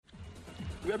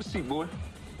Grab a seat, boy.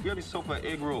 Grab your sofa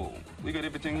egg roll. We got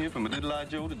everything here from a little I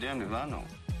Joe to damn it I know.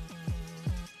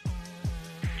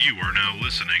 You are now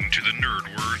listening to the Nerd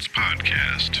Words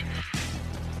Podcast.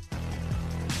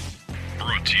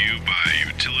 Brought to you by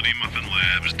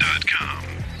UtilityMuffinLabs.com.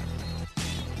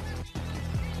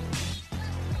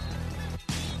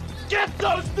 Get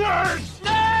those nerds!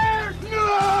 Nerd!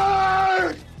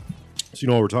 Nerd! So you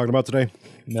know what we're talking about today?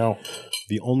 No.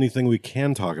 The only thing we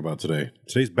can talk about today.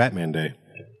 Today's Batman Day.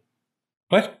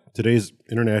 What? Today's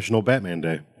International Batman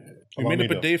Day. You made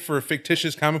up a day for a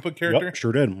fictitious comic book character? Yep,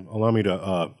 sure did. Allow me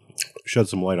to shed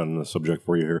some light on the subject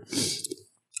for you here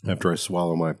after I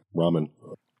swallow my ramen.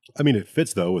 I mean, it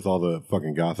fits, though, with all the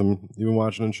fucking Gotham you've been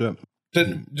watching and shit.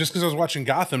 Just because I was watching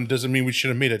Gotham doesn't mean we should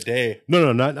have made a day.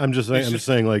 No, not. I'm just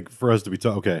saying, like, for us to be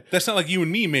okay. That's not like you and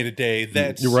me made a day.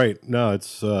 That's You're right. No,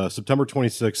 it's September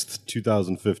 26th,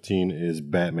 2015 is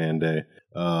Batman Day.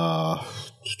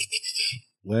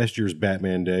 Last year's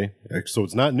Batman Day. So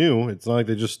it's not new. It's not like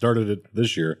they just started it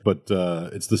this year. But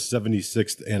it's the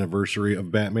 76th anniversary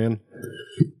of Batman.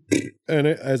 And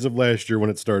as of last year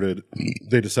when it started,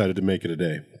 they decided to make it a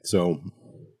day. So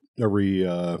every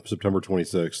September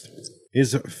 26th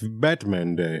is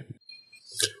Batman Day.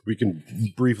 We can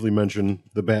briefly mention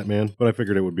the Batman, but I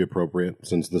figured it would be appropriate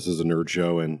since this is a nerd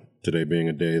show and today being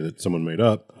a day that someone made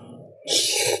up.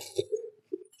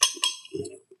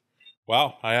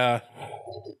 Wow.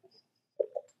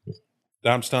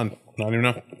 I'm stunned. I don't even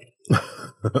know.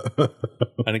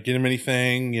 I didn't get him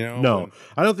anything, you know. No,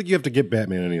 I don't think you have to get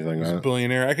Batman anything. He's a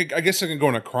billionaire. I guess I can go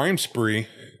on a crime spree.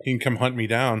 He can come hunt me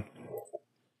down.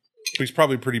 He's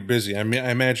probably pretty busy. I mean,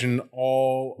 I imagine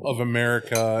all of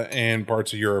America and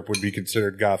parts of Europe would be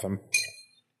considered Gotham.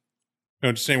 You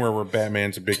know, just saying where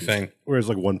Batman's a big thing. Whereas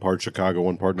like one part Chicago,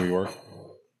 one part New York.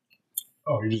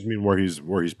 Oh, you just mean where he's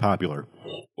popular?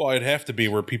 Well, it'd have to be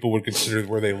where people would consider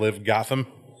where they live Gotham.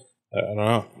 I don't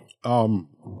know.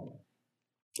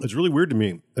 It's really weird to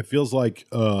me. It feels like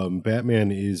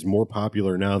Batman is more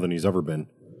popular now than he's ever been,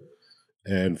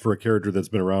 and for a character that's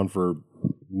been around for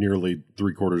nearly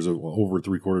over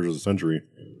three quarters of a century.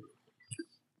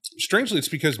 Strangely, it's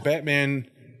because Batman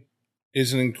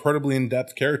is an incredibly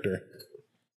in-depth character,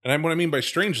 and what I mean by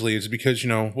strangely is because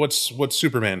what's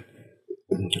Superman.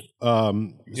 You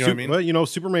know what I mean? Well,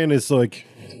 Superman is like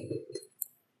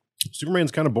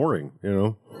Superman's kind of boring.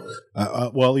 Well,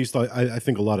 at least I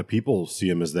think a lot of people see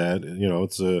him as that.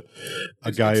 It's a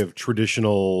guy of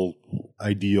traditional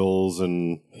ideals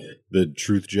and the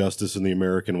truth, justice, and the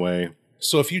American way.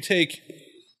 So if you take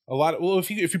a lot of,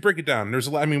 if you break it down, there's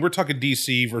a lot. I mean, we're talking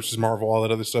DC versus Marvel, all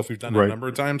that other stuff we've done a number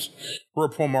of times. We're a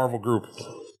pro Marvel group,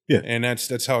 yeah, and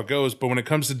that's how it goes. But when it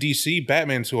comes to DC,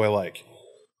 Batman's who I like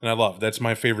and I love. That's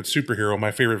my favorite superhero.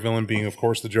 My favorite villain being, of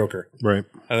course, the Joker. Right.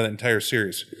 Out of that entire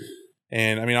series.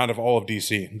 And I mean, out of all of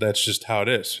DC, that's just how it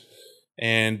is.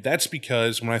 And that's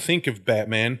because when I think of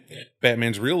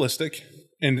Batman's realistic,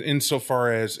 and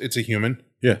insofar as it's a human.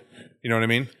 Yeah. You know what I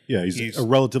mean? Yeah, he's a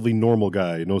relatively normal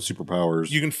guy, no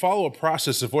superpowers. You can follow a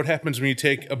process of what happens when you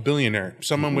take a billionaire,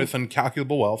 someone with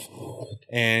incalculable wealth,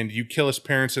 and you kill his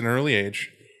parents at an early age,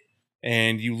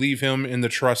 and you leave him in the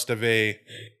trust of a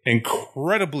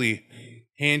incredibly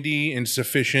handy and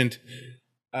sufficient,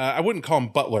 I wouldn't call him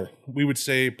butler. We would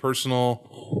say personal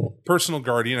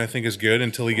guardian, I think is good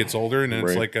until he gets older, and then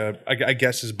it's like I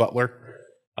guess his butler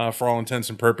for all intents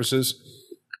and purposes.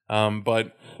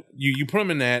 But you put him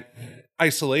in that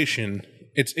isolation,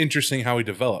 it's interesting how he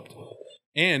developed.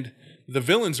 And the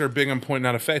villains are big on pointing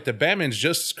out a fact that Batman's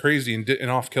just as crazy and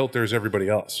off-kilter as everybody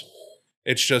else.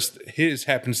 It's just his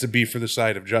happens to be for the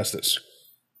side of justice.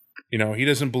 He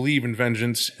doesn't believe in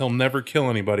vengeance. He'll never kill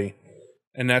anybody.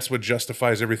 And that's what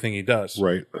justifies everything he does.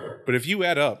 Right. But if you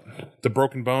add up the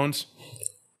broken bones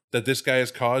that this guy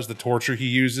has caused, the torture he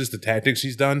uses, the tactics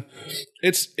he's done,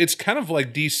 it's kind of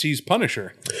like DC's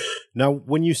Punisher. Now,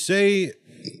 when you say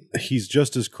he's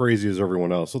just as crazy as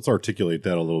everyone else, let's articulate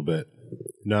that a little bit.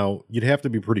 Now, you'd have to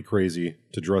be pretty crazy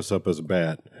to dress up as a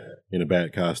bat in a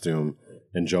bat costume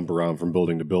and jump around from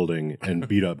building to building and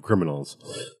beat up criminals.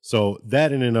 So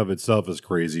that in and of itself is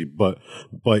crazy, but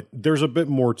there's a bit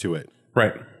more to it.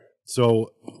 Right.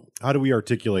 So how do we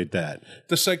articulate that?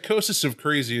 The psychosis of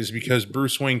crazy is because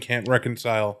Bruce Wayne can't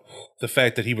reconcile the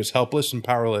fact that he was helpless and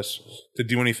powerless to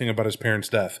do anything about his parents'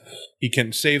 death. He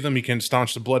can't save them. He can't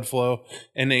staunch the blood flow.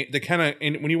 And they kind of,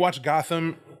 and when you watch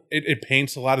Gotham, it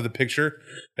paints a lot of the picture,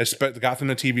 especially the Gotham,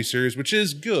 the TV series, which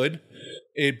is good.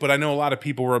 But I know a lot of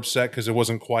people were upset because it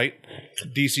wasn't quite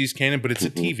DC's canon, but it's a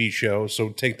TV show, so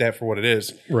take that for what it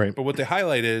is. Right. But what they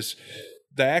highlight is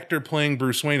the actor playing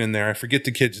Bruce Wayne in there, I forget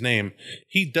the kid's name,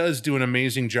 he does do an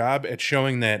amazing job at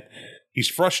showing that He's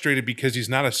frustrated because he's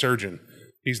not a surgeon.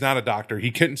 He's not a doctor. He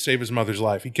couldn't save his mother's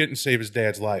life. He couldn't save his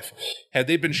dad's life. Had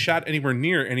they been shot anywhere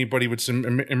near anybody with some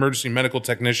emergency medical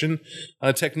technician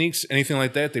techniques, anything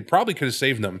like that, they probably could have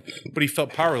saved them. But he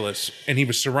felt powerless, and he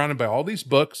was surrounded by all these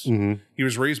books. Mm-hmm. He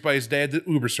was raised by his dad, the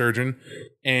uber surgeon,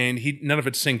 and none of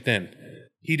it synced in.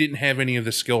 He didn't have any of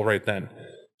the skill right then.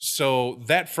 So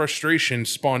that frustration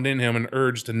spawned in him an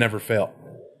urge to never fail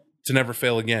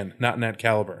again, not in that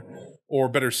caliber. Or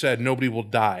better said, nobody will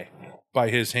die by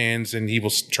his hands, and he will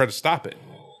try to stop it.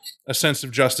 A sense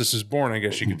of justice is born, I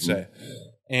guess you could say.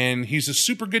 And he's a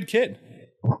super good kid.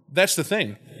 That's the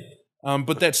thing.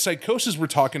 But that psychosis we're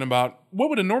talking about, what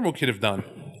would a normal kid have done?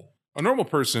 A normal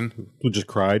person Who just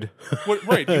cried.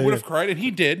 right, he would have cried, and he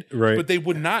did. Right. But they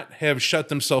would not have shut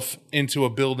themselves into a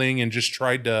building and just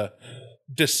tried to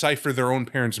decipher their own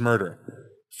parents' murder,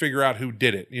 figure out who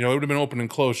did it. It would have been open and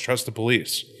closed, trust the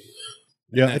police.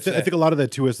 Yeah, I think a lot of that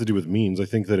too has to do with means. I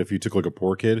think that if you took like a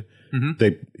poor kid,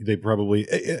 they probably.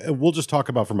 We'll just talk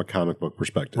about from a comic book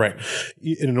perspective, Right.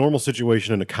 In a normal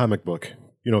situation in a comic book,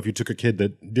 if you took a kid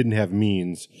that didn't have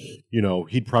means,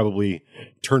 he'd probably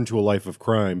turn to a life of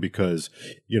crime because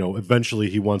eventually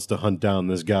he wants to hunt down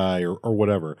this guy or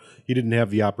whatever. He didn't have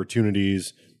the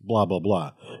opportunities. Blah blah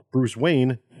blah. Bruce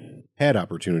Wayne had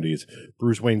opportunities.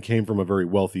 Bruce Wayne came from a very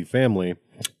wealthy family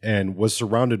and was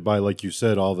surrounded by, like you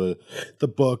said, all the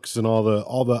books and all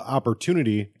the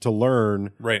opportunity to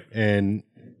learn, Right. and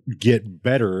get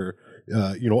better,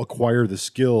 acquire the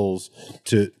skills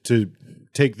to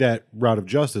take that route of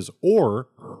justice. Or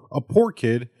a poor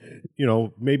kid,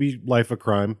 maybe life of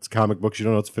crime, it's comic books,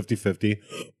 it's 50-50,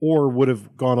 or would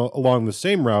have gone along the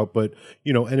same route, but,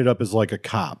 ended up as like a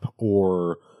cop,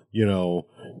 or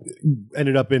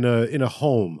ended up in a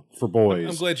home for boys.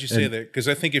 I'm glad you say that, because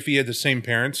I think if he had the same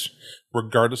parents,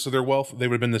 regardless of their wealth, they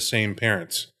would have been the same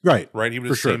parents. Right. Right? He would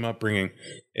have the same upbringing.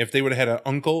 If they would have had an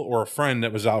uncle or a friend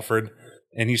that was Alfred,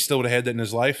 and he still would have had that in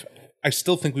his life, I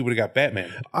still think we would have got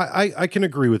Batman. I can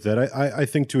agree with that. I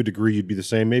think to a degree you'd be the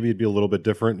same. Maybe it'd be a little bit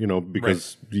different,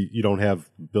 because you don't have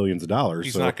billions of dollars.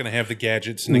 He's not going to have the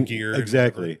gadgets and the gear.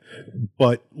 Exactly.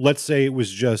 But let's say it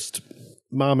was just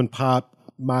mom and pop,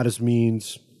 modest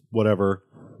means, whatever,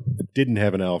 didn't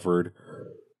have an Alfred.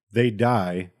 They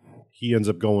die. He ends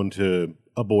up going to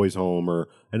a boys' home or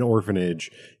an orphanage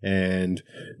and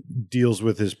deals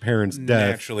with his parents'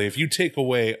 death. Naturally, if you take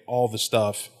away all the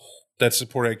stuff that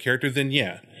support that character, then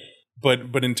yeah.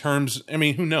 But in terms,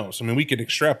 who knows? We could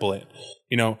extrapolate,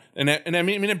 and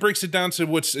it breaks it down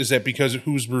to is that because of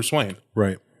who's Bruce Wayne?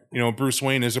 Right. Bruce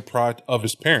Wayne is a product of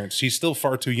his parents. He's still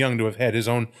far too young to have had his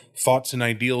own thoughts and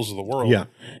ideals of the world. Yeah.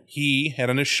 He had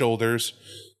on his shoulders,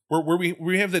 where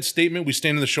we have that statement, we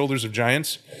stand on the shoulders of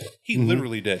giants. He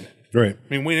literally did. Right.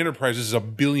 Wayne Enterprises is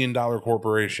 $1 billion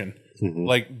corporation.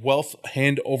 Like wealth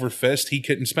hand over fist, he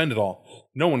couldn't spend it all.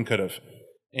 No one could have.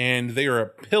 And they are a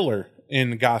pillar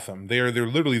in Gotham. They're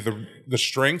literally the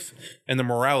strength and the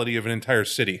morality of an entire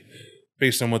city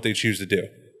based on what they choose to do.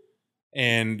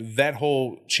 And that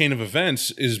whole chain of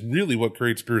events is really what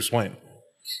creates Bruce Wayne.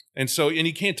 And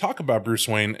you can't talk about Bruce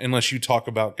Wayne unless you talk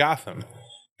about Gotham.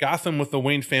 Gotham, with the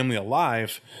Wayne family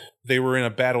alive, they were in a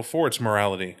battle for its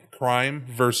morality. Crime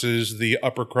versus the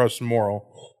upper crust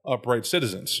moral, upright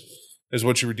citizens is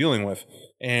what you were dealing with.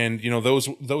 And,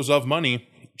 those of money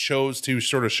chose to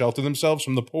sort of shelter themselves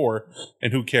from the poor,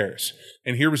 and who cares?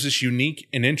 And here was this unique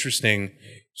and interesting,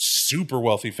 super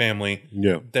wealthy family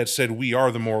that said, we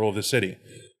are the moral of the city.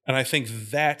 And I think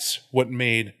that's what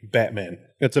made Batman.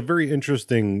 It's a very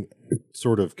interesting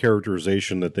sort of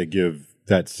characterization that they give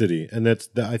that city. And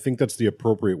I think that's the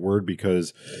appropriate word,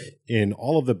 because in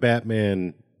all of the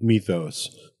Batman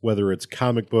mythos, whether it's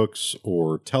comic books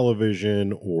or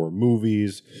television or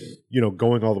movies,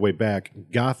 going all the way back,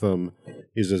 Gotham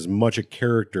is as much a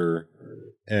character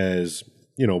as,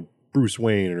 Bruce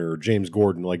Wayne or James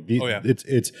Gordon.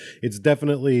 It's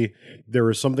definitely, there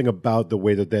is something about the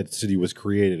way that city was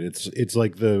created. It's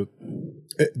like the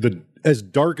as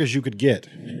dark as you could get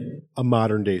a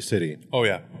modern day city. Oh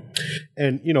yeah.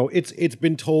 And it's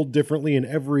been told differently in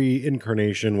every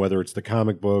incarnation, whether it's the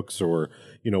comic books or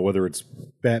whether it's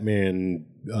Batman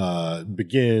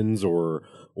Begins or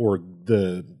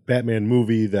the Batman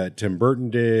movie that Tim Burton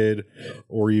did,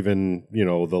 or even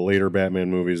the later Batman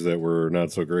movies that were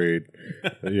not so great.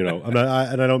 And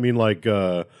I don't mean like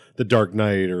The Dark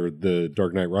Knight or The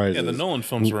Dark Knight Rises. Yeah, the Nolan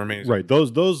films were amazing. Right,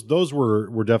 those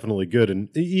were definitely good,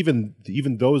 and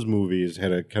even those movies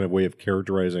had a kind of way of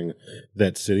characterizing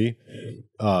that city.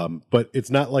 But it's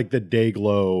not like the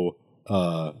Dayglow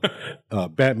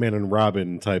Batman and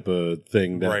Robin type of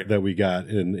thing that we got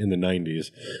in the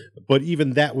 90s. But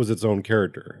even that was its own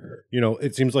character. You know,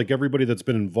 it seems like everybody that's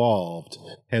been involved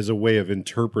has a way of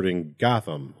interpreting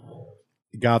Gotham.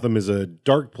 Gotham is a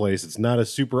dark place. It's not a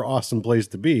super awesome place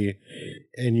to be.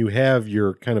 And you have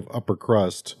your kind of upper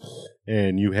crust,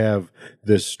 and you have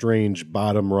this strange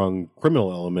bottom rung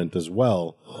criminal element as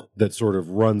well that sort of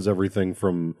runs everything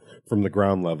from the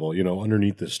ground level, you know,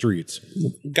 underneath the streets.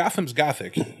 Gotham's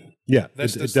gothic. Yeah,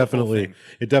 That's it the whole definitely thing.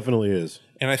 it definitely is.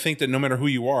 And I think that no matter who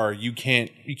you are, you can't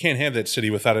have that city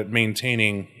without it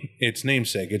maintaining its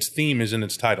namesake. Its theme is in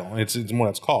its title. It's what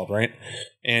it's called, right?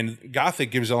 And Gothic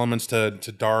gives elements to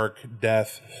dark,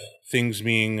 death, things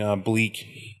being bleak.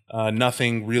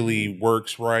 Nothing really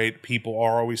works right. People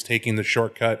are always taking the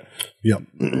shortcut. Yep.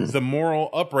 The moral,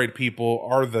 upright people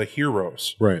are the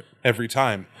heroes. Right. Every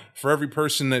time. For every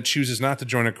person that chooses not to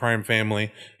join a crime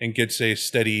family and gets a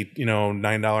steady, $9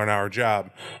 an hour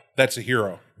job, that's a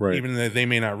hero. Right. Even though they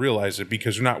may not realize it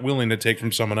because they're not willing to take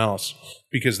from someone else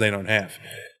because they don't have.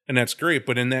 And that's great.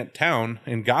 But in that town,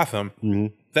 in Gotham,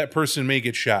 that person may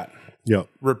get shot Yep.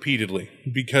 repeatedly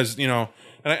because, and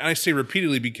I say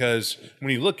repeatedly because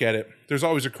when you look at it, there's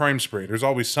always a crime spree. There's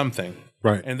always something.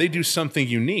 Right. And they do something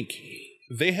unique.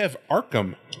 They have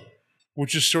Arkham,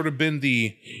 which has sort of been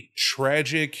the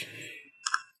tragic,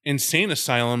 insane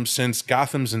asylum since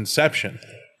Gotham's inception,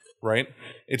 right?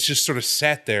 It's just sort of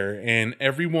sat there, and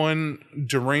everyone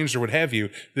deranged or what have you,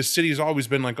 this city has always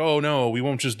been like, oh no, we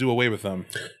won't just do away with them.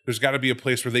 There's got to be a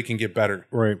place where they can get better.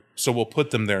 Right. So we'll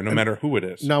put them there no matter who it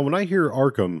is. Now, when I hear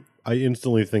Arkham, I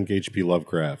instantly think H.P.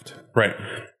 Lovecraft. Right.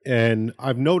 And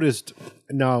I've noticed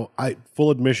now, full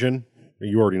admission,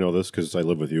 you already know this because I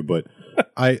live with you, but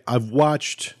I've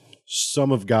watched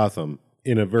some of Gotham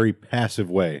in a very passive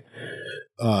way.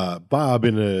 Bob,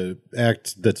 in an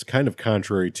act that's kind of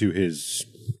contrary to his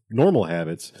normal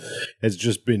habits, has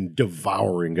just been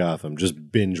devouring Gotham,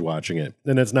 just binge watching it.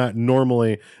 And it's not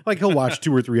normally like he'll watch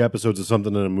 2 or 3 episodes of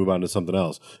something and then move on to something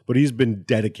else, but he's been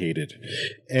dedicated.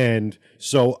 And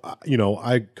so,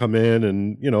 I come in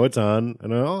and, it's on,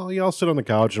 and I'll sit on the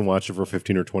couch and watch it for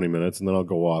 15 or 20 minutes, and then I'll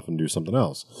go off and do something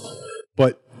else.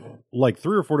 But like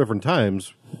 3 or 4 different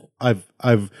times,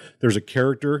 there's a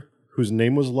character whose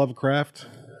name was Lovecraft.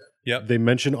 Yep. They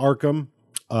mention Arkham.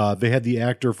 They had the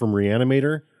actor from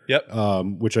Reanimator. Yep.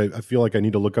 Which I feel like I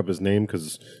need to look up his name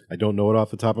because I don't know it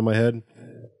off the top of my head,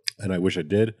 and I wish I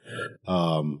did.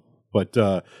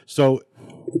 So,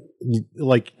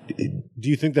 like, do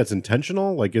you think that's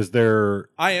intentional? Like, is there...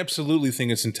 I absolutely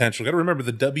think it's intentional. Got to remember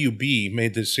the WB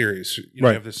made this series.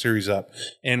 Right. Have this series up.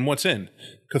 And what's in?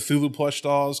 Cthulhu plush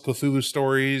dolls, Cthulhu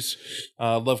stories,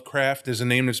 Lovecraft is a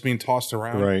name that's being tossed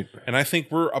around. Right. And I think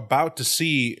we're about to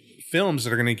see films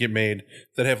that are going to get made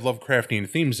that have Lovecraftian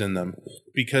themes in them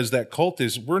because that cult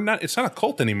it's not a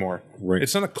cult anymore. Right.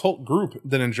 It's not a cult group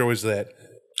that enjoys that.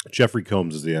 Jeffrey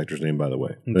Combs is the actor's name, by the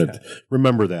way.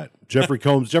 Remember that. Jeffrey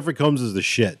Combs is the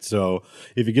shit. So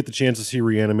if you get the chance to see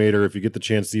Reanimator, if you get the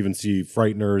chance to even see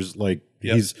Frighteners, like,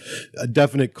 he's a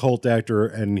definite cult actor,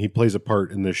 and he plays a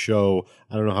part in this show.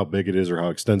 I don't know how big it is or how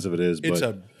extensive it is, but It's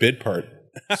a bid part.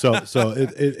 so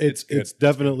it's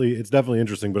definitely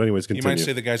interesting. But anyways, You continue. might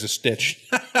say the guy's a Stitch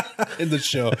in the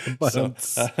show.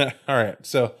 All right.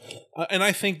 So, and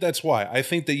I think that's why. I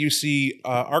think that you see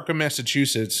Arkham,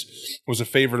 Massachusetts was a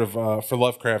favorite of for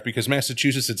Lovecraft because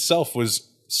Massachusetts itself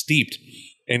was steeped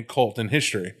in cult and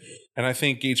history. And I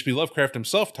think H.P. Lovecraft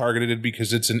himself targeted it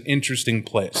because it's an interesting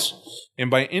place. And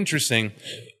by interesting,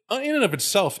 in and of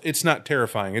itself, it's not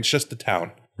terrifying. It's just the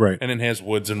town. Right. And it has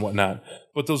woods and whatnot.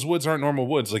 But those woods aren't normal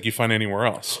woods like you find anywhere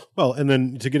else. Well, and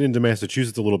then to get into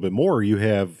Massachusetts a little bit more, you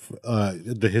have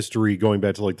the history going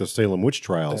back to like the Salem witch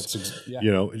trials,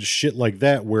 shit like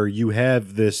that, where you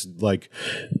have this, like,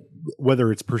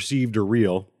 whether it's perceived or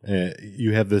real,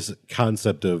 you have this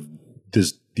concept of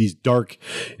these dark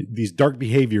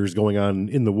behaviors going on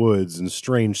in the woods and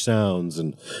strange sounds,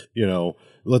 and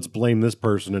let's blame this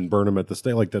person and burn them at the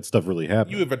stake. Like, that stuff really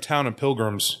happened. You have a town of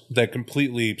pilgrims that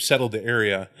completely settled the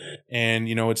area. And,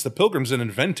 it's the pilgrims that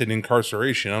invented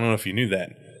incarceration. I don't know if you knew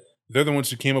that. They're the ones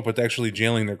who came up with actually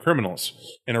jailing their criminals.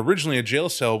 And originally a jail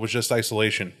cell was just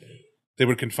isolation. They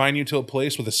would confine you to a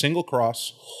place with a single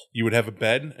cross. You would have a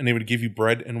bed, and they would give you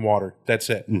bread and water. That's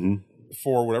it. Mm-hmm.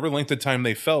 For whatever length of time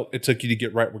they felt, it took you to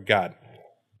get right with God.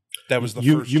 That was the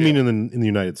first You jail. mean in the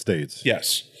United States?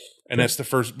 Yes. And that's the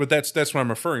first, but that's what I'm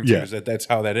referring to, Yeah. is that's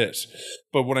how that is.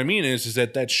 But what I mean is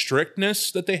that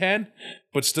strictness that they had,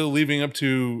 but still leaving up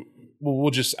to,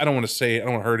 I don't want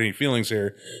to hurt any feelings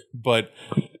here, but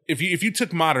if you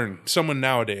took someone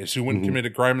nowadays who wouldn't commit a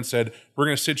crime and said, we're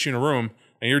going to sit you in a room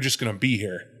and you're just going to be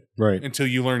here Right. until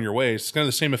you learn your ways, it's kind of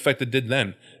the same effect it did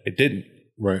then. It didn't.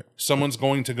 Right. Someone's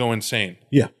going to go insane.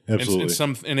 Yeah, absolutely.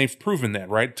 And they've proven that,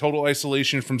 right? Total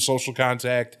isolation from social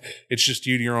contact. It's just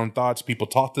you to your own thoughts. People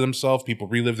talk to themselves. People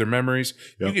relive their memories.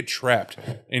 Yep. You get trapped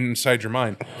inside your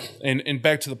mind. And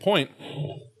back to the point,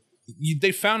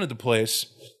 they founded the place,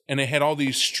 and they had all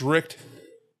these strict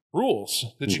rules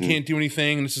that you can't do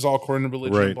anything. And this is all according to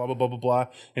religion, Right. blah, blah, blah, blah, blah.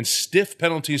 And stiff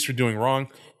penalties for doing wrong.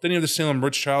 Then you have the Salem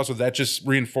witch trials where that just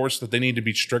reinforced that they need to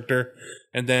be stricter.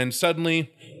 And then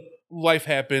suddenly life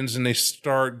happens and they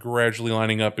start gradually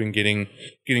lining up and getting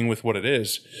with what it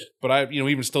is. But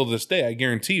even still to this day, I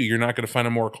guarantee you're not going to find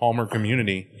a more calmer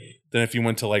community than if you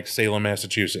went to like Salem,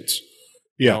 Massachusetts.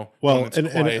 Yeah. Well, it's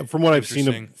and quiet, from what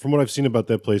interesting. I've seen about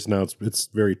that place now, it's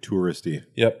very touristy.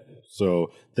 Yep.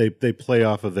 So they play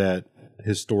off of that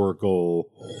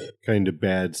historical kind of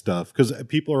bad stuff because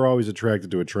people are always attracted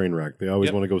to a train wreck. They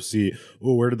always want to go see,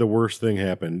 where did the worst thing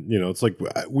happen? It's like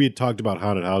we had talked about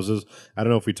haunted houses. I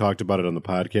don't know if we talked about it on the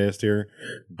podcast here,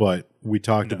 but we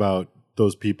talked about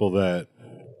those people that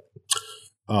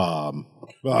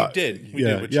We did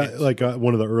with James. like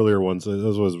one of the earlier ones. That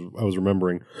was I was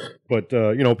remembering, but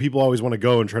people always want to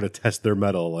go and try to test their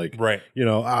metal. Like, Right.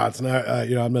 It's not.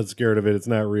 I'm not scared of it. It's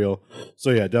not real. So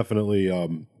yeah, definitely.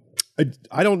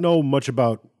 I don't know much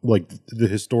about like the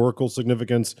historical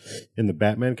significance in the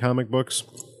Batman comic books,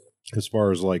 as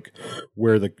far as like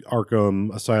where the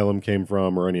Arkham Asylum came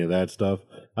from or any of that stuff.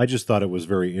 I just thought it was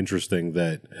very interesting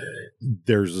that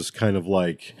there's this kind of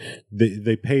like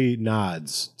they pay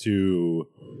nods to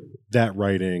that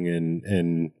writing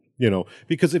and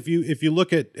because if you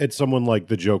look at someone like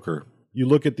the Joker, you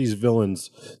look at these villains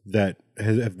that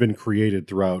have been created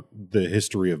throughout the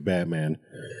history of Batman,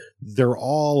 they're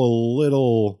all a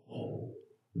little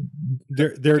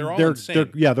they're all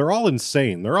insane. they're all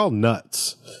insane. They're all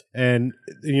nuts. And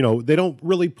they don't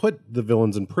really put the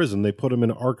villains in prison. They put them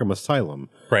in Arkham Asylum.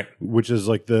 Right. Which is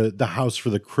like the house for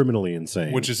the criminally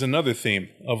insane. Which is another theme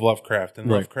of Lovecraft. And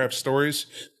Lovecraft stories,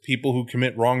 people who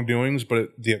commit wrongdoings, but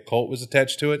the occult was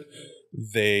attached to it,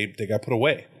 they got put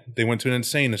away. They went to an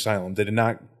insane asylum. They did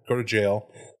not go to jail.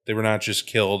 They were not just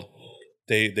killed.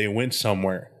 They went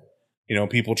somewhere.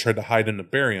 People tried to hide them to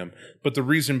bury them. But the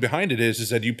reason behind it is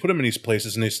that you put them in these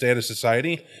places and they stay out of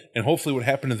society, and hopefully what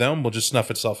happened to them will just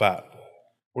snuff itself out.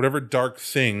 Whatever dark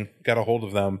thing got a hold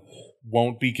of them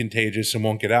won't be contagious and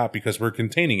won't get out because we're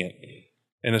containing it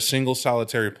in a single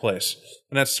solitary place.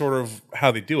 And that's sort of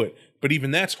how they do it. But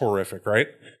even that's horrific, right?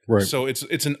 Right. So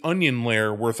it's an onion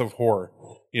layer worth of horror.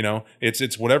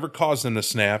 It's whatever caused them to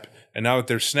snap, and now that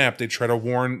they're snapped, they try to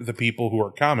warn the people who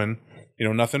are common,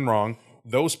 nothing wrong.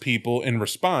 Those people, in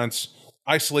response,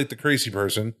 isolate the crazy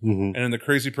person, and then the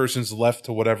crazy person's left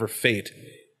to whatever fate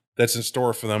that's in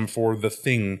store for them for the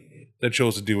thing that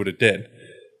chose to do what it did.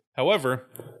 However,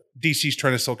 DC's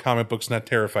trying to sell comic books, not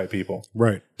terrify people.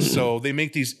 Right. So they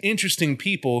make these interesting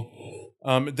people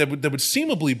that would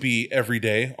seemingly be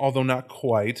everyday, although not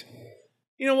quite.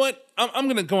 You know what? I'm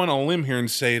going to go on a limb here and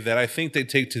say that I think they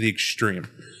take to the extreme.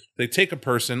 They take a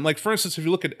person, like for instance, if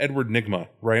you look at Edward Nygma,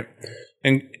 right?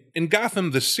 And in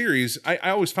Gotham, the series, I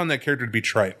always found that character to be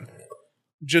trite.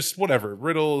 Just whatever.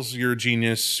 Riddles, you're a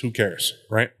genius, who cares,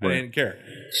 right? I didn't care.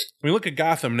 When you look at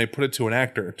Gotham and they put it to an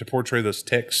actor to portray those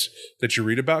tics that you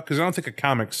read about, because I don't think a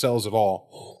comic sells at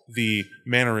all the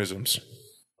mannerisms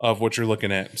of what you're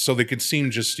looking at. So they could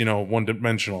seem just,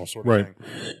 one-dimensional sort of thing.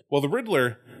 Well, the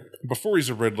Riddler, before he's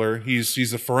a Riddler,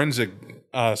 he's a forensic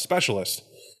specialist,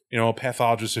 a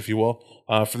pathologist, if you will,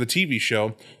 for the TV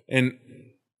show. And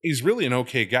he's really an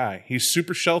okay guy. He's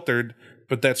super sheltered,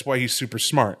 but that's why he's super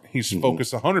smart. He's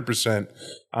focused 100%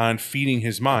 on feeding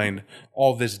his mind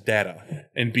all this data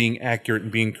and being accurate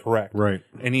and being correct. Right.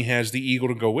 And he has the ego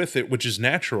to go with it, which is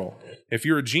natural. If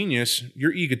you're a genius,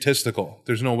 you're egotistical.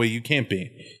 There's no way you can't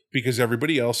be, because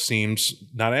everybody else seems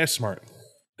not as smart.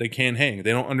 They can't hang.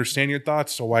 They don't understand your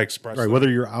thoughts, so why express them?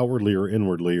 Whether you're outwardly or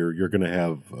inwardly, you're going to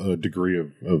have a degree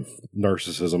of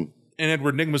narcissism. And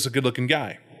Edward Nygma's a good-looking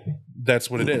guy. That's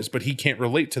what it is. But he can't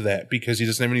relate to that because he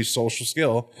doesn't have any social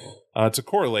skill to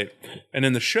correlate. And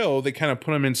in the show, they kind of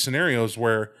put him in scenarios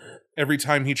where every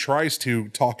time he tries to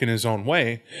talk in his own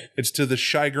way, it's to the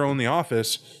shy girl in the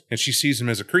office, and she sees him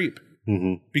as a creep.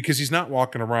 Because he's not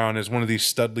walking around as one of these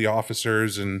studly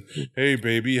officers and, hey,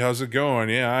 baby, how's it going?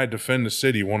 Yeah, I defend the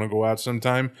city. Want to go out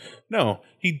sometime? No,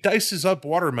 he dices up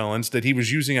watermelons that he was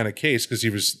using on a case because he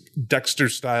was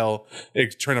Dexter-style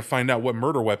trying to find out what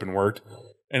murder weapon worked.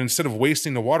 And instead of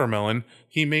wasting the watermelon,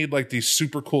 he made like these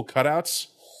super cool cutouts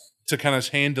to kind of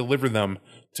hand deliver them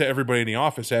to everybody in the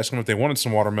office, asking if they wanted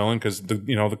some watermelon because the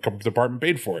department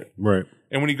paid for it. Right.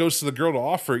 And when he goes to the girl to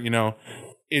offer it,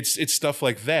 it's stuff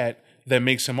like that that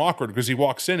makes him awkward because he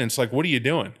walks in and it's like, what are you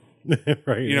doing?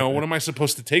 Right. You know, what am I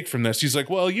supposed to take from this? He's like,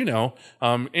 well,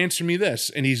 answer me this.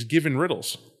 And he's given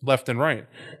riddles left and right,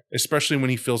 especially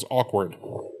when he feels awkward.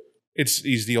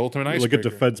 He's the ultimate icebreaker. Like a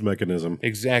defense mechanism.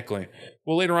 Exactly.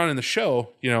 Well, later on in the show,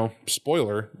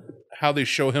 spoiler, how they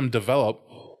show him develop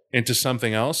into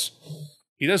something else.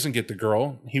 He doesn't get the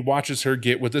girl. He watches her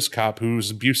get with this cop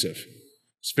who's abusive.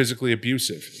 He's physically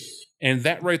abusive. And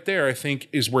that right there, I think,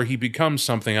 is where he becomes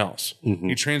something else. Mm-hmm.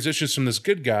 He transitions from this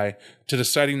good guy to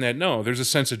deciding that, no, there's a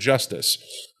sense of justice.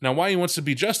 Now, why he wants to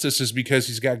be justice is because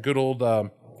he's got good old,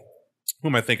 who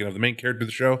am I thinking of? The main character of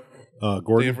the show?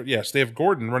 Gordon? They have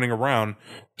Gordon running around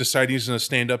deciding he's going to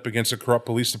stand up against a corrupt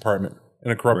police department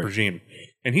and a corrupt regime.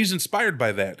 And he's inspired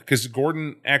by that because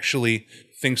Gordon actually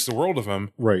thinks the world of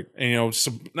him. Right. And,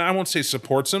 I won't say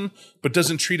supports him, but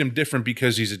doesn't treat him different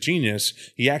because he's a genius.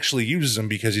 He actually uses him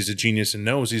because he's a genius and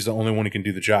knows he's the only one who can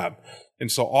do the job.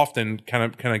 And so often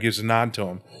kind of gives a nod to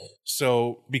him.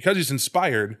 So because he's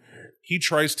inspired, he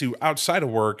tries to, outside of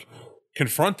work,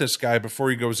 confront this guy before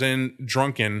he goes in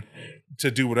drunken to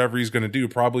do whatever he's going to do,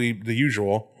 probably the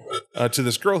usual, to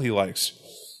this girl he likes.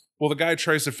 Well, the guy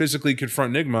tries to physically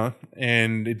confront Nigma,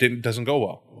 and it doesn't go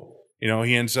well.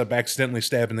 He ends up accidentally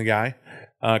stabbing the guy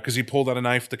because he pulled out a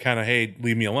knife to kind of, hey,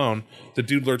 leave me alone. The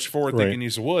dude lurches forward thinking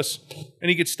he's a wuss, and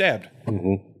he gets stabbed.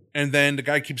 Mm-hmm. And then the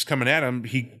guy keeps coming at him.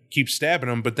 He keeps stabbing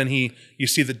him, but then you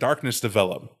see the darkness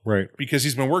develop. Right. Because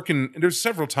he's been working, there's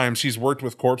several times he's worked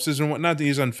with corpses and whatnot that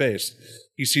he's unfazed.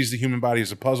 He sees the human body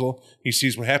as a puzzle. He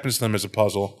sees what happens to them as a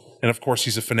puzzle. And of course,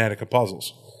 he's a fanatic of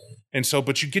puzzles. And so,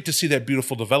 but you get to see that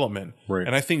beautiful development. Right.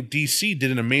 And I think DC did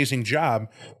an amazing job.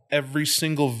 Every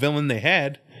single villain they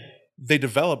had, they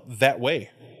developed that way.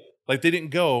 Like they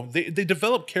didn't go, they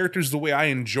developed characters the way I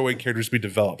enjoy characters be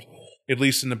developed, at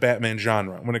least in the Batman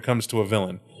genre when it comes to a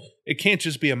villain. It can't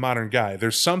just be a modern guy.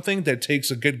 There's something that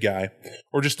takes a good guy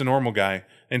or just a normal guy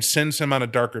and sends him on a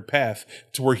darker path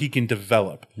to where he can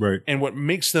develop. Right. And what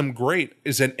makes them great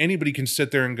is that anybody can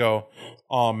sit there and go,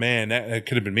 oh man, that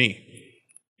could have been me.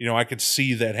 I could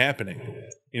see that happening.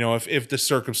 If the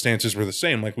circumstances were the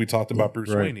same, like we talked about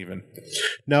Bruce Wayne even.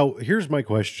 Now, here's my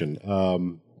question.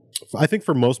 I think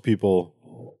for most people,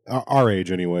 our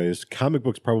age anyways, comic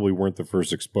books probably weren't the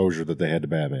first exposure that they had to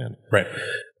Batman. Right.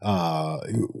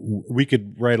 We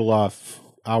could rattle off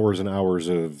hours and hours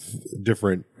of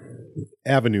different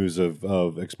avenues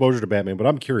of exposure to Batman, but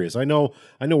I'm curious. I know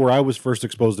where I was first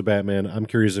exposed to Batman. I'm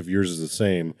curious if yours is the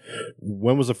same.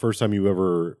 When was the first time you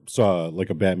ever saw like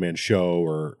a Batman show,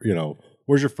 or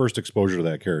where's your first exposure to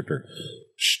that character?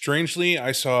 Strangely,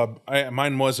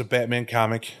 mine was a Batman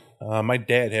comic. My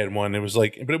dad had one. It was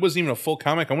but it wasn't even a full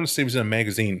comic. I want to say it was in a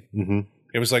magazine. Mm-hmm.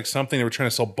 It was like something they were trying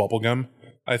to sell bubblegum,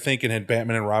 I think, and had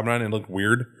Batman and Robin on it. It looked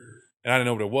weird. And I didn't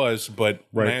know what it was, but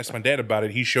when I asked my dad about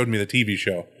it, he showed me the TV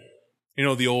show.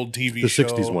 The old TV show.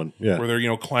 The 60s one, yeah. Where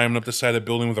they're, climbing up the side of the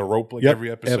building with a rope every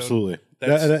episode. Absolutely.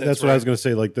 That's what I was going to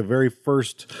say. Like the very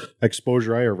first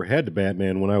exposure I ever had to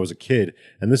Batman when I was a kid,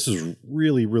 and this is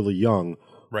really, really young,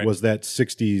 was that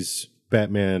 60s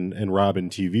Batman and Robin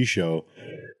TV show.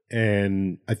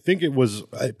 And I think it was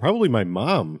probably my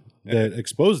mom that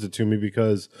exposed it to me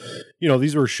because,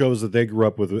 these were shows that they grew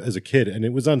up with as a kid, and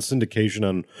it was on syndication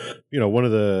on, one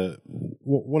of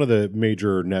the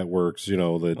major networks, the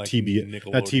not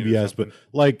TBS, but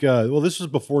this was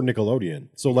before Nickelodeon.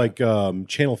 So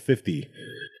Channel 50,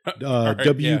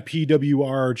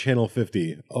 WPWR Channel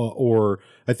 50, or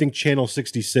I think Channel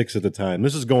 66 at the time.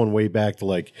 This is going way back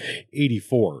to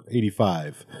 84,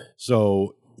 85.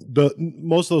 So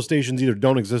most of those stations either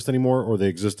don't exist anymore or they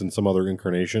exist in some other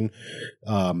incarnation.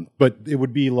 But it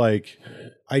would be like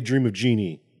I Dream of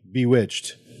Jeannie,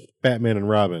 Bewitched, Batman and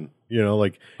Robin.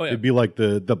 It'd be like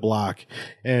the block.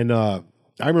 And I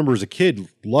remember as a kid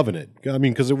loving it. I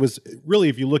mean, because it was really,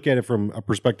 if you look at it from a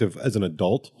perspective as an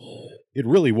adult, it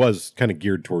really was kind of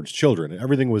geared towards children.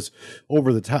 Everything was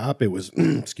over the top. It was,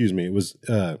 it was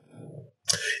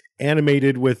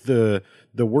animated with the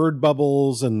word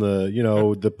bubbles and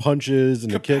the punches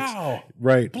and the kicks.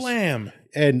 Right. Blam.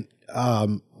 And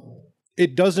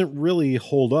it doesn't really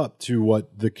hold up to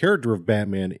what the character of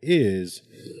Batman is,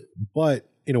 but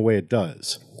in a way it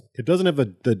does. It doesn't have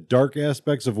the dark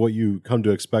aspects of what you come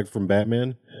to expect from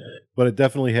Batman, but it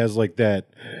definitely has that,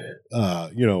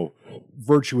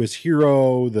 virtuous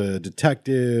hero, the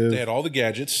detective. They had all the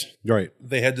gadgets. Right.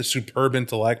 They had the superb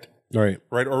intellect. Right.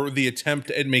 Or the attempt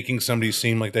at making somebody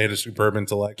seem like they had a superb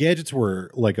intellect. Gadgets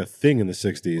were like a thing in the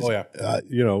 60s. Oh, yeah.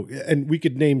 And we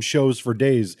could name shows for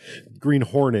days. Green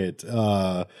Hornet.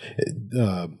 What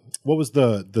was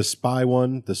the spy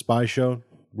one? The spy show?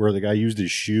 where the guy used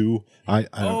his shoe. I don't,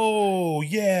 Oh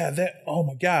yeah, that. Oh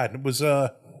my God, it was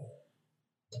Oh,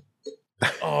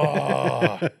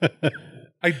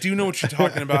 I do know what you're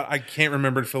talking about. I can't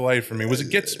remember it for the life of me. Was it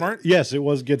Get Smart? yes, it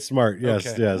was Get Smart. Yes,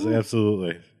 Okay. yes,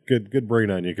 absolutely. Good brain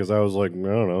on you, because I was like, I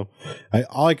don't know.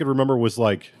 All I could remember was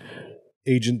like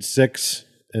Agent 6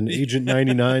 and Agent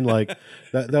 99. Like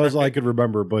that was all I could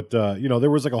remember. But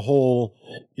there was like a whole,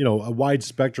 a wide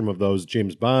spectrum of those.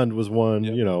 James Bond was one.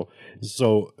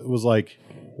 So it was like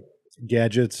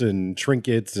gadgets and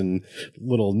trinkets and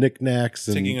little knickknacks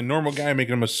and Taking a normal guy,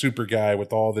 making him a super guy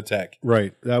with all the tech.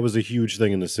 right. That was a huge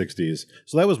thing in the 60s.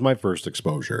 So that was my first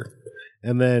exposure.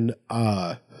 And then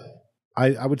I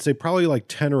would say probably like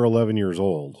 10 or 11 years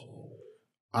old,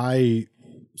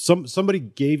 somebody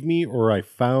gave me, or I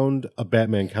found, a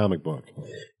Batman comic book,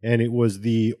 and it was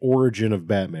the origin of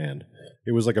Batman.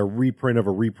 It was like a reprint of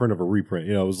a reprint of a reprint.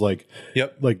 It was like,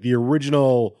 Yep. like the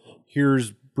original,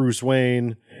 here's Bruce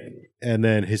Wayne, and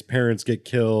then his parents get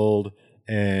killed.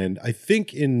 And I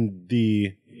think in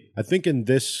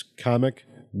this comic,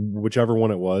 whichever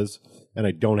one it was, and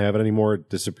I don't have it anymore, it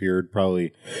disappeared,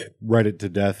 probably read it to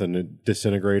death and it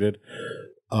disintegrated.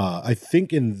 I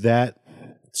think in that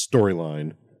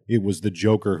storyline, it was the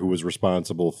Joker who was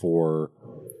responsible for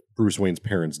Bruce Wayne's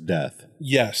parents' death.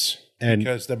 Yes, And-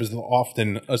 because that was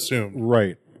often assumed.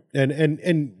 Right.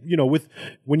 And with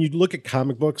when you look at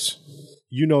comic books,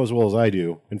 as well as I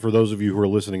do, and for those of you who are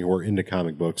listening who are into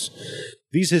comic books,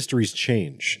 these histories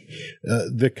change.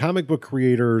 The comic book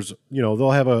creators,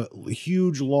 they'll have a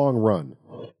huge long run,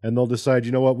 and they'll decide,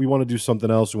 what, we want to do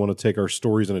something else. We want to take our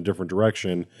stories in a different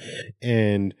direction,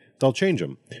 and they'll change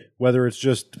them. Whether it's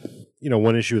just,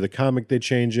 one issue of the comic, they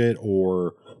change it,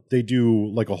 or they do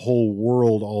like a whole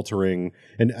world altering.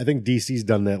 And I think DC's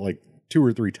done that like 2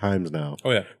 or 3 times now.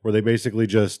 Oh yeah, Where they basically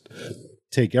just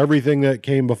take everything that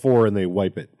came before and they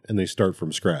wipe it and they start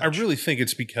from scratch. I really think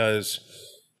it's because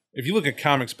if you look at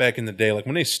comics back in the day, like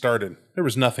when they started, there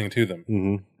was nothing to them.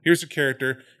 Mm-hmm. Here's a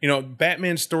character.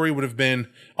 Batman's story would have been,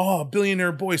 a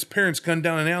billionaire boy's parents gunned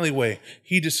down an alleyway.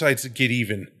 He decides to get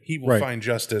even. He will Right. find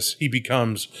justice. He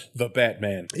becomes the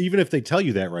Batman. Even if they tell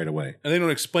you that right away. And they don't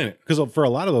explain it. Because for a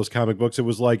lot of those comic books, it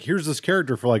was like, here's this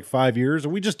character for like 5 years,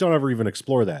 and we just don't ever even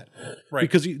explore that. Right.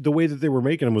 Because the way that they were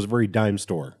making them was very dime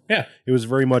store. Yeah. It was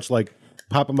very much like,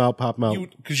 pop them out.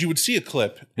 Because you would see a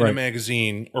clip in a Right.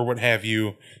 magazine or what have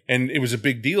you, and it was a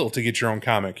big deal to get your own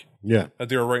comic Yeah. that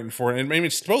they were writing for. And I mean,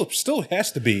 it still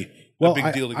has to be Well, a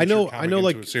big deal to I get know, your comic I know, into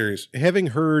like a series. having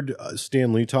heard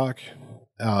Stan Lee talk,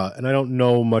 and I don't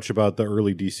know much about the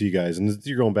early DC guys, and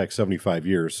you're going back 75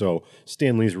 years, so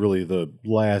Stan Lee's really the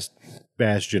last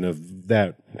bastion of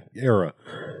that era.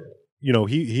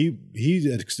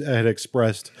 He had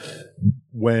expressed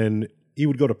when he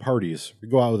would go to parties,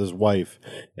 he'd go out with his wife,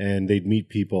 and they'd meet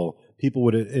people. People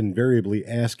would invariably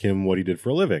ask him what he did for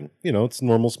a living. It's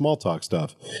normal small talk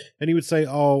stuff, and he would say,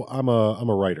 "Oh, I'm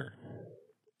a writer."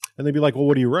 And they'd be like, "Well,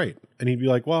 what do you write?" And he'd be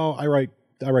like, "Well, I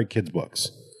write kids'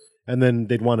 books." And then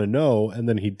they'd want to know, and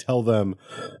then he'd tell them,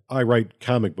 "I write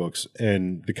comic books,"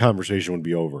 and the conversation would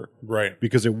be over. Right.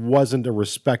 Because it wasn't a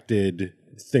respected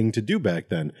thing to do back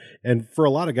then. And for a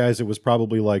lot of guys, it was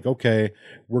probably like, okay,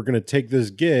 we're going to take this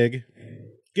gig,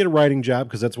 get a writing job,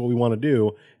 because that's what we want to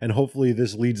do, and hopefully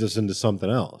this leads us into something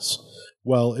else.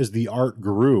 Well, as the art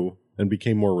grew and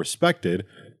became more respected,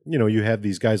 you have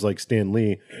these guys like Stan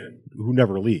Lee who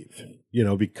never leave,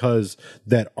 because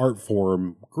that art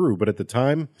form grew. But at the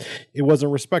time, it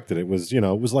wasn't respected. It was, it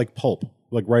was like pulp,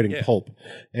 like writing pulp.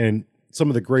 And some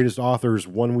of the greatest authors,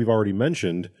 one we've already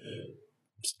mentioned,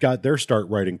 got their start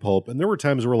writing pulp. And there were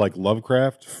times where, like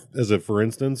Lovecraft, for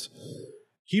instance,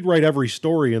 he'd write every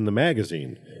story in the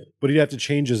magazine, but he'd have to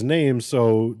change his name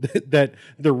so that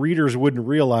the readers wouldn't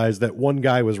realize that one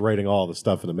guy was writing all the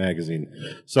stuff in the magazine.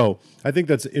 So I think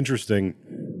that's interesting,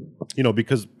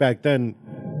 because back then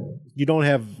you don't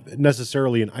have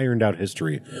necessarily an ironed out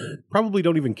history. Probably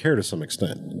don't even care to some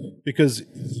extent, because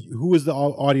who is the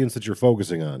audience that you're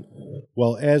focusing on?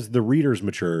 Well, as the readers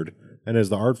matured and as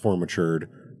the art form matured,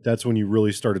 that's when you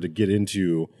really started to get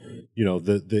into,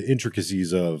 the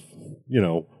intricacies of,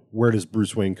 where does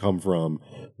Bruce Wayne come from?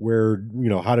 Where,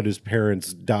 how did his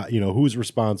parents die? Who's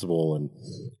responsible? And,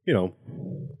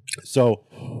 so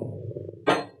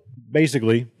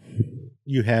basically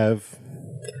you have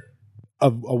a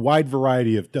wide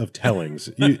variety of tellings.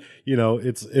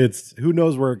 It's who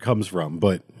knows where it comes from,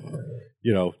 but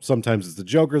sometimes it's the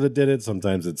Joker that did it.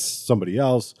 Sometimes it's somebody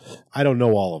else. I don't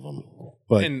know all of them,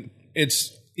 but And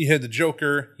you had the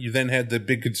Joker. You then had the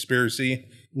big conspiracy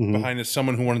behind it.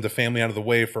 Someone who wanted the family out of the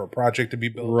way for a project to be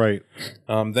built. right.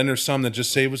 Then there's some that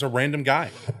just say it was a random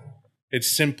guy. It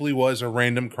simply was a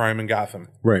random crime in Gotham.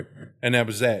 Right. And that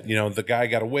was that. You know, the guy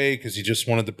got away because he just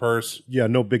wanted the purse. Yeah,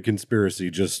 no big conspiracy,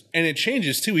 just And it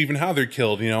changes too, even how they're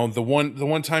killed. You know, the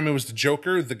one time it was the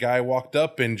Joker, the guy walked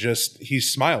up and he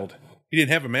smiled. He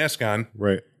didn't have a mask on.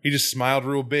 right. He just smiled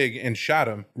real big and shot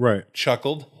him. Right.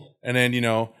 Chuckled, and then, you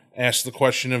know, asked the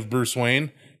question of Bruce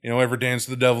Wayne, you know, ever danced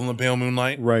with the devil in the pale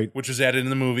moonlight? Right. Which was added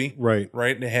in the movie. Right.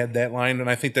 Right? They had that line, and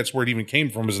I think that's where it even came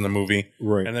from, was in the movie.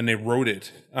 Right. And then they wrote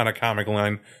it on a comic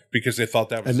line because they thought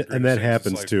that was And that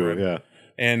happens too, yeah.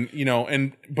 And, you know,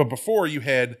 but before you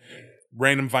had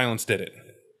random violence did it.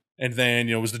 And then,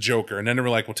 you know, it was the Joker. And then they were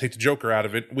like, well, take the Joker out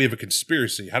of it. We have a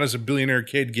conspiracy. How does a billionaire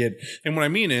kid get... And what I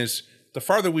mean is, the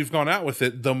farther we've gone out with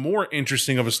it, the more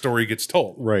interesting of a story gets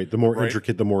told. Right. The more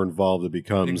intricate, the more involved it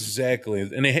becomes. Exactly.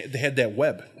 And they had that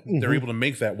web. They're able to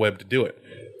make that web to do it.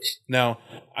 Now,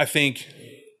 I think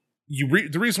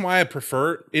the reason why I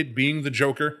prefer it being the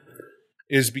Joker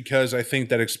is because I think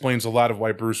that explains a lot of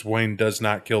why Bruce Wayne does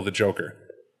not kill the Joker.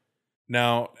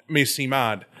 Now, it may seem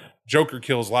odd. Joker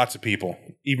kills lots of people,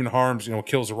 even harms, you know,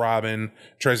 kills a Robin,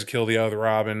 tries to kill the other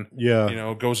Robin. Yeah. You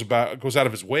know, goes out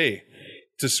of his way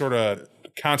to sort of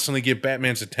constantly get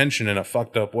Batman's attention in a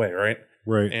fucked up way, right?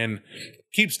 Right. And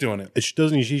keeps doing it.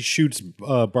 He shoots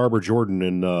Barbara Jordan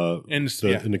in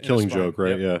the Killing Joke,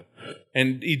 right? Yep. Yeah.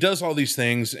 And he does all these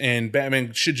things, and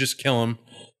Batman should just kill him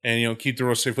and, you know, keep the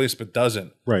rest safe place, but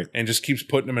doesn't. Right. And just keeps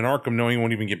putting him in Arkham knowing he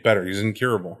won't even get better. He's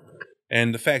incurable.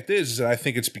 And the fact is that I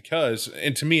think it's because,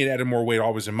 and to me it added more weight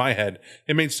always in my head,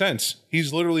 it made sense.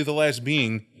 He's literally the last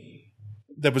being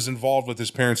that was involved with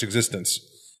his parents' existence.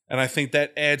 And I think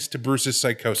that adds to Bruce's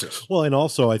psychosis. Well, and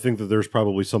also I think that there's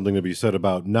probably something to be said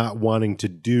about not wanting to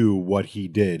do what he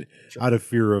did out of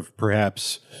fear of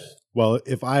perhaps, well,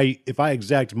 if I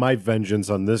exact my vengeance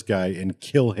on this guy and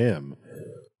kill him,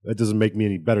 that doesn't make me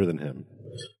any better than him.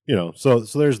 You know, so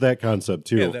there's that concept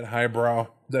too. Yeah, that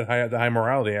the high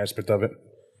morality aspect of it.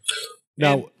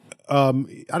 Now,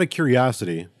 out of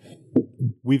curiosity,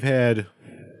 we've had,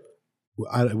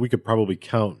 we could probably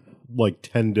count like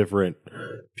 10 different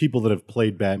people that have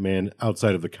played Batman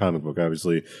outside of the comic book.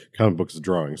 Obviously, comic book's a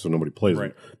drawing, so nobody plays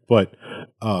it. But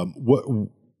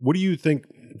what do you think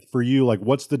for you? Like,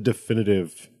 what's the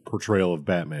definitive portrayal of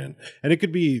Batman? And it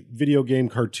could be video game,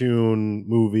 cartoon,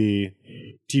 movie,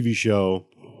 TV show.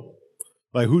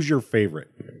 Like, who's your favorite?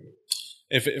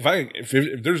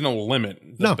 If there's no limit,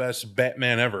 best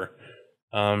Batman ever.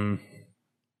 And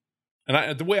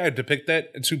the way I depict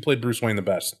that, it's who played Bruce Wayne the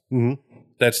best. Mm-hmm.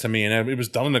 That's to me, and it was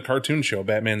done in the cartoon show,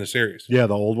 Batman the series. Yeah,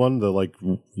 the old one, the like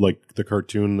the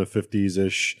cartoon, the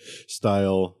 50s-ish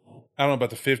style. I don't know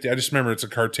about the 50s. I just remember it's a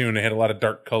cartoon. They had a lot of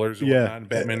dark colors. And whatnot, and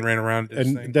Batman ran around. Did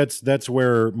his thing. That's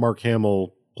where Mark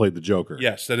Hamill played the Joker.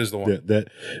 Yes, that is the one.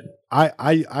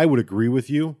 I would agree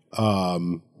with you.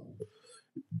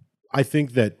 I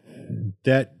think that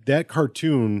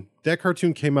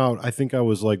cartoon came out. I think I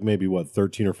was like maybe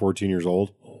 13 or 14 years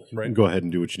old. Right. Go ahead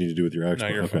and do what you need to do with your accent.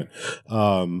 No, you're okay.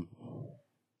 Fine.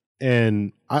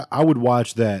 And I would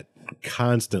watch that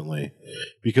constantly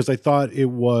because I thought it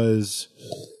was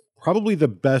probably the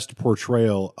best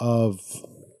portrayal of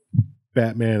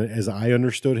Batman as I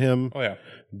understood him. Oh yeah,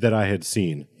 that I had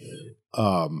seen.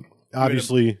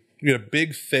 Obviously, you had a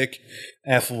big, thick,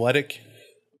 athletic,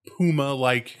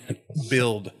 Puma-like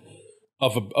build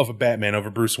of a Batman, of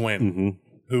a Bruce Wayne,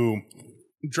 who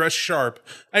dressed sharp.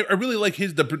 I really like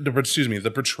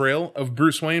the portrayal of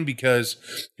Bruce Wayne because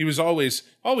he was always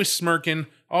smirking,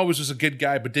 always was a good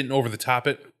guy, but didn't over the top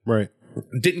it. Right.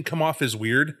 Didn't come off as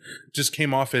weird, just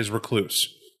came off as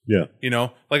recluse. Yeah. You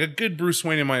know, like a good Bruce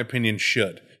Wayne, in my opinion,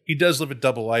 should. He does live a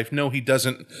double life. No, he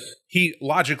doesn't. He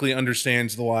logically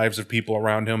understands the lives of people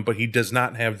around him, but he does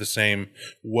not have the same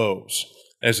woes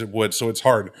as it would, so it's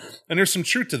hard. And there's some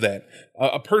truth to that.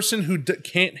 A person who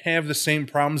can't have the same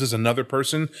problems as another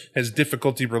person has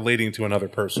difficulty relating to another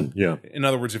person. Yeah. In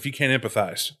other words, if you can't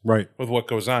empathize right with what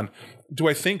goes on. Do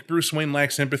I think Bruce Wayne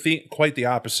lacks empathy? Quite the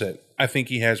opposite. I think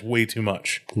he has way too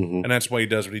much. And that's why he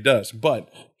does what he does. But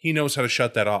he knows how to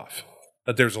shut that off.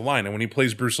 That there's a line. And when he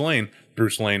plays Bruce Wayne,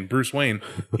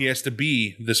 he has to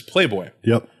be this playboy.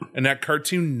 Yep. And that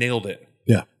cartoon nailed it.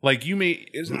 Yeah. Like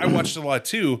I watched a lot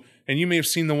too, and you may have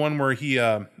seen the one where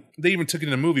they even took it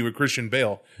in a movie with Christian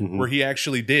Bale, where he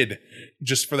actually did,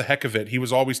 just for the heck of it, he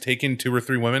was always taking 2 or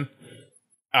 3 women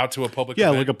out to a public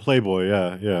event. Like a playboy,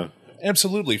 yeah.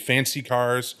 Absolutely. Fancy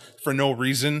cars for no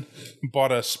reason.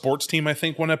 Bought a sports team, I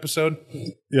think, one episode.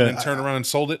 Yeah. And turned around and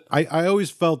sold it. I always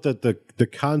felt that the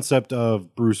concept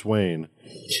of Bruce Wayne,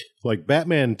 like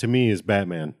Batman to me is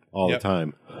Batman all the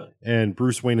time. And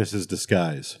Bruce Wayne is his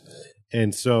disguise.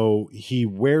 And so he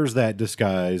wears that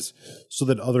disguise so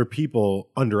that other people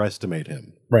underestimate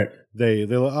him. Right. They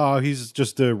he's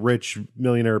just a rich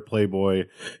millionaire playboy,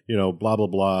 blah blah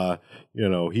blah.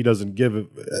 He doesn't give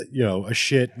a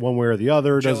shit one way or the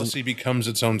other. Jealousy becomes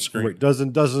its own screen.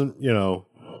 Doesn't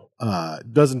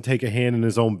take a hand in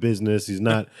his own business. He's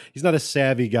not a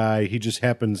savvy guy. He just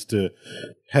happens to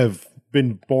have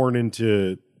been born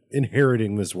into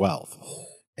inheriting this wealth.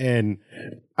 And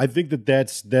I think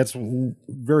that's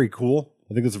very cool.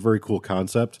 I think it's a very cool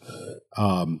concept.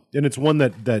 And it's one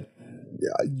that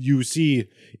you see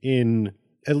in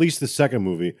at least the second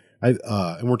movie.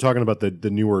 And we're talking about the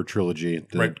newer trilogy,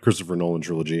 the right. Christopher Nolan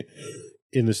trilogy.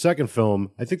 In the second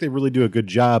film, I think they really do a good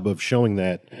job of showing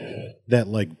that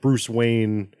like Bruce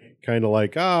Wayne kind of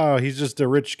like, he's just a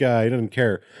rich guy, he doesn't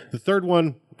care. The third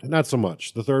one, not so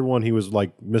much. The third one, he was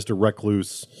like Mr.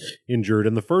 Recluse, injured.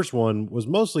 And the first one was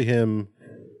mostly him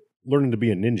learning to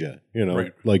be a ninja,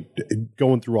 right. like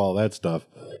going through all that stuff.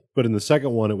 But in the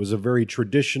second one, it was a very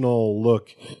traditional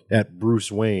look at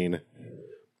Bruce Wayne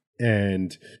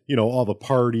and, all the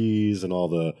parties and all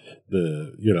the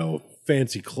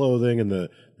fancy clothing and the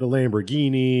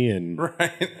Lamborghini and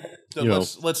right. So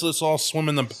let's all swim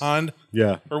in the pond.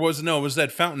 Yeah. Or was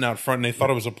that fountain out front and they thought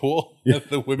it was a pool? Yeah.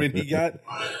 The women he got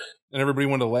and everybody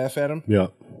wanted to laugh at him. Yeah.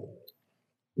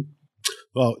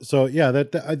 Well, so yeah,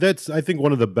 that's I think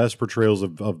one of the best portrayals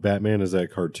of Batman is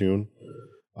that cartoon.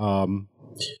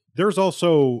 There's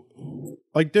also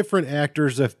like different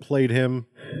actors that have played him.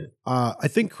 I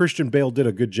think Christian Bale did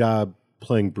a good job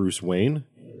playing Bruce Wayne.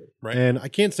 Right. And I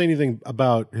can't say anything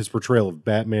about his portrayal of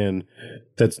Batman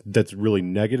that's really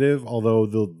negative, although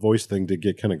the voice thing did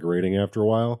get kind of grating after a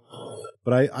while.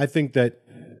 But I think that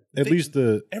least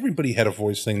everybody had a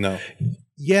voice thing though.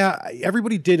 Yeah,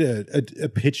 everybody did a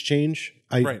pitch change.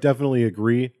 I definitely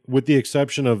agree, with the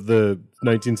exception of the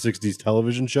 1960s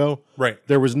television show. Right.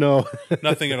 There was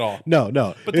nothing at all.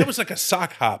 No. But that was like a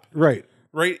sock hop. Right.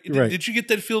 Right? Did you get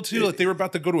that feel too? Like they were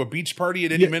about to go to a beach party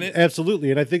at any minute?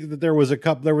 Absolutely. And I think that there was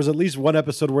at least one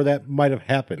episode where that might have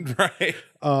happened. Right.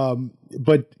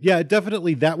 But yeah,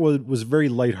 definitely that was very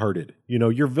lighthearted.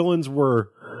 Your villains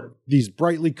were these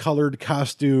brightly colored,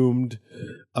 costumed,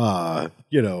 goofballs.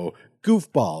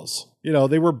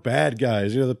 They were bad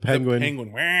guys. The Penguin. The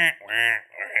Penguin. Wah, wah, wah.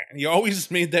 You always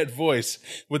made that voice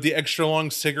with the extra long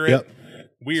cigarette. Yep.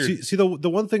 Weird. See the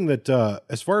one thing that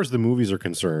as far as the movies are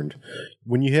concerned,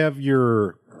 when you had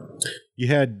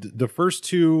the first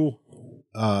two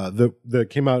that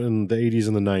came out in the 80s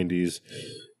and the 90s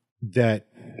that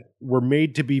were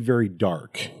made to be very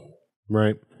dark,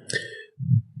 right?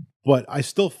 But I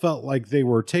still felt like they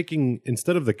were taking,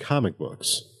 instead of the comic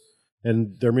books,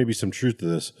 and there may be some truth to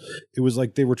this, it was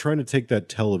like they were trying to take that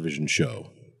television show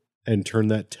and turn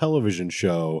that television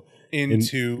show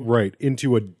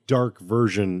into a dark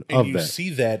version of that. And you see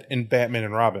that in Batman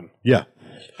and Robin. Yeah.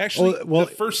 Actually, the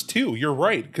first two, you're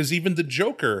right, because even the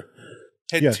Joker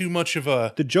had too much of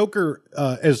a... The Joker,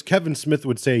 as Kevin Smith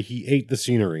would say, he ate the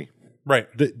scenery. Right.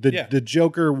 The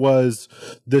Joker was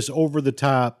this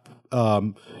over-the-top...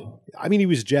 he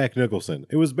was Jack Nicholson.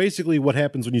 It was basically what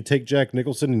happens when you take Jack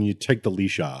Nicholson and you take the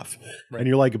leash off. Right. And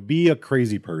you're like, be a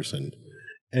crazy person.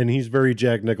 And he's very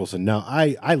Jack Nicholson. Now,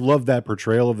 I love that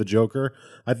portrayal of the Joker.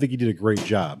 I think he did a great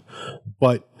job.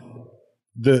 But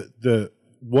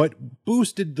what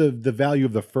boosted the value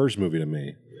of the first movie to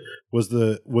me was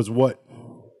what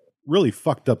really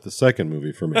fucked up the second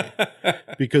movie for me.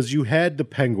 Because you had the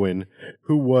Penguin,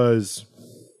 who was...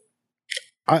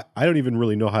 I don't even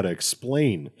really know how to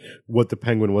explain what the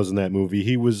Penguin was in that movie.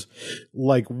 He was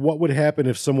like, what would happen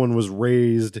if someone was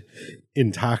raised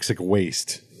in toxic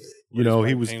waste?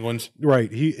 He was penguins. Right.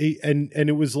 He and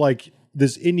it was like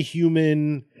this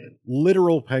inhuman,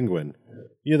 literal penguin.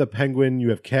 You have the Penguin, you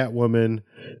have Catwoman,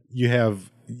 you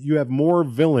have more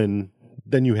villain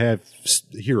than you have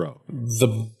hero.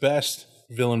 The best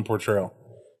villain portrayal,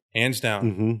 hands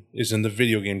down, is in the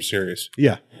video game series.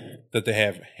 Yeah. That they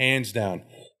have, hands down.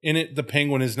 In it, the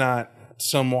Penguin is not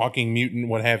some walking mutant,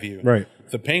 what have you. Right.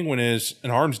 The Penguin is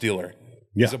an arms dealer.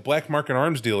 Yeah. He's a black market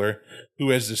arms dealer who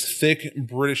has this thick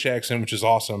British accent, which is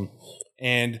awesome.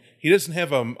 And he doesn't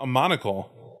have a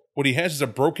monocle. What he has is a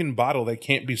broken bottle that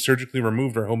can't be surgically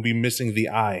removed or he'll be missing the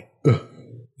eye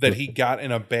that he got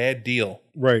in a bad deal.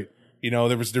 Right.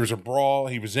 There was a brawl.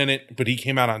 He was in it, but he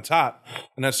came out on top.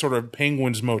 And that's sort of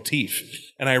Penguin's motif.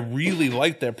 And I really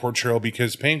like that portrayal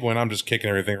because Penguin, I'm just kicking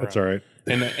everything around. That's all right.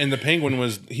 And the Penguin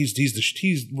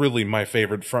he's really my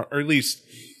favorite, or at least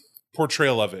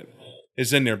portrayal of it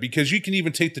is in there, because you can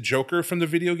even take the Joker from the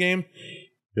video game,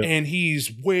 and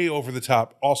he's way over the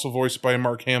top. Also voiced by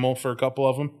Mark Hamill for a couple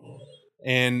of them,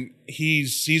 and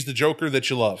he's the Joker that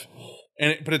you love,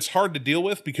 but it's hard to deal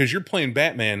with because you're playing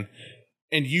Batman,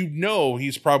 and you know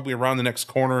he's probably around the next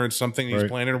corner and something he's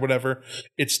planning or whatever.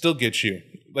 It still gets you.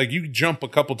 Like, you jump a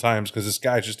couple times because this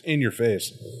guy's just in your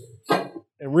face.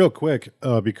 And real quick,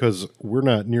 because we're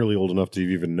not nearly old enough to have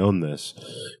even known this,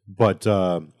 but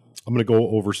I'm going to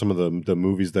go over some of the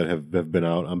movies that have been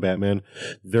out on Batman.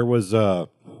 There was a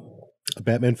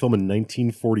Batman film in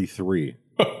 1943,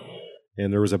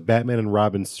 and there was a Batman and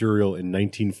Robin serial in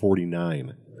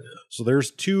 1949. So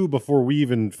there's two before we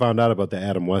even found out about the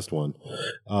Adam West one.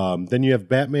 Then you have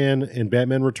Batman and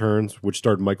Batman Returns, which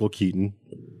starred Michael Keaton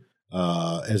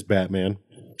as Batman.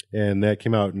 And that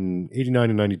came out in 89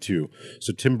 and 92.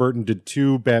 So Tim Burton did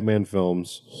two Batman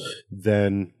films.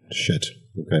 Then,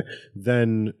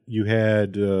 Then you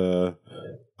had The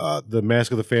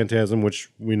Mask of the Phantasm, which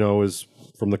we know is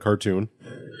from the cartoon.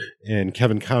 And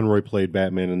Kevin Conroy played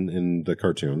Batman in the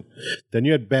cartoon. Then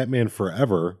you had Batman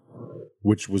Forever,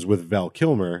 which was with Val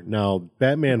Kilmer. Now,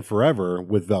 Batman Forever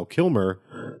with Val Kilmer,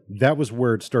 that was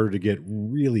where it started to get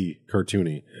really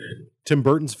cartoony. Tim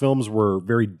Burton's films were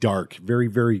very dark, very,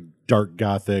 very dark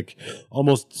gothic,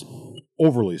 almost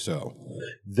overly so.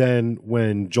 Then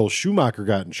when Joel Schumacher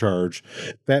got in charge,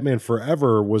 Batman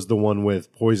Forever was the one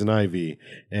with Poison Ivy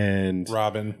and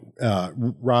Robin.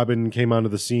 Robin came onto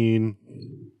the scene.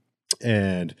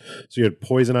 And so you had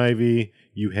Poison Ivy,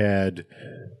 you had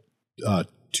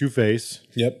Two-Face.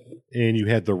 Yep. And you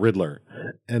had the Riddler.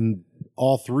 And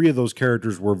all three of those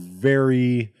characters were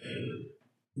very,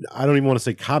 I don't even want to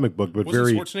say comic book, but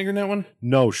Wasn't Schwarzenegger in that one?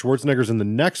 No, Schwarzenegger's in the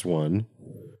next one,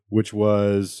 which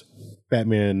was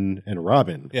Batman and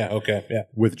Robin. Yeah, okay, yeah.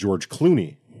 With George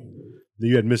Clooney.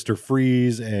 You had Mr.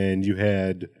 Freeze, and you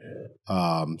had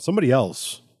somebody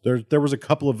else. There was a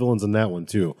couple of villains in that one,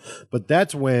 too. But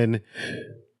that's when...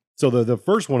 So the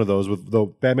first one of those, with the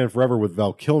Batman Forever with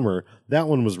Val Kilmer, that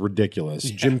one was ridiculous.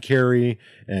 Yeah. Jim Carrey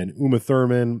and Uma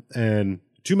Thurman and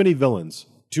too many villains,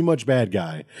 too much bad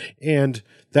guy. And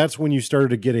that's when you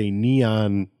started to get a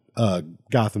neon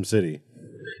Gotham City.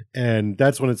 And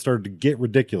that's when it started to get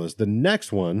ridiculous. The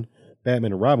next one,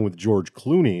 Batman and Robin with George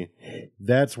Clooney,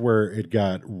 that's where it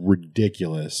got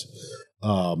ridiculous.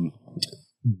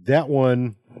 That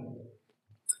one...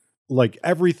 Like,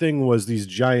 everything was these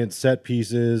giant set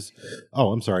pieces.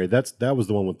 Oh, I'm sorry. That was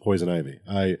the one with Poison Ivy.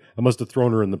 I must have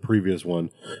thrown her in the previous one.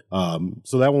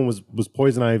 So that one was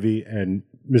Poison Ivy and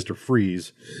Mr.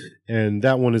 Freeze, and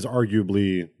that one is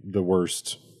arguably the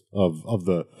worst of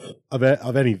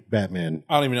any Batman.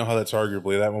 I don't even know how that's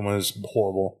arguably. That one was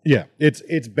horrible. Yeah, it's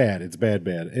bad. It's bad.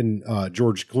 And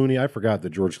George Clooney, I forgot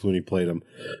that George Clooney played him.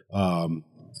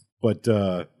 But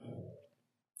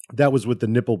that was with the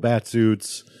nipple bat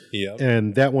suits. Yep.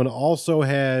 And that one also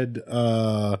had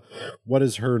what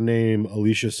is her name?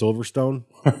 Alicia Silverstone.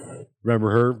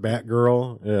 Remember her,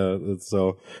 Batgirl?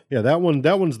 So yeah, that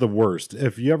one's the worst.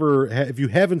 If you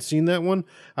haven't seen that one,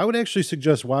 I would actually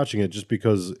suggest watching it just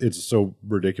because it's so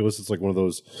ridiculous. It's like one of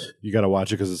those you got to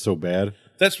watch it because it's so bad.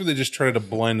 That's where they just try to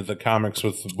blend the comics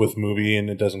with movie, and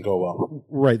it doesn't go well.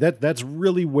 Right. That's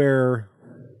really where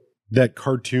that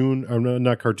cartoon, or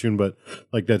not cartoon, but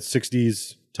like that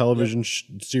 60s television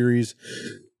series,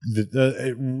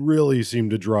 it really seemed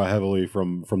to draw heavily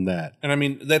from that. And I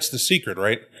mean, that's the secret,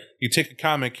 right? You take a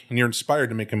comic and you're inspired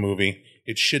to make a movie.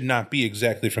 It should not be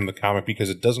exactly from the comic because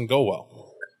it doesn't go well.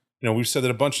 You know, we've said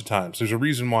that a bunch of times. There's a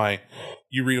reason why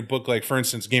you read a book like, for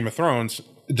instance, Game of Thrones,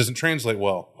 it doesn't translate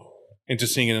well into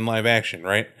seeing it in live action,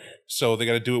 right? So they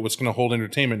got to do it what's going to hold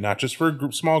entertainment, not just for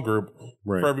a small group,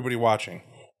 right, for everybody watching.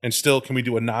 And still, can we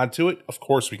do a nod to it? Of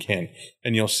course we can.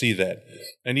 And you'll see that.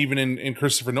 And even in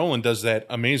Christopher Nolan does that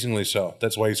amazingly so.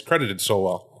 That's why he's credited so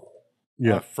well.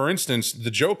 Yeah. For instance, the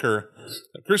Joker,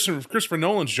 Christopher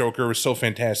Nolan's Joker was so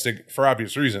fantastic for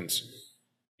obvious reasons.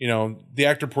 You know, the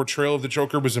actor portrayal of the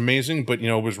Joker was amazing, but, you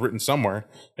know, it was written somewhere.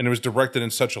 And it was directed in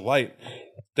such a light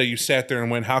that you sat there and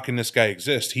went, how can this guy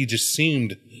exist? He just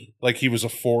seemed like he was a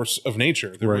force of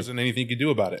nature. There wasn't anything you could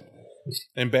do about it.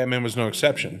 And Batman was no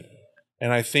exception.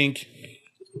 And I think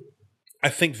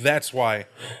that's why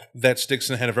that sticks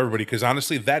in the head of everybody, because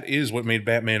honestly, that is what made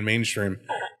Batman mainstream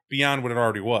beyond what it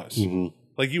already was. Mm-hmm.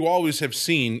 Like, you always have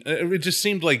seen, it just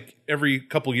seemed like every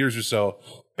couple years or so,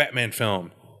 Batman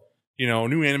film, you know,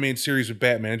 new animated series with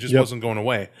Batman, it just wasn't going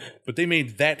away. But they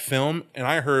made that film, and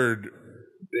I heard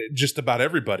just about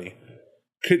everybody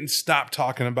couldn't stop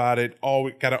talking about it.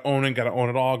 Got to own it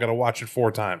all, got to watch it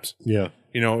 4 times. Yeah.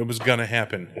 You know, it was going to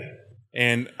happen.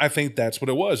 And I think that's what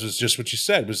it was just what you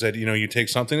said, was that, you know, you take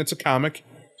something that's a comic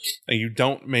and you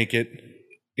don't make it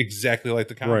exactly like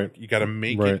the comic. Right. You got to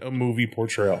make it a movie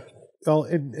portrayal. Well,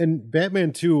 and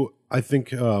Batman 2, I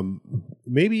think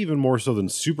maybe even more so than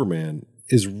Superman,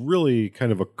 is really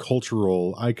kind of a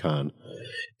cultural icon.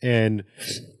 And,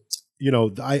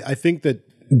 I think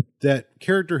that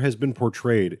character has been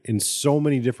portrayed in so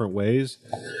many different ways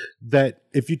that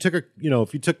if you took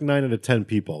 9 out of 10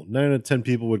 people, 9 out of 10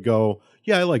 people would go,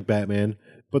 yeah, I like Batman,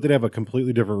 but they'd have a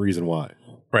completely different reason why.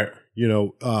 Right.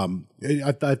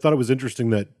 I thought it was interesting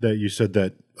that you said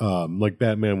that like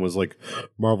Batman was like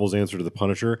Marvel's answer to the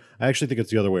Punisher. I actually think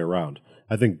it's the other way around.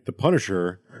 I think the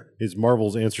Punisher is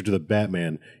Marvel's answer to the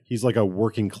Batman. He's like a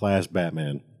working class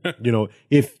Batman.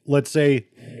 If let's say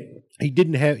he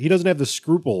doesn't have the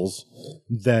scruples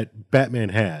that Batman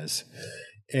has,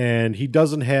 and he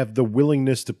doesn't have the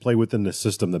willingness to play within the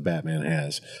system that Batman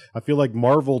has. I feel like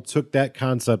Marvel took that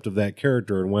concept of that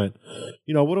character and went,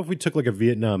 what if we took like a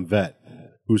Vietnam vet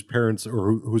whose parents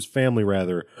or whose family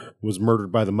rather was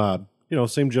murdered by the mob?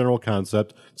 Same general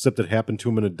concept, except it happened to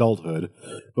him in adulthood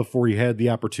before he had the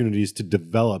opportunities to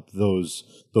develop those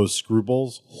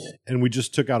scruples. And we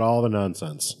just took out all the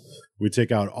nonsense. We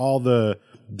take out all the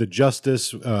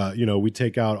justice, we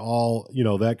take out all,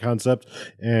 that concept.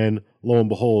 And lo and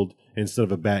behold, instead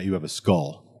of a bat, you have a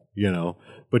skull,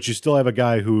 but you still have a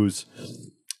guy who's,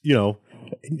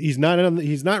 he's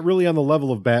not really on the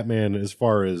level of Batman as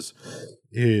far as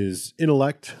his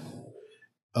intellect.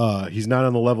 He's not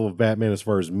on the level of Batman as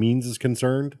far as means is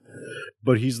concerned,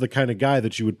 but he's the kind of guy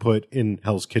that you would put in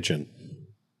Hell's Kitchen,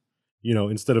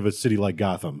 instead of a city like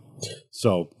Gotham.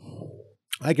 So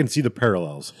I can see the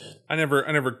parallels. I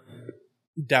never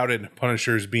doubted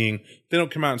Punishers being, they don't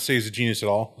come out and say he's a genius at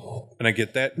all, and I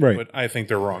get that, right. But I think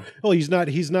they're wrong. Well, he's not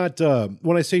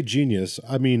when I say genius,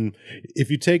 I mean,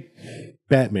 if you take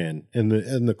Batman and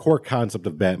the core concept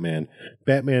of Batman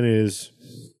is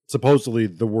supposedly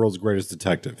the world's greatest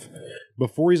detective.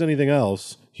 Before he's anything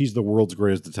else, he's the world's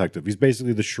greatest detective. He's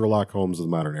basically the Sherlock Holmes of the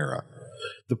modern era.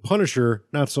 The Punisher,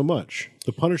 not so much.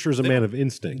 The Punisher is a man of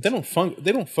instinct. They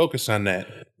don't focus on that.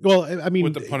 Well, I mean,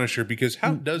 with the Punisher, because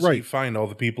how does he find all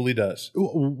the people he does?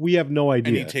 We have no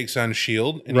idea. And he takes on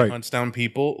S.H.I.E.L.D. and he hunts down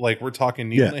people like we're talking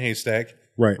Needle in a haystack.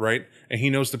 Right. And he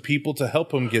knows the people to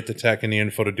help him get the tech and the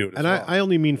info to do it. And I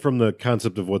only mean from the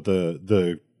concept of what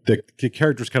the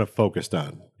character's kind of focused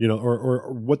on,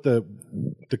 or what the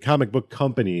comic book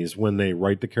companies, when they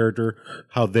write the character,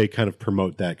 how they kind of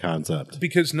promote that concept.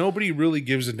 Because nobody really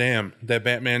gives a damn that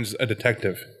Batman's a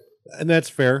detective. And that's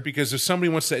fair. Because if somebody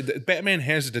wants to say, Batman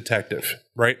has a detective,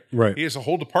 right? Right. He has a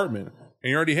whole department. And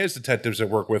he already has detectives that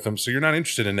work with him, so you're not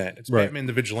interested in that. It's Batman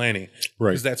the Vigilante.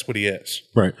 Right. Because that's what he is.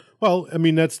 Right. Well, I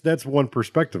mean, that's one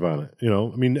perspective on it.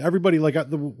 I mean, everybody, like,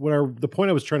 the point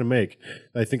I was trying to make,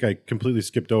 I think I completely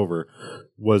skipped over,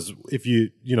 was if the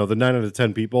 9 out of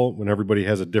 10 people, when everybody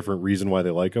has a different reason why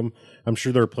they like them, I'm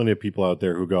sure there are plenty of people out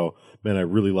there who go, man, I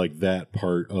really like that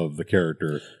part of the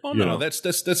character. Oh, no, that's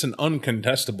an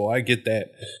uncontestable. I get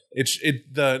that.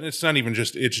 It's not even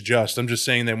just, it's just. I'm just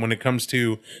saying that when it comes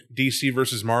to DC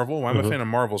versus Marvel, I'm a fan of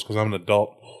Marvel's because I'm an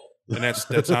adult. And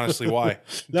that's honestly why.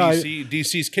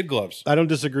 DC's kid gloves. I don't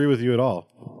disagree with you at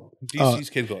all. DC's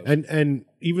kid gloves. And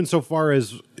even so far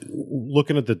as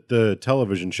looking at the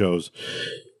television shows,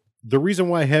 the reason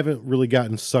why I haven't really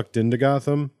gotten sucked into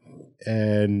Gotham,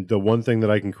 and the one thing that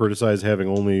I can criticize, having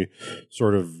only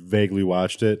sort of vaguely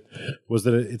watched it, was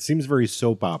that it seems very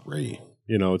soap opera-y.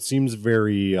 It seems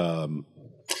very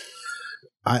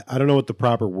I don't know what the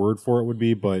proper word for it would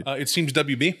be, but it seems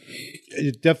WB.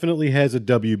 It definitely has a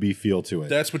WB feel to it.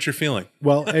 That's what you're feeling.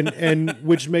 Well, and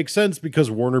which makes sense because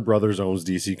Warner Brothers owns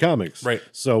DC Comics, right?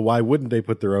 So why wouldn't they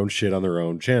put their own shit on their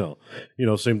own channel?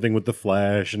 Same thing with the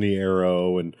Flash and the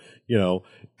Arrow, and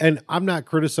And I'm not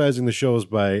criticizing the shows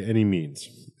by any means.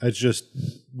 It's just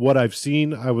what I've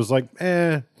seen. I was like,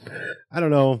 I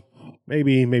don't know,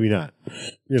 maybe not.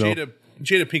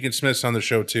 Jada Pinkett Smith's on the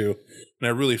show too, and I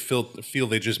really feel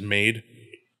they just made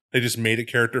a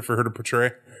character for her to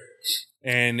portray,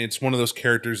 and it's one of those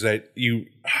characters that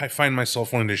I find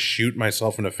myself wanting to shoot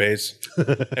myself in the face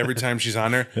every time she's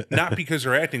on there. Not because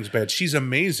her acting's bad; she's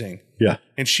amazing. Yeah,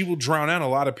 and she will drown out a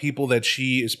lot of people that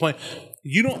she is playing.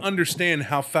 You don't understand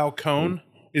how Falcone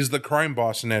is the crime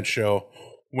boss in that show.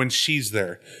 When she's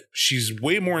there, she's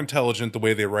way more intelligent the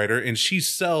way they write her, and she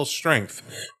sells strength.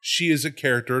 She is a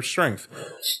character of strength.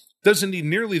 Doesn't need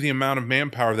nearly the amount of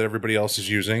manpower that everybody else is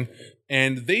using.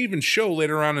 And they even show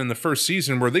later on in the first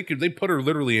season where they put her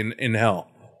literally in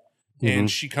hell. Mm-hmm. And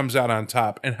she comes out on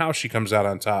top, and how she comes out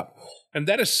on top. And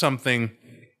that is something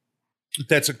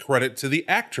that's a credit to the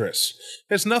actress.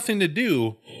 It has nothing to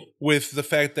do with the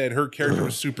fact that her character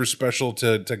was super special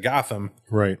to Gotham.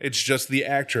 Right. It's just the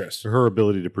actress. Her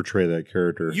ability to portray that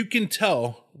character. You can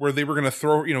tell where they were going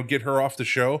to get her off the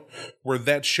show, where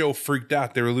that show freaked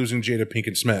out. They were losing Jada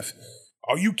Pinkett Smith.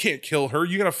 Oh, you can't kill her.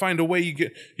 You got to find a way.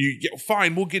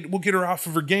 Fine. We'll get her off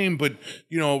of her game, but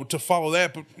to follow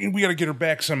that, but we got to get her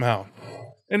back somehow.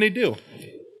 And they do,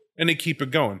 and they keep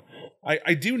it going.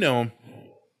 I do know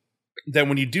that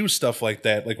when you do stuff like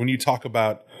that, like when you talk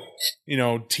about,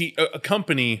 a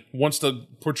company wants to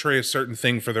portray a certain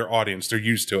thing for their audience, they're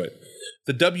used to it.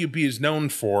 The WB is known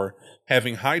for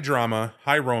having high drama,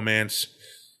 high romance,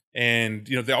 and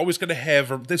they're always going to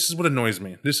have. This is what annoys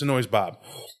me. This annoys Bob.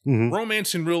 Mm-hmm.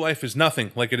 Romance in real life is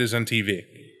nothing like it is on TV.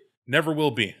 Never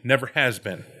will be. Never has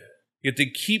been. Yet they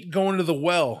keep going to the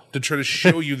well to try to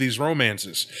show you these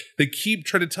romances. They keep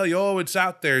trying to tell you, oh, it's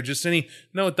out there.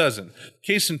 No, it doesn't.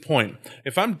 Case in point,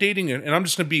 if I'm dating, and I'm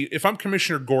just going to be, if I'm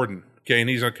Commissioner Gordon, okay, and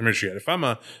he's not commissioner yet, if I'm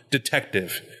a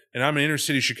detective and I'm in inner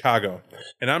city Chicago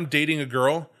and I'm dating a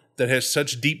girl that has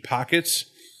such deep pockets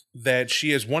that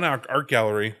she has one art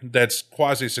gallery that's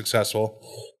quasi-successful,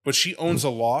 but she owns a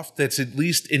loft that's at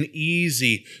least an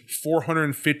easy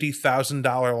 $450,000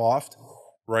 loft,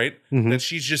 right? Mm-hmm. That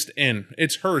she's just in.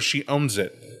 It's hers. She owns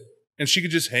it. And she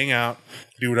could just hang out,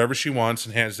 do whatever she wants,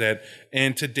 and has that.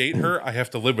 And to date her, I have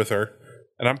to live with her.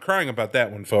 And I'm crying about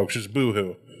that one, folks. Just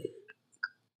boo-hoo.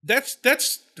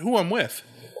 That's who I'm with.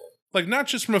 Like, not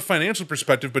just from a financial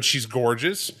perspective, but she's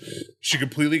gorgeous. She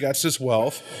completely got this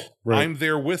wealth. Right. I'm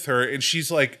there with her, and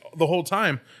she's like, the whole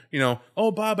time,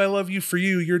 oh, Bob, I love you for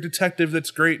you. You're a detective.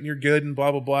 That's great, and you're good, and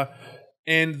blah, blah, blah.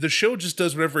 And the show just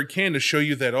does whatever it can to show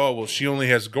you that, oh, well, she only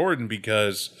has Gordon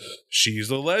because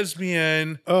she's a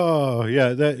lesbian. Oh,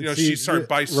 yeah. She's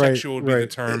bisexual would be the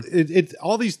term. It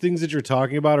all these things that you're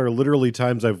talking about are literally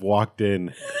times I've walked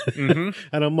in. Mm-hmm.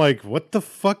 And I'm like, what the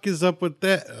fuck is up with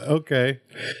that? Okay.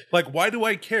 Like, why do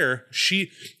I care?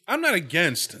 I'm not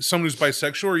against someone who's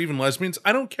bisexual or even lesbians.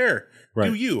 I don't care. Right.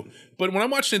 Do you? But when I'm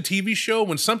watching a TV show,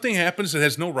 when something happens that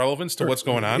has no relevance to what's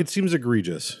going on. It seems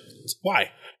egregious.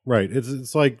 Why? Right.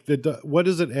 It's like, what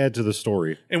does it add to the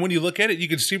story? And when you look at it, you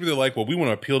can see where they're like, well, we want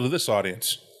to appeal to this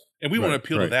audience. And we want to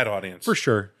appeal to that audience. For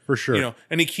sure.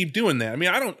 And they keep doing that. I mean,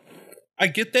 I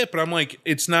get that, but I'm like,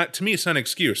 to me, it's not an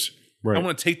excuse. Right. I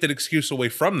want to take that excuse away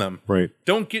from them. Right.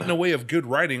 Don't get in the way of good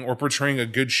writing or portraying a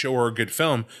good show or a good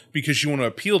film because you want to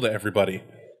appeal to everybody.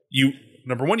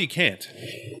 Number one, you can't.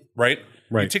 Right?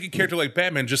 You take a character like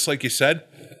Batman, just like you said.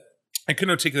 I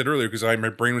couldn't articulate that earlier because my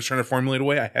brain was trying to formulate a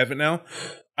way. I have it now.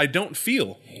 I don't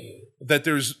feel that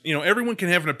there's, everyone can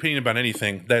have an opinion about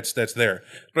anything that's there.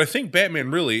 But I think Batman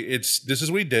really, this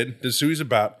is what he did. This is who he's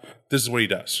about. This is what he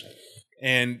does.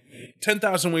 And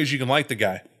 10,000 ways you can like the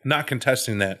guy. Not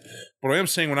contesting that. But I am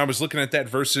saying when I was looking at that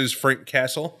versus Frank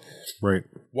Castle, right?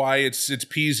 Why it's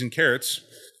peas and carrots.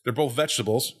 They're both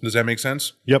vegetables. Does that make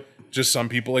sense? Yep. Just some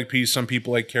people like peas, some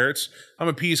people like carrots. I'm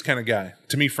a peas kind of guy.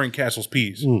 To me, Frank Castle's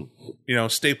peas.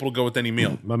 Staple to go with any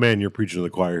meal. My man, you're preaching to the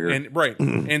choir here. And right.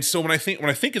 And so when I think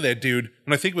of that dude,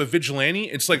 when I think of a vigilante,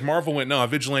 it's like Marvel went, no, a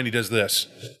vigilante does this.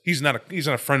 He's not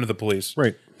a friend of the police.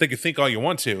 Right. They can think all you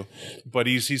want to, but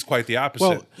he's quite the opposite.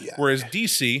 Well, yeah. Whereas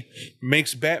DC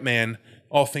makes Batman,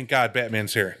 oh, thank God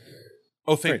Batman's here.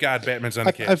 Oh, thank God Batman's on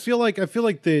the case. I feel like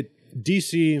that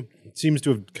DC seems to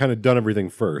have kind of done everything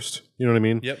first. You know what I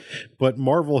mean? Yep. But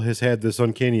Marvel has had this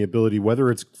uncanny ability, whether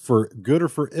it's for good or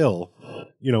for ill,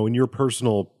 in your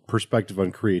personal perspective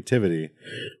on creativity,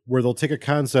 where they'll take a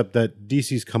concept that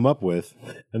DC's come up with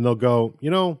and they'll go,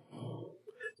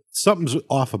 something's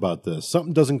off about this.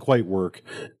 Something doesn't quite work.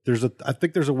 I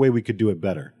think there's a way we could do it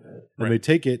better. And they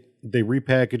take it, they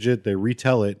repackage it, they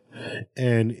retell it,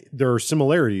 and there are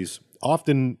similarities.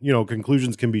 Often,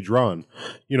 conclusions can be drawn,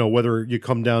 whether you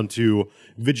come down to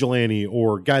vigilante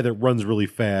or guy that runs really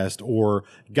fast or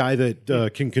guy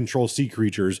that can control sea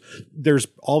creatures. There's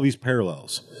all these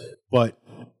parallels. But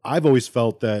I've always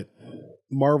felt that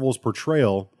Marvel's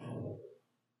portrayal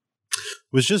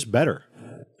was just better.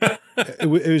 It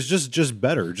was just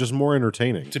better, just more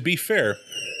entertaining. To be fair,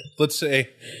 let's say,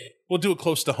 we'll do it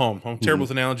close to home. I'm terrible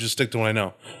with analogies, stick to what I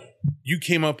know. You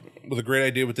came up with a great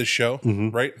idea with this show,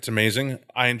 right? It's amazing.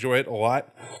 I enjoy it a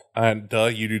lot.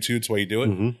 You do too. It's why you do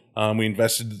it. We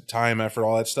invested time, effort,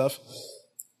 all that stuff.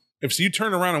 If so you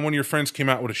turn around and one of your friends came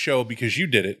out with a show because you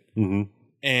did it,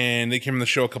 and they came on the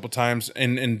show a couple times,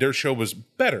 and their show was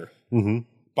better.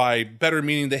 By better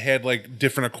meaning they had like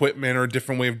different equipment or a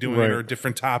different way of doing it or a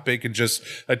different topic and just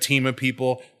a team of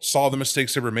people saw the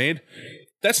mistakes that were made.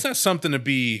 That's not something to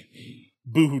be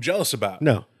boohoo jealous about.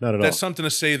 No, not at all. That's something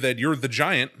to say that you're the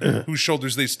giant whose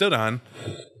shoulders they stood on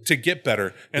to get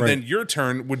better. And then your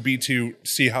turn would be to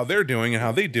see how they're doing and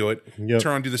how they do it, Yep.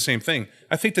 turn on and do the same thing.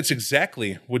 I think that's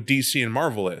exactly what DC and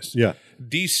Marvel is. Yeah.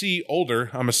 DC older,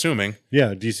 I'm assuming.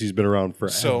 Yeah, DC's been around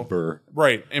forever. So,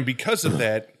 right. And because of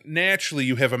that, naturally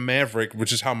you have a Maverick,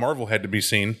 which is how Marvel had to be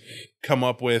seen, come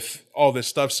up with all this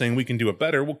stuff saying we can do it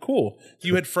better. Well, cool.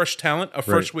 You had fresh talent, a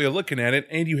fresh way of looking at it,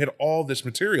 and you had all this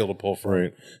material to pull from.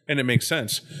 Right. And it makes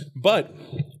sense. But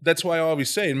that's why I always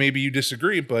say, and maybe you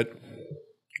disagree, but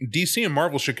DC and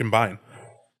Marvel should combine.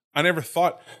 I never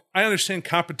thought, I understand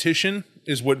competition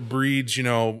is what breeds,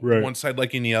 Right. one side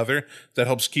liking the other, that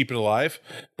helps keep it alive.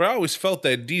 But I always felt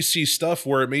that DC stuff,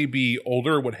 where it may be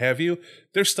older, what have you,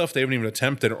 there's stuff they haven't even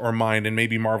attempted or mined, and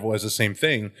maybe Marvel has the same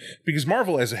thing. Because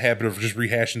Marvel has a habit of just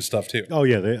rehashing stuff too. Oh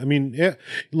yeah, yeah.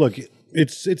 Look,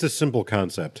 it's a simple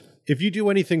concept. If you do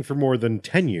anything for more than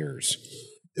 10 years,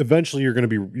 eventually you're going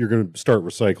to start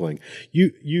recycling.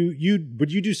 But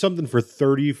you do something for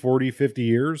 30, 40, 50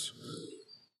 years,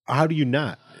 how do you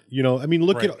not?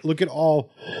 Look at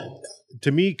all.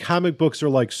 To me, comic books are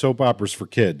like soap operas for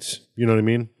kids. You know what I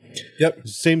mean? Yep.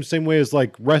 Same way as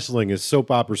like wrestling is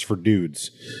soap operas for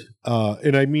dudes.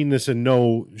 And I mean this in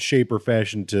no shape or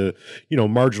fashion to,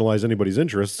 marginalize anybody's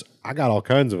interests. I got all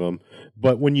kinds of them.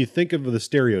 But when you think of the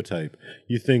stereotype,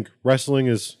 you think wrestling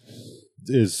is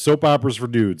soap operas for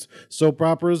dudes. Soap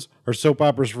operas are soap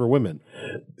operas for women.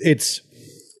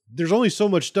 There's only so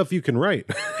much stuff you can write.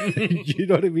 You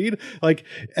know what I mean? Like,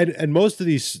 and most of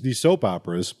these soap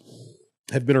operas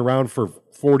have been around for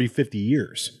 40, 50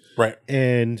 years. Right.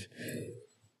 And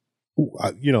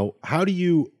how do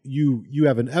you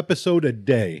have an episode a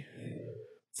day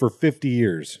for 50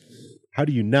 years? How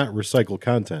do you not recycle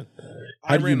content?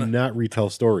 How do you not retell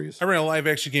stories? I ran a live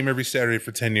action game every Saturday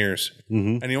for 10 years.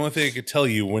 Mm-hmm. And the only thing I could tell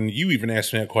you, when you even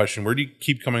asked me that question, where do you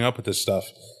keep coming up with this stuff?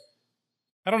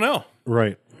 I don't know.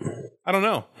 Right. I don't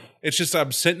know. It's just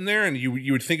I'm sitting there, and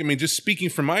you would think, just speaking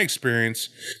from my experience,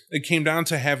 it came down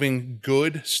to having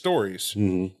good stories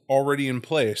already in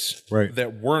place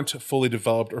that weren't fully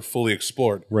developed or fully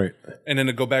explored. Right. And then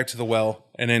to go back to the well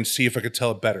and then see if I could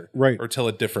tell it better. Right. Or tell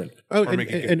it different. Oh, or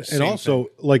make it and also,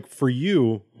 like for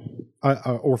you,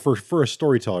 or for a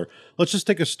storyteller, let's just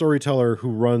take a storyteller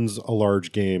who runs a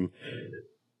large game.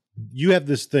 You have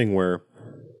this thing where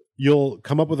you'll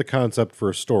come up with a concept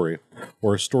for a story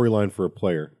or a storyline for a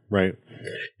player, right?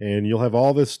 And you'll have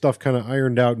all this stuff kind of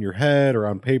ironed out in your head or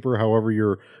on paper, however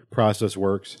your process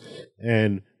works.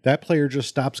 And that player just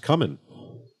stops coming.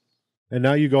 And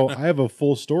now you go, I have a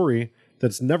full story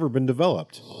that's never been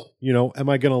developed. Am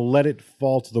I going to let it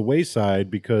fall to the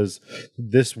wayside because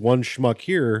this one schmuck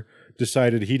here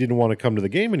decided he didn't want to come to the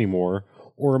game anymore?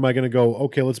 Or am I going to go,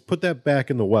 okay, let's put that back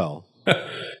in the well.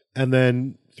 And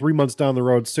then 3 months down the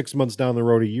road, 6 months down the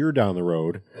road, a year down the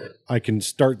road, I can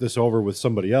start this over with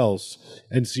somebody else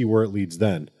and see where it leads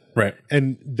then. Right.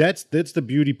 And that's the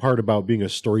beauty part about being a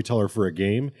storyteller for a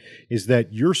game, is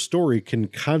that your story can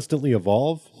constantly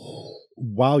evolve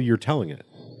while you're telling it.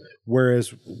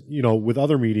 Whereas, with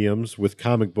other mediums, with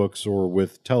comic books or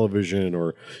with television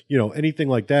or, anything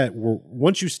like that,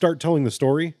 once you start telling the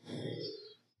story,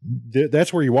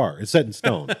 that's where you are. It's set in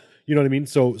stone. You know what I mean?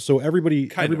 So everybody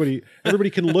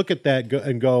can look at that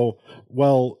and go,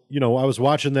 well, I was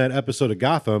watching that episode of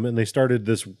Gotham and they started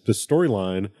this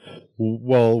storyline.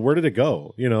 Well, where did it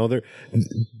go?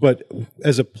 But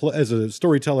as a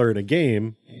storyteller in a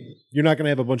game, you're not going to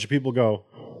have a bunch of people go,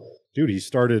 dude, he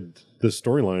started this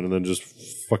storyline and then just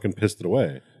fucking pissed it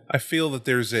away. I feel that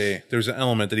there's an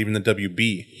element that even the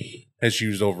WB has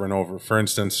used over and over. For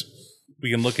instance,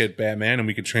 we can look at Batman and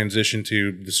we can transition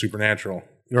to the supernatural.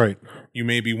 Right. You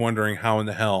may be wondering how in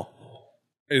the hell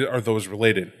are those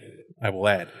related. I will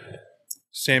add.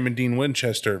 Sam and Dean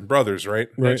Winchester, brothers, right?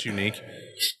 That's unique.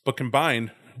 But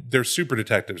combined, they're super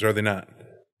detectives, are they not?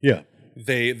 Yeah.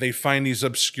 They find these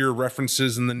obscure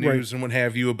references in the news and what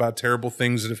have you about terrible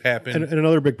things that have happened. And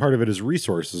another big part of it is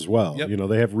resource as well. Yep.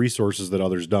 They have resources that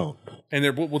others don't. And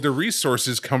their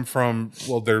resources come from,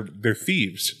 they're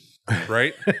thieves.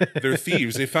 Right? They're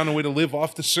thieves. They found a way to live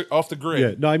off the grid.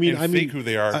 Yeah, no, I mean who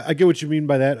they are. I get what you mean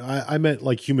by that. I meant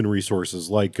like human resources,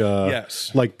 like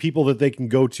yes, like people that they can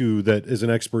go to that is an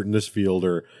expert in this field,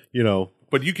 or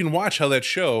But you can watch how that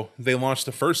show, they launched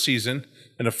the first season,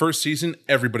 and the first season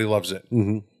everybody loves it,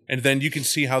 and then you can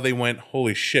see how they went.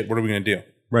 Holy shit! What are we going to do?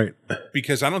 Right?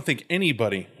 Because I don't think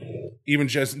anybody, even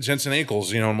Jensen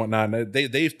Ackles, and whatnot,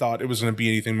 they thought it was going to be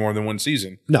anything more than one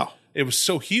season. No, it was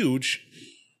so huge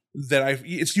that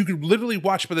you could literally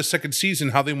watch by the second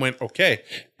season how they went, okay,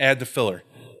 add the filler.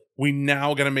 we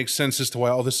now got to make sense as to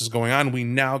why all this is going on. We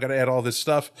now got to add all this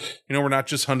stuff. You know, we're not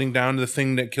just hunting down the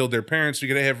thing that killed their parents. We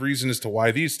got to have reason as to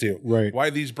why these two, Right. why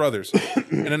these brothers.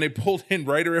 And then they pulled in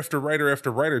writer after writer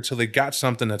after writer until they got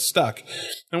something that stuck.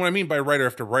 And what I mean by writer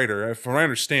after writer, from what I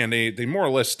understand, they more or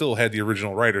less still had the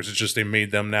original writers. It's just they made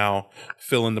them now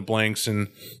fill in the blanks and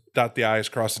dot the I's,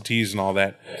 cross the T's, and all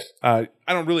that. I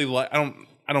don't really like.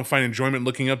 I don't find enjoyment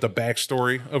looking up the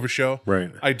backstory of a show.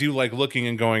 Right. I do like looking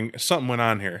and going, something went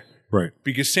on here. Right.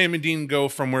 Because Sam and Dean go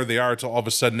from where they are to all of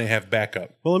a sudden they have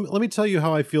backup. Well, let me tell you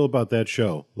how I feel about that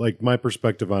show, like my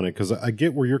perspective on it, because I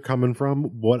get where you're coming from.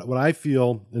 What I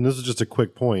feel, and this is just a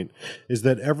quick point, is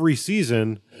that every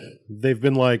season they've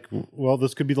been like, well,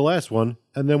 this could be the last one.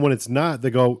 And then when it's not, they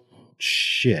go,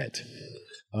 shit.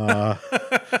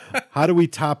 How do we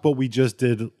top what we just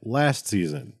did last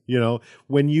season? You know,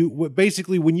 when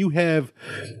you have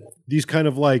these kind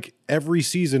of like every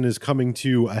season is coming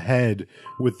to a head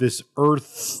with this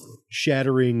earth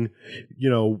shattering, you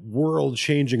know, world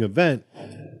changing event,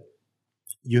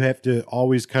 you have to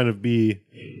always kind of be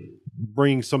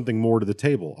bringing something more to the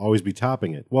table, always be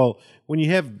topping it. Well, when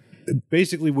you have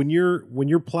basically when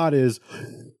your plot is,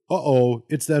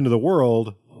 it's the end of the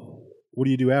world. What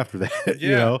do you do after that? Yeah.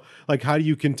 You know, like how do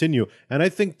you continue? And I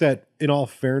think that in all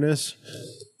fairness,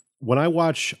 when I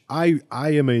watch, I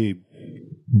am a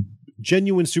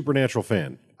genuine Supernatural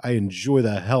fan. I enjoy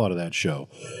the hell out of that show.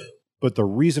 But the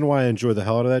reason why I enjoy the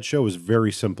hell out of that show is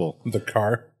very simple. The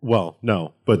car? Well,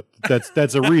 no, but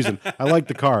that's a reason. I like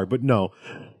the car, but no.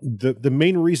 The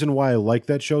main reason why I like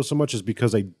that show so much is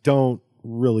because I don't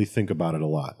really think about it a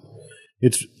lot.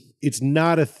 It's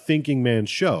not a thinking man's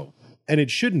show. And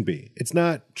it shouldn't be. It's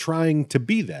not trying to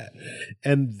be that.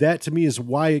 And that to me is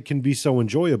why it can be so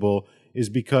enjoyable, is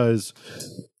because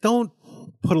don't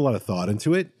put a lot of thought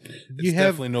into it. It's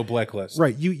definitely no blacklist.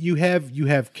 Right. You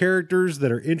have characters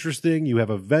that are interesting, you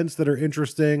have events that are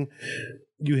interesting.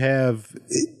 You have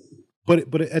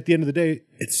but at the end of the day,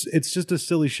 it's just a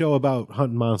silly show about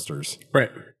hunting monsters. Right.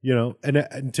 You know,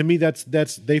 and to me that's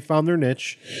they found their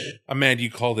niche. I'm mad you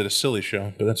called it a silly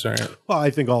show, but that's all right. Well, I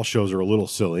think all shows are a little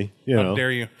silly, you How know.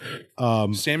 dare you?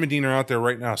 Sam and Dean are out there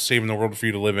right now saving the world for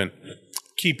you to live in,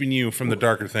 keeping you from the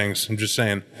darker things. I'm just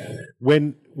saying.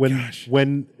 When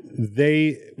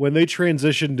they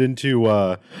transitioned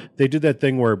into they did that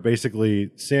thing where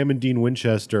basically Sam and Dean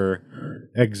Winchester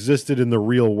existed in the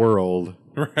real world.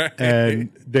 Right. And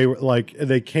they were like,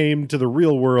 they came to the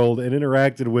real world and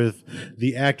interacted with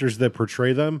the actors that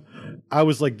portray them. I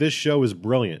was like, this show is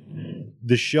brilliant.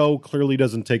 The show clearly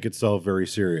doesn't take itself very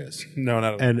serious. No,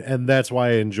 not at all. And that's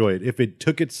why I enjoy it. If it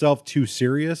took itself too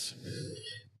serious,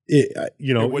 it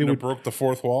wouldn't have broke the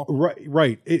fourth wall.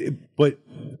 Right. But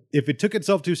if it took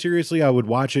itself too seriously, I would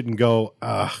watch it and go,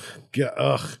 ugh,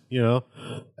 you know,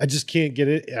 I just can't get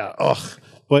it. Yeah, ugh.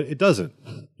 But it doesn't,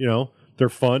 you know. They're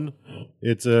fun.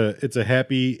 It's a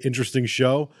happy, interesting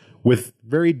show with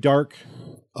very dark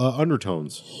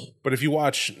undertones. But if you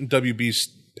watch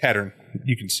WB's pattern,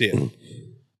 you can see it.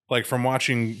 Like from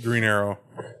watching Green Arrow,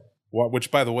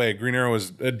 which, by the way, Green Arrow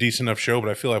is a decent enough show, but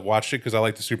I feel I've watched it because I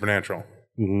like the Supernatural.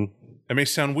 Mm-hmm. That may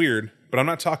sound weird, but I'm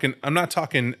not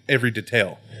talking every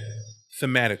detail.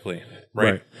 Thematically,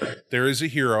 right? There is a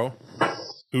hero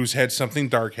who's had something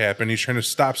dark happen. He's trying to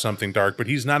stop something dark, but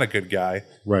he's not a good guy.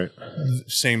 Right.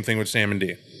 Same thing with Sam and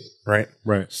Dean. Right?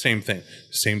 Right. Same thing.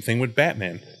 Same thing with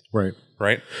Batman. Right.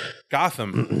 Right?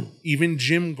 Gotham. Even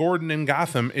Jim Gordon in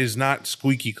Gotham is not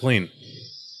squeaky clean,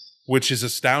 which is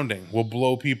astounding. Will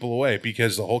blow people away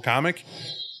because the whole comic,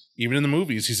 even in the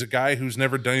movies, he's a guy who's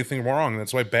never done anything wrong.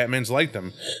 That's why Batman's liked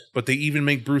him. But they even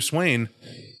make Bruce Wayne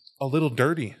a little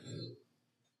dirty.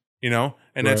 You know?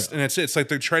 And that's it. It's like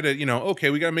they try to, you know, okay,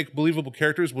 we got to make believable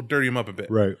characters. We'll dirty them up a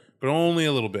bit. Right. But only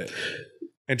a little bit.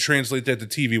 And translate that to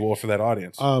TV well for that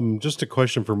audience. Just a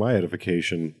question for my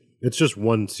edification. It's just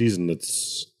one season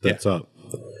that's up.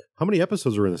 How many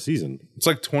episodes are in the season? It's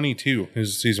like 22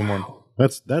 is season 1.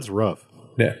 That's rough.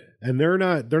 Yeah. And they're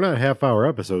not half-hour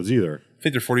episodes either. I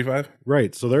think they're 45.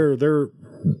 Right. So they're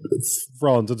for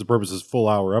all intents and purposes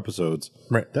full-hour episodes.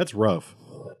 Right. That's rough.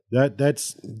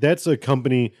 That's a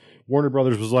company. Warner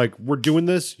Brothers was like, we're doing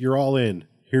this. You're all in.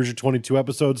 Here's your 22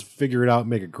 episodes. Figure it out.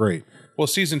 Make it great. Well,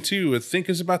 season 2, I think,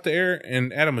 is about to air,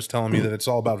 and Adam was telling me that it's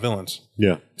all about villains.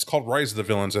 Yeah. It's called Rise of the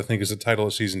Villains, I think, is the title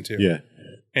of season 2. Yeah.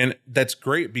 And that's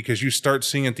great because you start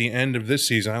seeing at the end of this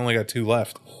season, I only got 2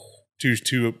 left,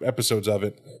 two episodes of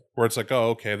it, where it's like,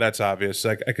 oh, okay, that's obvious.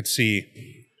 I could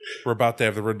see we're about to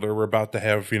have the Riddler. We're about to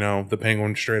have, you know, the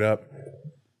Penguin straight up.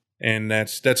 And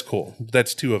that's cool.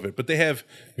 That's 2 of it. But they have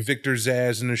Victor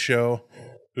Zsasz in the show,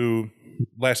 who,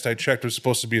 last I checked, was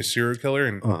supposed to be a serial killer.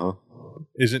 And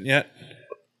isn't yet.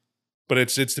 But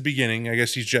it's the beginning. I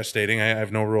guess he's gestating. I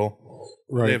have no rule.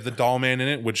 Right. They have the Doll Man in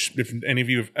it, which if any of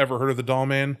you have ever heard of the Doll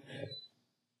Man,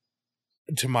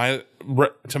 to my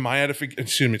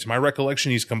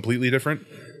recollection, he's completely different.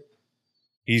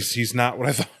 He's not what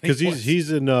I thought. Because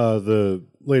he's in the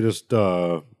latest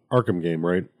Arkham game,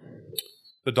 right?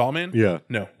 The Doll Man? Yeah.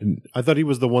 No. And I thought he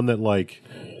was the one that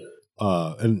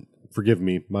and forgive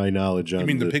me, my knowledge on You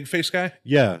mean the pig face guy?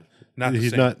 Yeah. Not the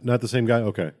he's same. not the same guy?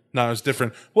 Okay. No, it's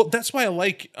different. Well, that's why I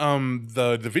like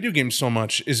the video game so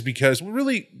much, is because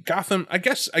really Gotham, I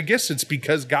guess it's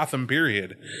because Gotham,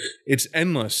 period. It's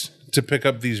endless to pick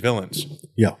up these villains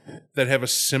Yeah. that have a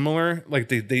similar, like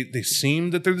they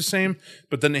seem that they're the same,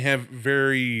 but then they have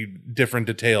very different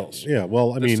details. Yeah.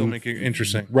 Well, I That still mean, make it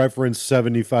interesting. reference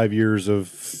 75 years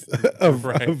of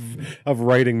Right. of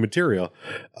writing material.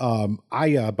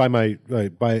 I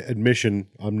by admission,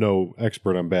 I'm no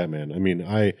expert on Batman. I mean,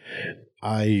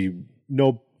 I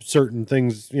know certain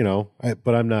things,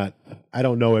 but I'm not. I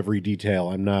don't know every detail.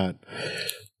 I'm not.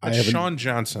 That's Sean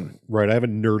Johnson. Right. I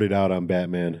haven't nerded out on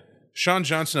Batman. Sean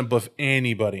Johnson above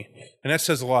anybody, and that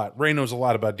says a lot. Ray knows a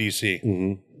lot about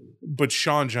DC, but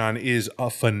Sean John is a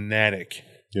fanatic.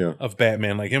 Yeah. Of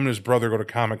Batman. Like him and his brother go to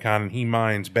Comic-Con and he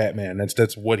mines Batman.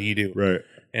 That's what he do. Right.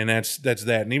 And that's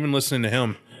that. And even listening to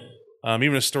him,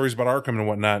 even his stories about Arkham and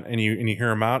whatnot, and you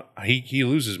hear him out, he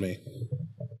loses me.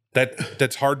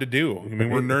 That's hard to do. I mean,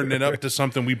 we're nerding it up to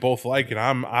something we both like, and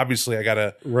I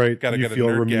gotta Right. gotta You get a feel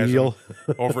nerdgasm remedial.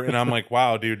 over it, and I'm like,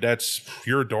 wow, dude,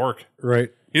 you're a dork.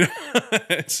 Right. You know,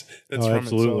 that's from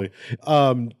absolutely. It,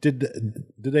 so. Did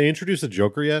they introduce the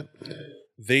Joker yet?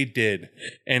 They did,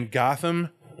 and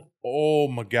Gotham. Oh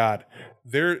my God,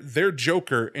 their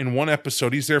Joker in one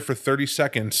episode. He's there for 30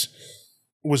 seconds.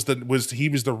 He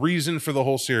was the reason for the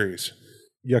whole series.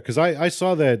 Yeah, because I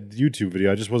saw that YouTube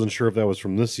video. I just wasn't sure if that was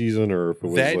from this season or if it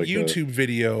was That like YouTube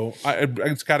video,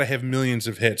 it's got to have millions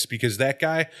of hits, because that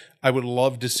guy, I would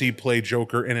love to see play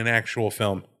Joker in an actual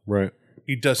film. Right.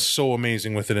 He does so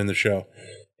amazing with it in the show.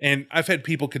 And I've had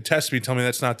people contest me, tell me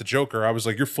that's not the Joker. I was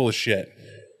like, you're full of shit.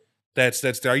 That's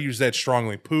I use that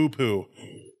strongly. Poo.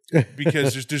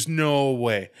 Because there's no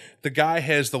way. The guy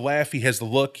has the laugh, he has the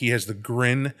look, he has the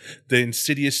grin, the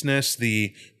insidiousness,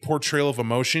 the portrayal of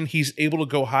emotion. He's able to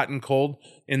go hot and cold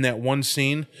in that one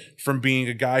scene, from being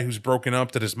a guy who's broken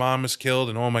up that his mom was killed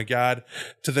and oh my God,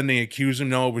 to then they accuse him,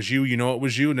 no, it was you, it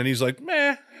was you. And then he's like,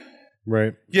 meh,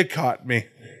 Right. you caught me.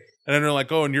 And then they're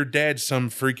like, oh, and your dad's some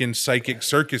freaking psychic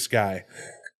circus guy.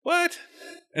 What?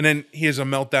 And then he has a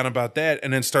meltdown about that,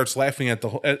 and then starts laughing at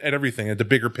at everything, at the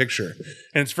bigger picture.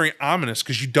 And it's very ominous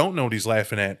because you don't know what he's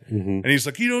laughing at. And he's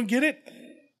like, you don't get it?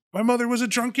 My mother was a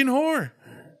drunken whore.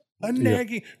 A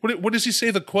nagging. What does he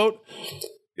say? The quote?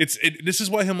 This is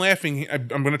why him laughing. I'm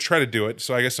going to try to do it,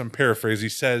 so I guess I'm paraphrasing. He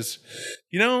says,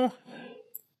 you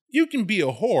can be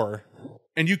a whore,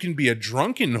 and you can be a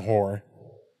drunken whore.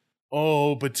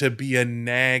 Oh, but to be a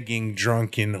nagging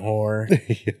drunken whore.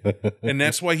 And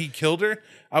that's why he killed her.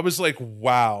 I was like,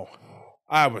 wow.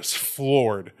 I was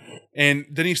floored. And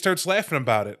then he starts laughing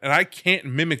about it. And I can't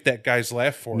mimic that guy's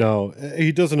laugh for him. No,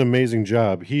 he does an amazing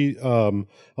job. I'm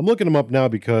looking him up now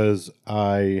because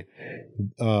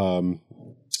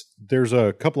there's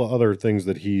a couple of other things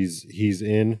that he's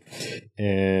in,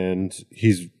 and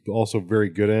he's also very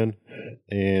good in.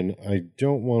 And I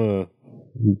don't want to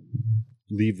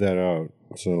leave that out,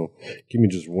 so give me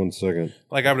just 1 second.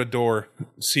 Like, I would adore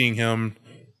seeing him.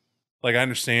 Like, I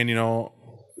understand,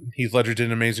 Heath Ledger did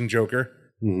an amazing Joker.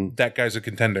 That guy's a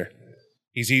contender.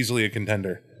 He's easily a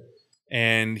contender.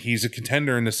 And he's a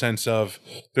contender in the sense of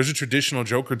there's a traditional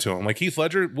Joker to him. Like, Heath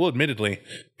Ledger, will admittedly,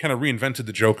 kind of reinvented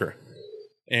the Joker.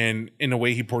 And in the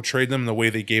way he portrayed them, the way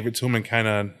they gave it to him and kind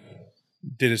of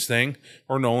did his thing,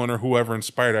 or Nolan or whoever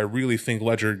inspired, I really think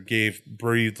Ledger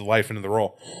breathed life into the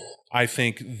role. I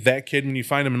think that kid, when you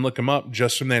find him and look him up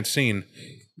just from that scene,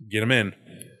 get him in.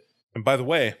 And by the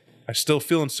way, I still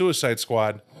feel in Suicide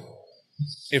Squad,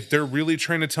 if they're really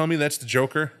trying to tell me that's the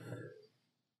Joker,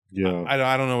 Yeah,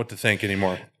 I don't know what to think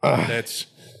anymore. That's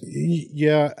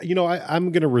yeah.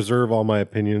 I'm going to reserve all my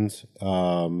opinions.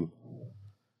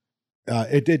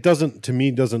 It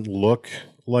doesn't look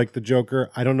like the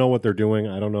Joker. I don't know what they're doing.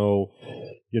 I don't know,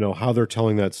 how they're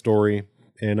telling that story.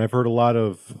 And I've heard a lot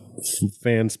of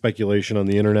fan speculation on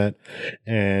the internet,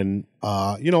 and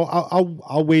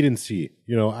I'll wait and see.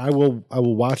 I will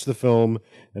watch the film,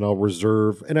 and I'll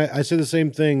reserve. And I say the same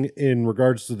thing in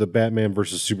regards to the Batman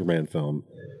versus Superman film.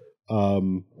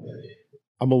 I'm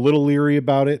a little leery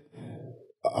about it.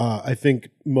 I think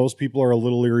most people are a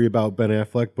little leery about Ben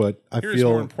Affleck, but I here's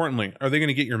feel more importantly, are they going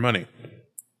to get your money?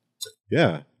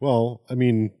 Yeah. Well, I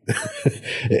mean,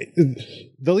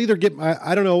 they'll either get.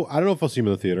 I don't know. I don't know if I'll see them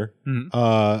in the theater.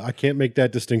 I can't make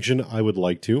that distinction. I would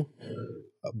like to,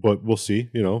 but we'll see.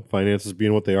 You know, finances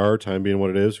being what they are, time being what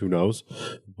it is. Who knows?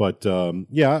 But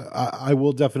yeah, I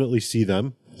will definitely see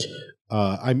them.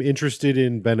 I'm interested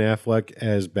in Ben Affleck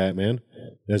as Batman,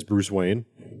 as Bruce Wayne.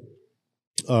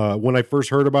 When I first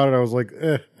heard about it, I was like,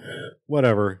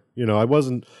 whatever. You know, I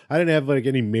didn't have like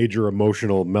any major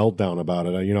emotional meltdown about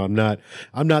it. You know, I'm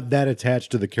not that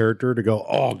attached to the character to go,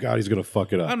 oh God, he's going to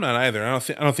fuck it up. I'm not either. I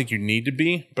don't think you need to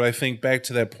be, but I think back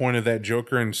to that point of that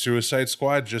Joker and Suicide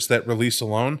Squad, just that release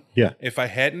alone. Yeah. If I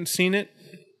hadn't seen it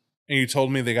and you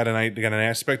told me they got an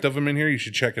aspect of him in here, you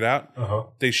should check it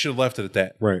out. They should have left it at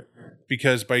that. Right.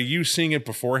 Because by you seeing it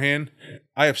beforehand,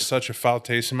 I have such a foul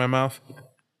taste in my mouth.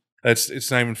 It's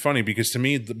not even funny because to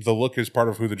me the look is part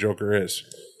of who the Joker is.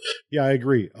 Yeah, I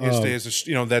agree.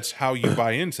 That's how you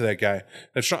buy into that guy.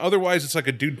 Otherwise, it's like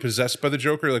a dude possessed by the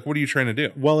Joker. Like, what are you trying to do?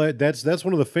 Well, that's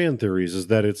one of the fan theories is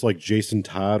that it's like Jason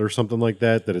Todd or something like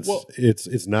that. That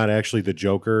it's not actually the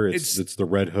Joker. It's the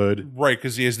Red Hood, right?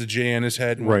 Because he has the J on his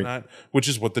head and whatnot, which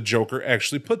is what the Joker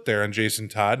actually put there on Jason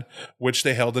Todd, which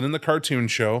they held it in the cartoon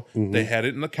show. They had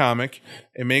it in the comic.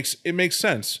 It makes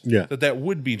sense. Yeah. that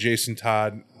would be Jason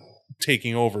Todd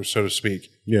taking over, so to speak.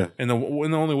 Yeah. And the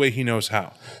only way he knows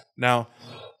how. Now,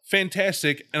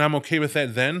 fantastic, and I'm okay with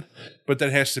that then, but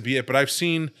that has to be it. But I've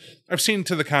seen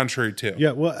to the contrary too.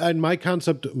 Yeah, well, and my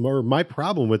concept or my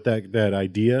problem with that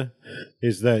idea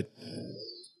is that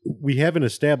we haven't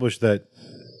established that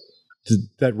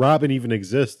Robin even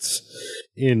exists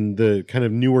in the kind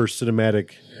of newer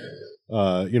cinematic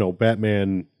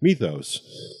Batman mythos.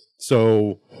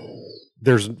 So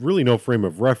there's really no frame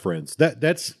of reference.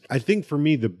 That's I think for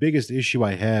me the biggest issue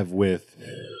I have with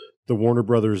the Warner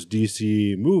Brothers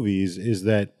DC movies is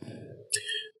that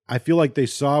I feel like they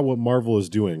saw what Marvel is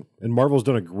doing, and Marvel's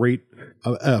done a great,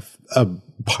 a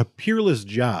peerless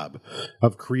job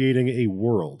of creating a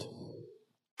world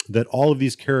that all of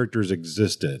these characters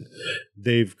exist in.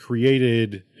 They've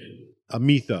created a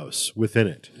mythos within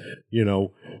it,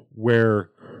 where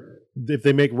if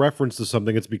they make reference to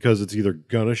something, it's because it's either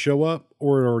gonna show up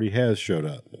or it already has showed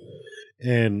up.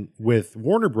 And with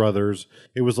Warner Brothers,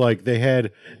 it was like they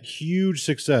had huge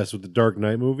success with the Dark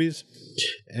Knight movies,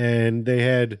 and they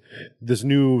had this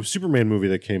new Superman movie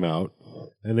that came out,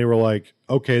 and they were like,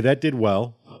 okay, that did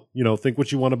well. Think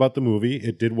what you want about the movie.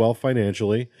 It did well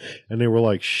financially. And they were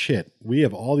like, shit, we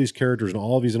have all these characters and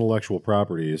all these intellectual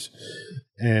properties,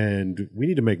 and we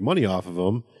need to make money off of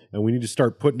them, and we need to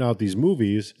start putting out these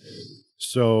movies.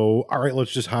 So, all right,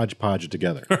 let's just hodgepodge it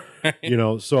together.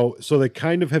 So they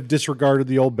kind of have disregarded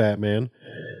the old Batman,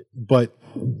 but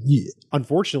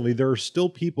unfortunately, there are still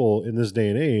people in this day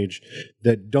and age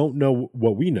that don't know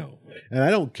what we know. And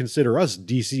I don't consider us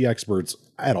DC experts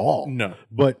at all. No.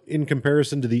 But in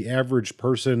comparison to the average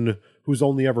person who's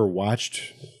only ever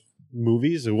watched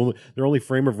movies, their only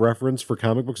frame of reference for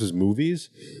comic books is movies,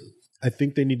 I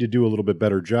think they need to do a little bit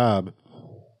better job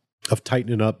of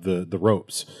tightening up the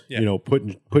ropes,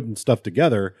 putting stuff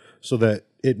together so that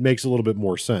it makes a little bit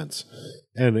more sense.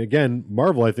 And again,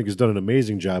 Marvel, I think, has done an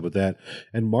amazing job with that.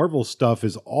 And Marvel stuff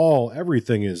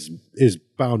everything is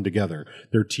bound together.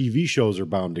 Their TV shows are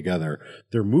bound together.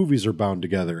 Their movies are bound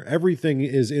together. Everything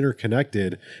is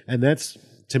interconnected. And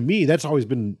to me, that's always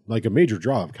been like a major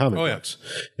draw of comic books.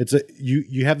 It's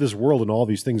you have this world and all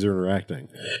these things are interacting,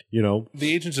 The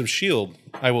Agents of S.H.I.E.L.D.,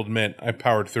 I will admit, I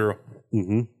powered through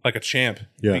like a champ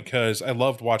because I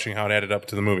loved watching how it added up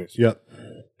to the movies. Yep.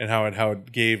 And how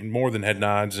it gave more than head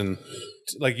nods, and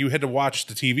like you had to watch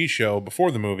the TV show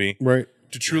before the movie, right,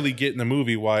 to truly get in the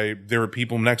movie. Why there were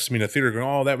people next to me in the theater going,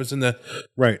 "Oh, that was in the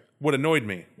right." What annoyed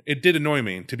me, it did annoy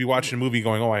me to be watching a movie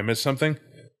going, "Oh, I missed something."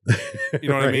 You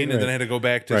know what I mean? Right. And then I had to go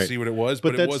back to see what it was,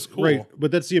 but it was cool. Right. But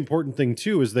that's the important thing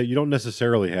too, is that you don't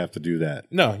necessarily have to do that.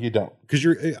 No, you don't, because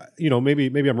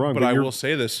maybe I'm wrong, but I will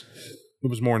say this: it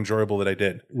was more enjoyable that I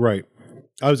did. Right.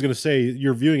 I was going to say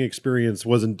your viewing experience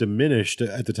wasn't diminished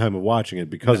at the time of watching it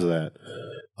because of that.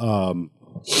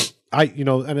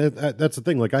 That's the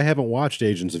thing. Like, I haven't watched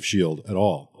Agents of S.H.I.E.L.D. at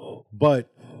all, but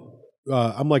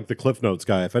I'm like the Cliff Notes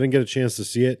guy. If I didn't get a chance to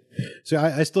see it,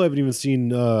 I still haven't even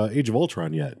seen Age of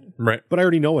Ultron yet. Right. But I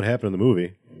already know what happened in the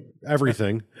movie.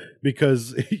 Everything,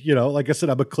 because like I said,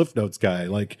 I'm a Cliff Notes guy.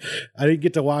 Like, I didn't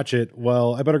get to watch it.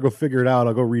 Well, I better go figure it out.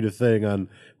 I'll go read a thing on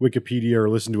Wikipedia or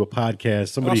listen to a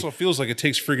podcast. It also feels like it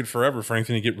takes freaking forever for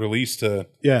anything to get released.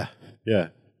 Yeah.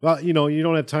 Well, you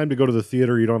don't have time to go to the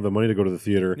theater. You don't have the money to go to the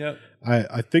theater. Yep.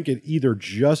 I think it either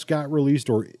just got released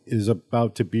or is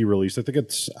about to be released. I think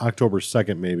it's October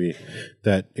 2nd, maybe,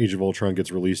 that Age of Ultron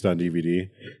gets released on DVD.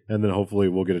 And then hopefully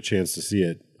we'll get a chance to see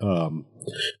it.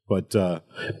 But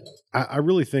I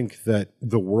really think that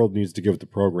the world needs to give it the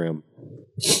program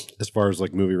as far as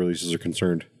like movie releases are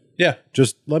concerned. Yeah.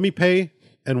 Just let me pay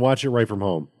and watch it right from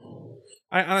home.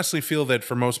 I honestly feel that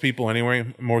for most people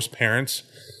anyway, most parents,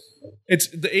 it's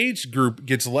the age group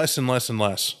gets less and less and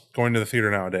less going to the theater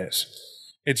nowadays.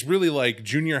 It's really like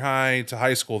junior high to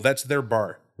high school. That's their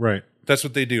bar. Right. That's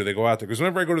what they do. They go out there. Because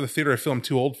whenever I go to the theater, I feel I'm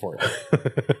too old for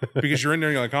it. Because you're in there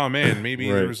and you're like, oh man, maybe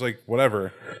Right. there's like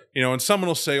whatever. And someone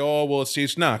will say, oh, well, it's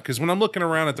age. Nah, because when I'm looking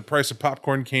around at the price of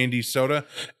popcorn, candy, soda,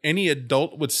 any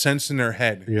adult with sense in their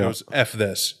head goes, F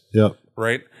this. Yep.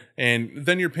 Right? And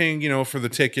then you're paying, for the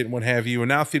ticket and what have you. And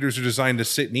now theaters are designed to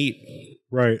sit and eat.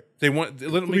 Right. They want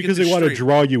let me Because get they this want to straight.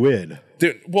 draw you in.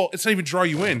 Well, it's not even draw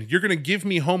you in. You're going to give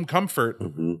me home comfort,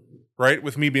 right?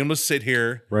 With me being able to sit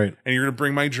here, Right. And you're going to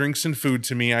bring my drinks and food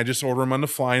to me. I just order them on the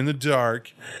fly in the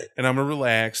dark, and I'm going to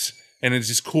relax. And it's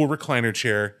this cool recliner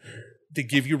chair. They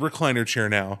give you a recliner chair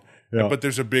now, Yeah. but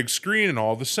there's a big screen and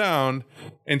all the sound.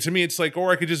 And to me, it's like,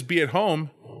 or I could just be at home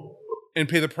and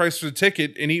pay the price for the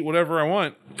ticket and eat whatever I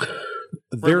want.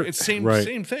 It's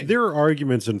same thing. There are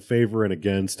arguments in favor and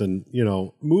against, and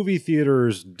movie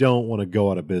theaters don't want to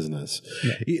go out of business.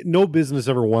 No business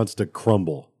ever wants to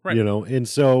crumble, Right. and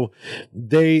so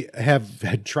they have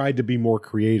had tried to be more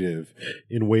creative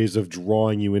in ways of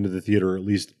drawing you into the theater, or at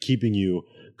least keeping you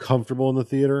comfortable in the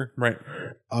theater. Right.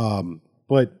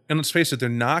 But And let's face it, they're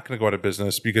not going to go out of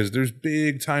business because there's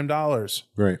big time dollars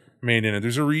right, made in it.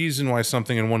 There's a reason why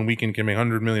something in 1 weekend can make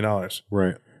 $100 million,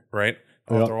 right, right?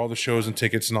 Yep. After all the shows and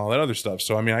tickets and all that other stuff.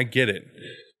 So, I mean, I get it.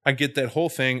 I get that whole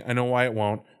thing. I know why it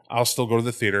won't. I'll still go to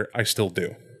the theater. I still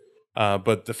do.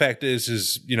 But the fact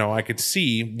is, I could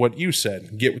see what you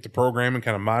said. Get with the program and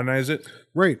kind of modernize it.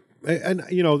 right. And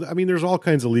I mean, there's all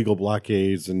kinds of legal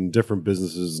blockades and different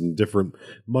businesses and different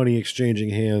money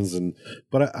exchanging hands,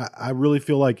 but I really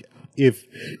feel like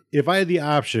if I had the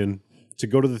option to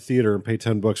go to the theater and pay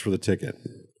 $10 for the ticket,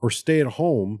 or stay at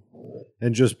home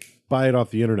and just buy it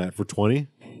off the internet for 20,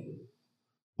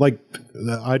 like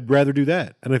I'd rather do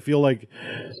that. And I feel like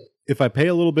if I pay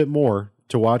a little bit more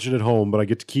to watch it at home, but I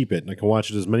get to keep it and I can watch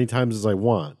it as many times as I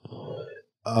want.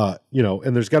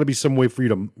 And there's got to be some way for you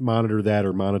to monitor that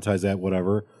or monetize that,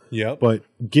 whatever. Yep. But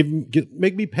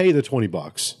make me pay the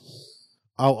 $20.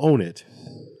 I'll own it.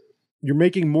 You're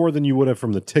making more than you would have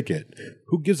from the ticket.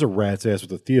 Who gives a rat's ass what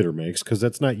the theater makes? Because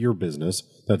that's not your business.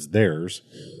 That's theirs.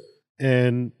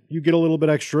 And you get a little bit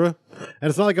extra. And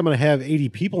it's not like I'm going to have 80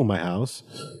 people in my house.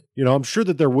 I'm sure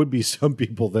that there would be some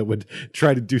people that would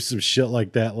try to do some shit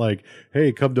like that. Like,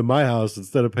 hey, come to my house.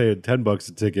 Instead of paying $10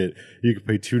 a ticket, you can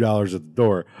pay $2 at the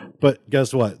door. But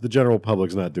guess what? The general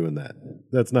public's not doing that.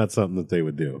 That's not something that they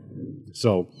would do.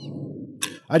 So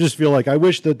I just feel like I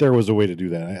wish that there was a way to do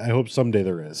that. I hope someday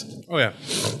there is. Oh, yeah.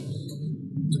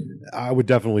 I would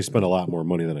definitely spend a lot more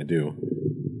money than I do.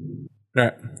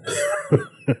 Right.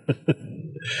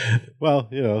 Well,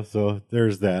 so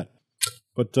there's that.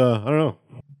 But I don't know.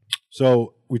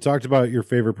 So we talked about your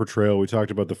favorite portrayal. We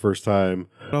talked about the first time.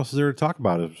 What else is there to talk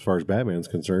about as far as Batman's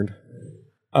concerned?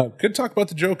 Could talk about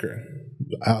the Joker.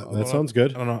 That sounds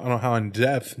good. I don't know how in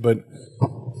depth, but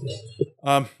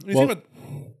when you think about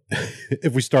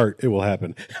If we start, it will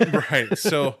happen. right.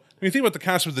 So when you think about the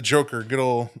concept of the Joker, good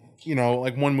old,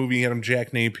 like one movie had him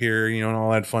Jack Napier, and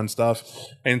all that fun stuff,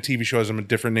 and TV show has him a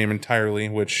different name entirely,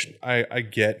 which I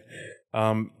get.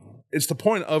 It's the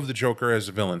point of the Joker as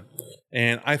a villain,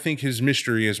 and I think his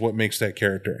mystery is what makes that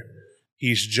character.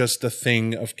 He's just a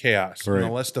thing of chaos. Right. And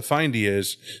the less defined he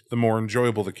is, the more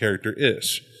enjoyable the character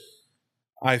is.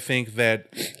 I think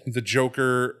that the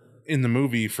Joker in the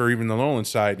movie, for even the Nolan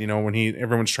side, when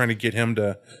everyone's trying to get him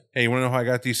to, hey, you want to know how I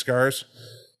got these scars?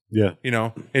 Yeah.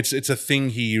 It's a thing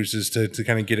he uses to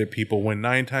kind of get at people, when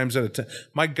 9 times out of 10,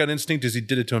 my gut instinct is he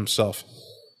did it to himself.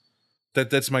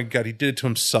 That's my gut. He did it to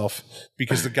himself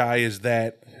because the guy is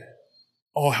that,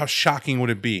 oh, how shocking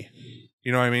would it be?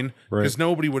 You know what I mean? Right. Because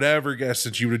nobody would ever guess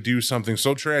that you would do something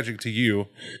so tragic to you,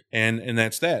 and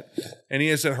that's that. And he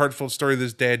has that heartfelt story that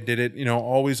his dad did it,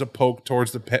 always a poke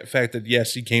towards the fact that,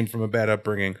 yes, he came from a bad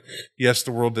upbringing. Yes,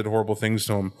 the world did horrible things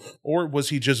to him. Or was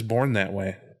he just born that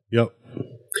way? Yep.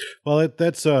 Well,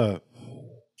 that's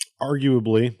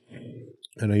arguably,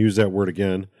 and I use that word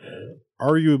again,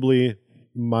 arguably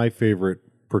my favorite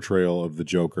portrayal of the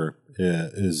Joker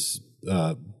is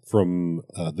from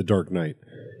The Dark Knight.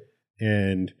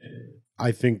 And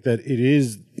I think that it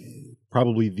is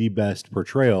probably the best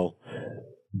portrayal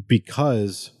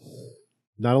because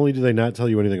not only do they not tell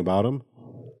you anything about him,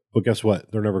 but guess what?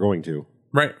 They're never going to.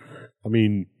 Right. I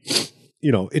mean,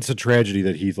 it's a tragedy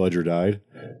that Heath Ledger died,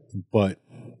 but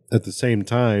at the same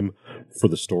time, for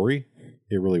the story,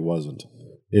 it really wasn't.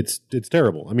 It's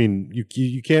terrible. I mean,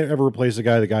 you can't ever replace a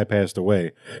guy. The guy passed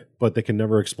away, but they can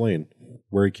never explain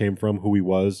where he came from, who he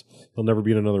was. He'll never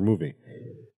be in another movie.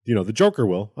 The Joker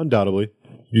will, undoubtedly.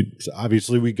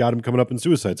 Obviously, we got him coming up in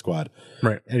Suicide Squad.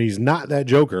 Right. And he's not that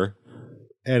Joker.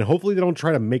 And hopefully they don't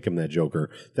try to make him that Joker.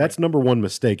 That's number one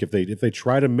mistake. If they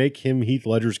try to make him Heath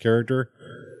Ledger's character,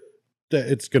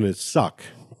 it's going to suck.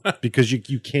 Because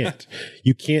you can't.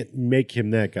 You can't make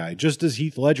him that guy. Just as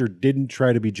Heath Ledger didn't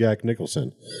try to be Jack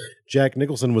Nicholson. Jack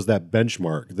Nicholson was that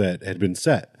benchmark that had been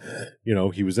set.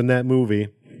 He was in that movie.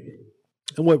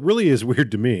 And what really is weird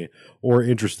to me, or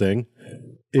interesting,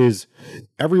 is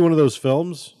every one of those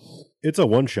films, it's a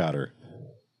one-shotter.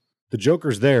 The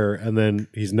Joker's there, and then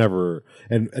he's never...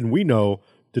 And we know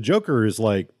the Joker is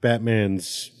like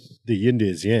Batman's the yin to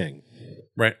his yang.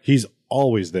 Right. He's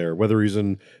always there, whether he's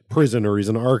in prison or he's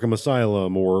in Arkham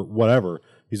Asylum or whatever.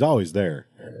 He's always there.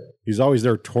 He's always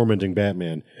there tormenting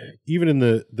Batman. Even in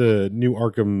the new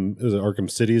Arkham... Is it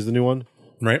Arkham City is the new one?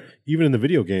 Right. Even in the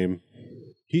video game,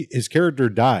 his character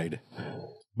died,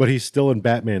 but he's still in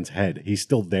Batman's head. He's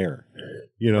still there.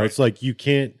 Right. It's like you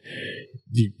can't...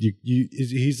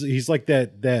 He's like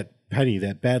that penny,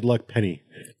 that bad luck penny.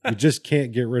 You just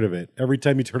can't get rid of it. Every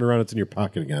time you turn around, it's in your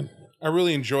pocket again. I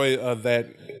really enjoy that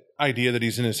idea that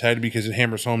he's in his head because it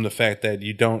hammers home the fact that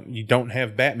you don't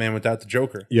have Batman without the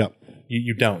Joker. Yep.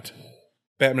 You don't.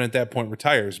 Batman at that point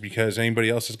retires because anybody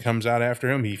else that comes out after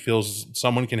him, he feels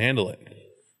someone can handle it.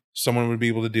 Someone would be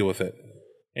able to deal with it.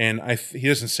 And he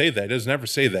doesn't say that. He doesn't ever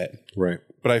say that. Right.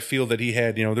 But I feel that he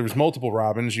had, there was multiple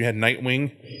Robins. You had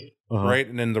Nightwing, right?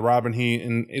 And then the Robin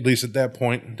at least at that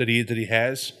point that he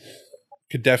has,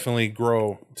 could definitely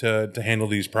grow to handle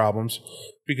these problems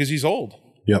because he's old.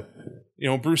 Yep.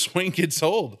 Bruce Wayne gets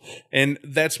old. And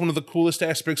that's one of the coolest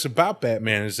aspects about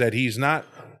Batman is that he's not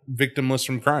victimless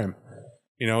from crime.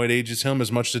 It ages him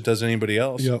as much as it does anybody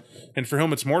else. Yep. And for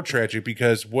him, it's more tragic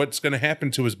because what's going to happen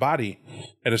to his body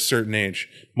at a certain age?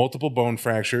 Multiple bone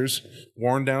fractures,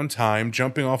 worn down time,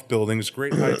 jumping off buildings,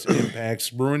 great heights and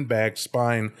impacts, ruined back,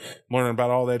 spine, learning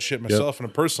about all that shit myself on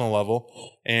a personal level.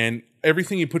 And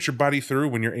everything you put your body through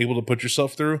when you're able to put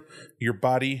yourself through, your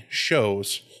body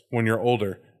shows when you're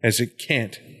older, as it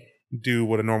can't do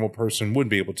what a normal person would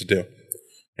be able to do.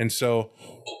 And so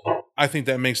I think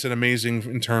that makes it amazing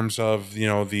in terms of,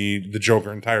 the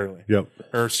Joker entirely. Yep.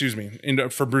 Or excuse me,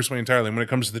 for Bruce Wayne entirely. When it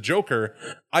comes to the Joker,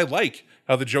 I like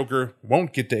how the Joker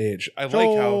won't get to age. I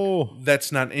like how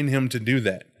that's not in him to do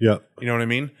that. Yep. You know what I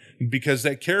mean? Because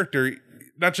that character,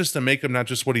 not just to make him, not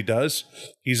just what he does,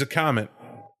 he's a comet,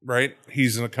 right?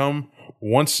 He's going to come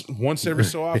once every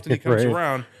so often he comes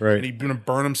around, and he's going to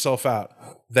burn himself out.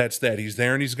 That's that. He's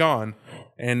there and he's gone.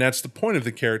 And that's the point of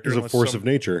the character. He's a force of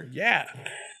nature. Yeah.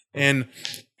 And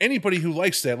anybody who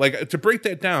likes that, like to break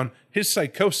that down, his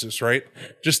psychosis, right?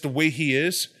 Just the way he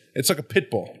is, it's like a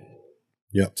pit bull.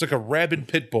 Yeah. It's like a rabid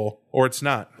pit bull, or it's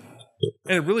not.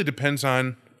 And it really depends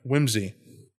on whimsy.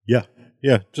 Yeah.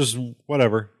 Yeah. Just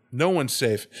whatever. No one's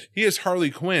safe. He has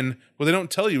Harley Quinn. What they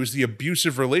don't tell you is the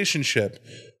abusive relationship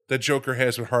that Joker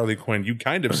has with Harley Quinn. You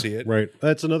kind of see it. Right.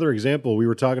 That's another example we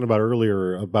were talking about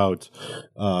earlier about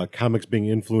comics being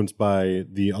influenced by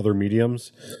the other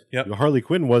mediums. Yep. Harley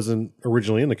Quinn wasn't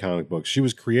originally in the comic books. She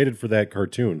was created for that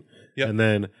cartoon. Yep. And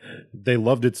then they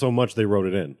loved it so much they wrote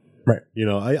it in. Right.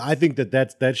 I think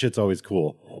that shit's always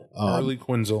cool. Harley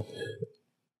Quinzel.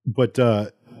 But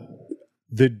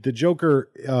the Joker,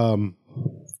 I'm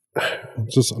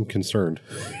concerned.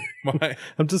 Why?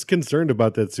 I'm just concerned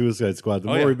about that Suicide Squad. The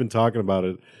more we've been talking about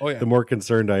it, the more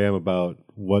concerned I am about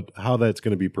how that's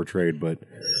going to be portrayed. But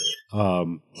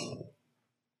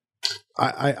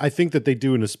I think that they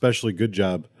do an especially good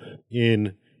job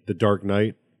in The Dark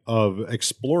Knight of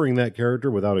exploring that character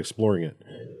without exploring it.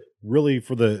 Really,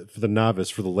 for the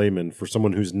novice, for the layman, for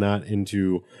someone who's not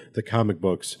into the comic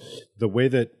books, the way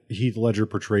that Heath Ledger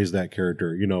portrays that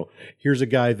character, here's a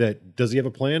guy that, does he have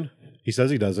a plan? He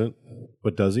says he doesn't,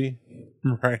 but does he?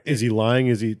 Right. Is he lying?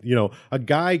 Is he, a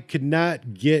guy could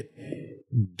not get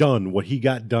done what he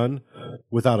got done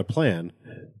without a plan,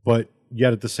 but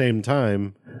yet at the same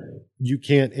time, you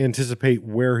can't anticipate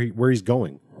where he's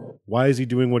going. Why is he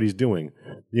doing what he's doing?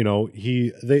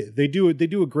 They do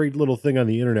a great little thing on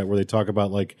the internet where they talk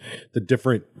about like the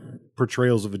different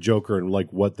portrayals of a Joker and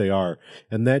like what they are.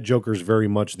 And that Joker is very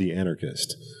much the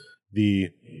anarchist, the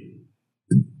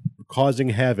causing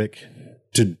havoc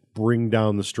to bring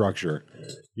down the structure.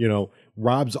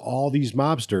 robs all these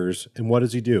mobsters, and what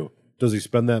does he do? Does he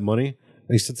spend that money? And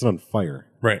he sets it on fire.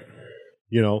 Right.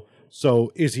 You know,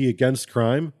 so is he against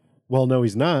crime? Well, no,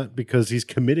 he's not, because he's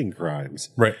committing crimes.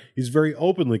 Right. He's very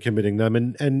openly committing them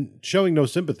and showing no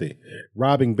sympathy,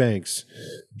 robbing banks,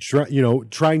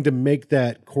 trying to make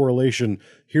that correlation.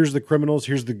 Here's the criminals.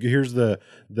 Here's the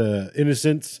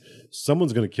innocents.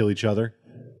 Someone's going to kill each other.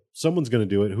 Someone's going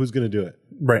to do it. Who's going to do it?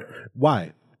 Right.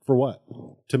 Why? For what?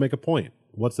 To make a point.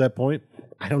 What's that point?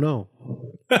 I don't know.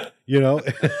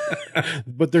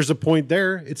 But there's a point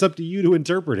there. It's up to you to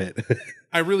interpret it.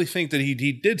 I really think that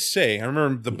he did say, I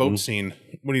remember the boat scene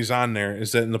when he's on there,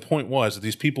 is that, and the point was that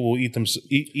these people will eat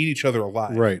each other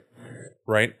alive. Right.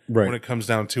 Right? When it comes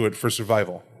down to it for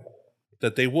survival.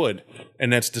 That they would.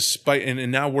 And that's despite,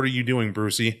 and now what are you doing,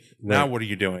 Brucey? Now what are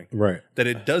you doing? Right. That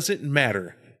it doesn't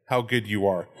matter how good you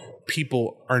are.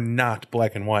 People are not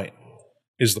black and white,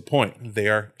 is the point. They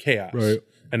are chaos. Right.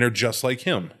 And they're just like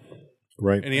him.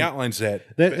 Right. And he outlines that.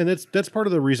 And that's part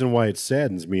of the reason why it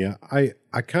saddens me.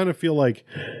 I kind of feel like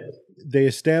they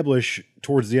establish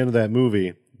towards the end of that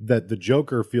movie that the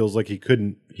Joker feels like he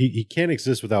can't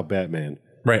exist without Batman.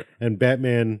 Right. And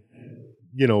Batman,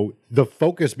 the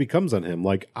focus becomes on him.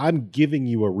 Like, I'm giving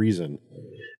you a reason.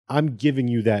 I'm giving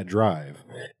you that drive.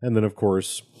 And then, of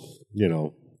course,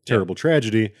 terrible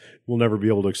tragedy. We'll never be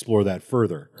able to explore that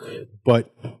further.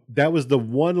 But that was the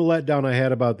one letdown I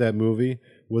had about that movie,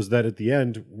 was that at the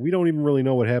end, we don't even really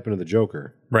know what happened to the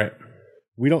Joker. Right.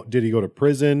 Did he go to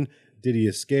prison? Did he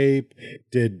escape?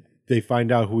 Did they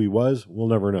find out who he was? We'll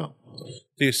never know.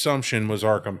 The assumption was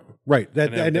Arkham. Right.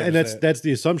 That's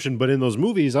the assumption. But in those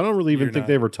movies, I don't really even think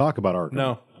they ever talk about Arkham.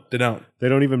 No, they don't. They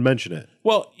don't even mention it.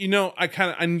 Well,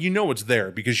 it's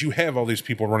there because you have all these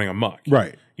people running amok.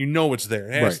 Right. You know it's there.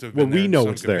 It has to have been we in know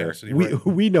some it's there. capacity,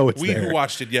 We know it's we there. who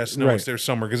watched it, yes, know it's there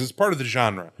somewhere because it's part of the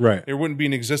genre. Right. There wouldn't be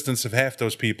an existence of half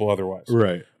those people otherwise.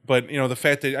 Right. But, the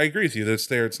fact that I agree with you that it's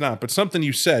there, it's not. But something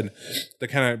you said that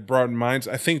kind of brought in minds,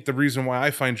 I think the reason why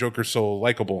I find Joker so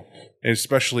likable, and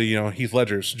especially, Heath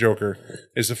Ledger's Joker,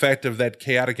 is the fact of that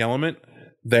chaotic element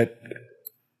that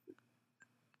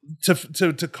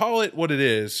to call it what it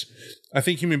is, I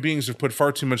think human beings have put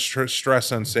far too much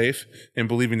stress on safe and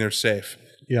believing they're safe.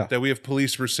 Yeah. That we have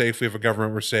police, we're safe. We have a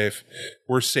government, we're safe.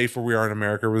 We're safe where we are in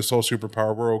America. We're the sole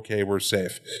superpower. We're okay. We're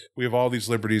safe. We have all these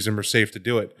liberties and we're safe to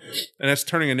do it. And that's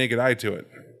turning a naked eye to it,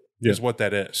 is what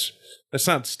that is. That's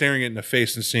not staring it in the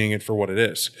face and seeing it for what it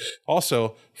is.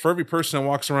 Also, for every person that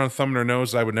walks around thumbing their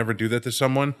nose, I would never do that to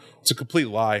someone, it's a complete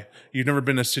lie. You've never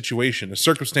been in a situation. A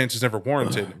circumstance has never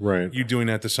warranted you doing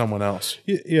that to someone else.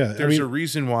 Yeah. There's a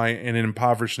reason why in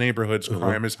impoverished neighborhoods,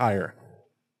 crime is higher.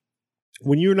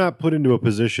 When you're not put into a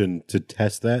position to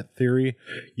test that theory,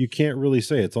 you can't really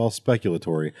say. It's all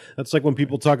speculatory. That's like when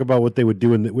people talk about what they would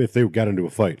do if they got into a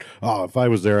fight. Oh, if I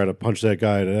was there, I'd have punched that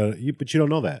guy. But you don't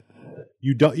know that.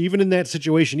 You don't, even in that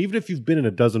situation, even if you've been in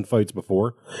a dozen fights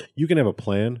before, you can have a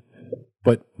plan.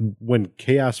 But when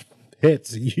chaos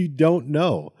hits, you don't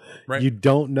know. Right. You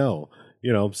don't know.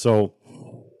 So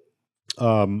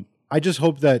I just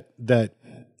hope that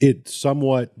it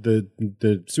somewhat,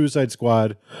 the Suicide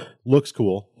Squad looks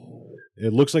cool.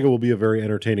 It looks like it will be a very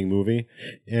entertaining movie.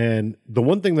 And the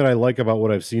one thing that I like about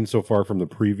what I've seen so far from the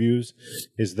previews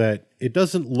is that it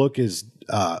doesn't look as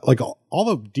like all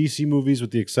the DC movies,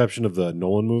 with the exception of the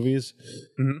Nolan movies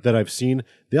that I've seen,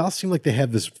 they all seem like they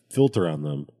have this filter on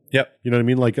them. Yep. You know what I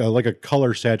mean? Like a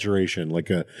color saturation,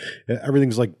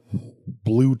 everything's like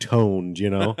blue toned,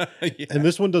 Yeah. And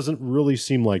this one doesn't really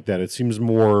seem like that. It seems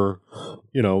more,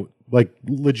 like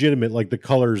legitimate, like the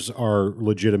colors are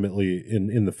legitimately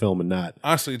in the film and not,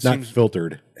 honestly, it not seems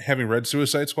filtered. Having read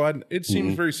Suicide Squad, it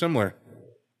seems very similar.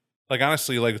 Like,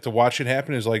 honestly, like to watch it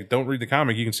happen is like, don't read the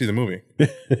comic, you can see the movie.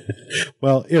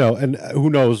 Well, and who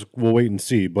knows? We'll wait and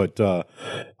see. But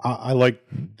I like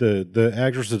the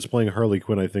actress that's playing Harley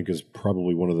Quinn. I think is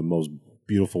probably one of the most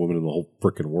beautiful women in the whole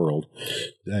freaking world.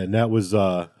 And that was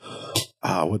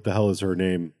what the hell is her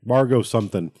name? Margot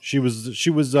something. She was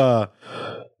the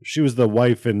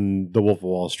wife in The Wolf of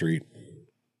Wall Street.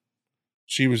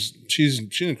 She's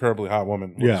an incredibly hot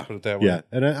woman. We'll just put it that way. Yeah,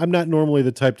 and I'm not normally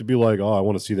the type to be like, oh, I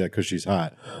want to see that because she's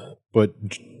hot, but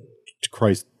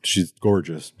Christ, she's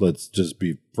gorgeous. Let's just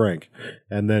be frank.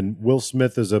 And then Will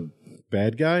Smith is a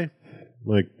bad guy.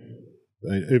 Like,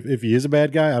 if he is a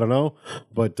bad guy, I don't know,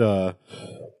 but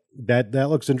that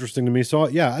looks interesting to me. So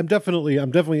yeah, I'm definitely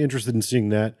interested in seeing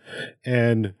that,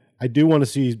 and I do want to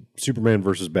see Superman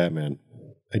versus Batman.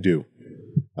 I do.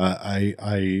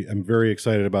 I am very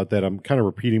excited about that. I'm kind of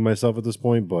repeating myself at this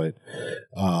point, but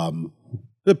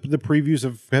The previews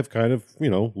have kind of,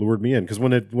 lured me in, because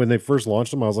when they first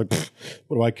launched them, I was like,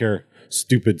 what do I care?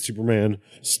 Stupid Superman,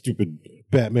 stupid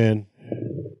Batman.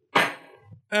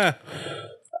 I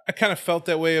kind of felt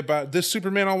that way about this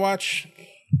Superman I'll watch,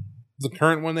 the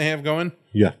current one they have going.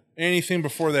 Yeah. Anything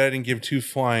before that, I didn't give two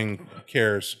flying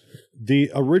cares.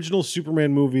 The original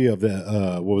Superman movie of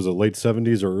the what was it, late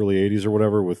 70s or early 80s or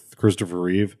whatever, with Christopher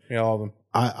Reeve. Yeah, all of them.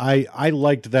 I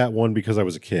liked that one because I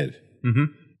was a kid. Mm-hmm.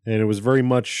 And it was very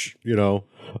much, oh,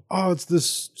 it's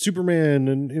this Superman,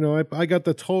 and I got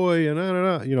the toy, and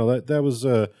that was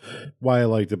why I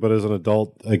liked it. But as an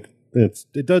adult, like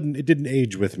it didn't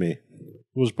age with me.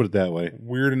 We'll just put it that way.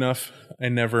 Weird enough, I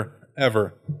never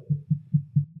ever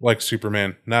liked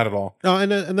Superman, not at all. Oh,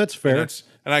 and that's fair.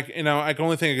 The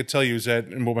only thing I could tell you is that,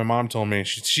 and what my mom told me,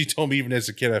 she told me even as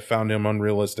a kid, I found him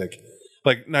unrealistic.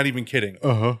 Like, not even kidding.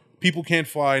 Uh-huh. People can't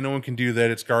fly. No one can do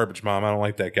that. It's garbage, Mom. I don't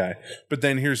like that guy. But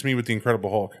then here's me with the Incredible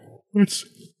Hulk. It's,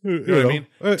 you know what I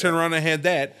mean? Turn around, I had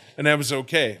that, and that was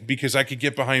okay because I could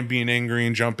get behind being angry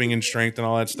and jumping and strength and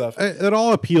all that stuff. It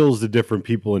all appeals to different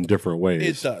people in different ways.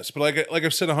 It does. But like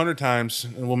I've said 100 times,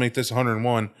 and we'll make this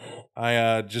 101,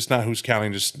 I just not who's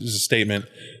counting, just as a statement.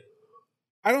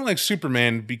 I don't like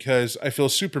Superman because I feel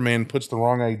Superman puts the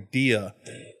wrong idea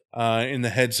in the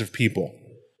heads of people.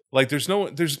 Like just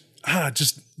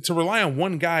to rely on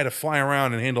one guy to fly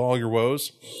around and handle all your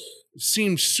woes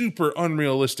seemed super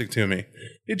unrealistic to me.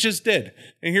 It just did.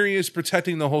 And here he is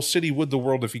protecting the whole city with the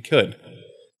world if he could.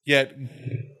 Yet,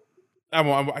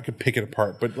 I could pick it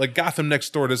apart, but like Gotham Next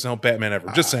Door doesn't help Batman ever.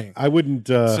 Just saying. I wouldn't.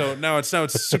 So now it's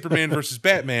Superman versus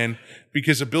Batman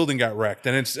because a building got wrecked,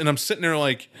 and I'm sitting there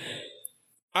like,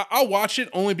 I'll watch it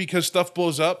only because stuff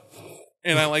blows up.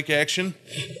 And I like action,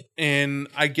 and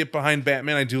I get behind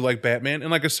Batman. I do like Batman, and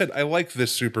like I said, I like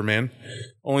this Superman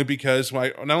only because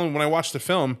not only when I watched the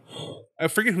film, I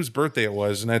forget whose birthday it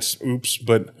was, and that's oops.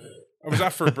 But I was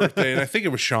out for a birthday, and I think it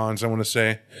was Sean's. I want to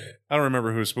say, I don't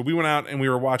remember whose, but we went out and we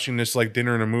were watching this like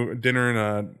dinner in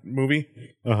a movie.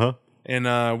 Uh-huh.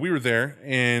 And we were there,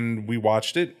 and we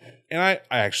watched it, and I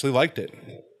actually liked it.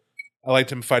 I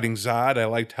liked him fighting Zod. I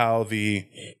liked how the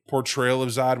portrayal of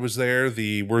Zod was there.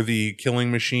 We're the killing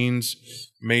machines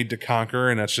made to conquer,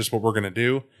 and that's just what we're going to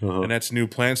do. Uh-huh. And that's new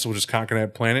planet, so we'll just conquer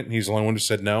that planet. And he's the only one who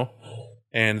said no.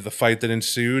 And the fight that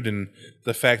ensued, and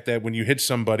the fact that when you hit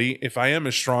somebody, if I am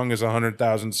as strong as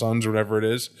 100,000 suns or whatever it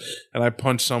is, and I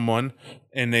punch someone,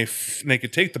 and they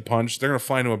could take the punch, they're going to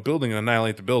fly into a building and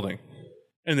annihilate the building.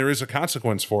 And there is a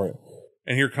consequence for it.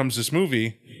 And here comes this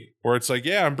movie where it's like,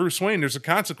 yeah, I'm Bruce Wayne. There's a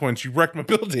consequence. You wrecked my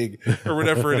building or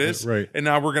whatever it is. Right. And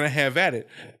now we're going to have at it.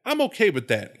 I'm okay with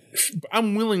that.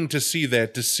 I'm willing to see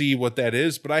that, to see what that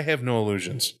is, but I have no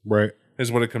illusions. Right.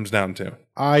 Is what it comes down to.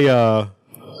 I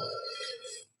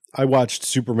watched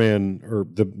Superman, or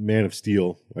the Man of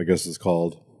Steel, I guess it's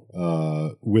called,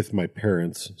 with my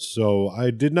parents. So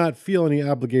I did not feel any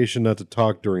obligation not to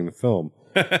talk during the film.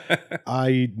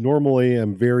 I normally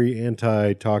am very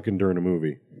anti-talking during a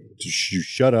movie. Just you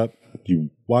shut up,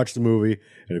 you watch the movie,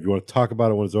 and if you want to talk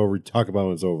about it when it's over, you talk about it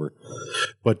when it's over.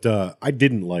 But I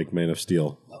didn't like Man of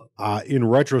Steel. In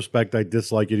retrospect, I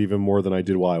dislike it even more than I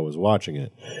did while I was watching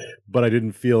it. But I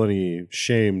didn't feel any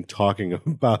shame talking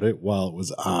about it while it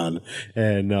was on.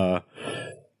 And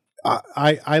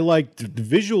I liked,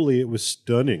 visually, it was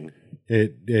stunning.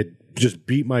 It just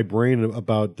beat my brain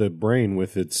about the brain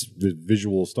with its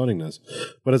visual stunningness.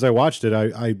 But as I watched it,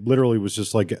 I literally was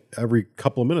just like, every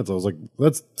couple of minutes, I was like,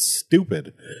 that's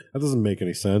stupid. That doesn't make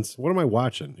any sense. What am I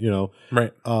watching?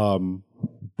 Right.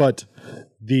 But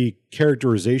the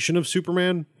characterization of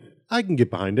Superman, I can get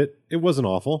behind it. It wasn't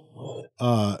awful.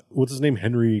 What's his name?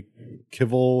 Henry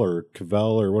Cavill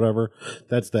or whatever.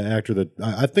 That's the actor that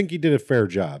I think he did a fair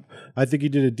job. I think he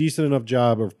did a decent enough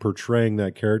job of portraying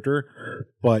that character,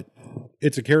 but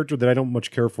it's a character that I don't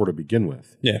much care for to begin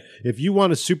with. Yeah. If you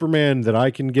want a Superman that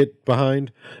I can get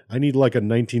behind, I need like a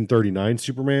 1939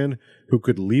 Superman who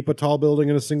could leap a tall building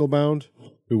in a single bound,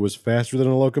 who was faster than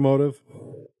a locomotive,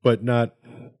 but not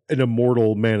an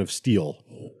immortal Man of Steel.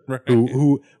 Right.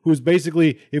 Who's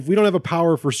basically, if we don't have a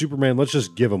power for Superman, let's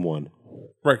just give him one.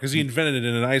 Right, because he invented it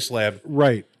in an ice lab.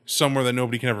 Right. Somewhere that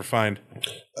nobody can ever find.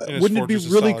 Wouldn't it be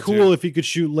really cool if he could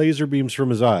shoot laser beams from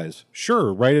his eyes?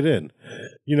 Sure, write it in.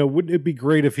 Wouldn't it be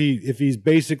great if he's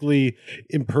basically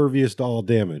impervious to all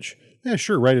damage? Yeah,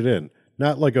 sure, write it in.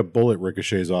 Not like a bullet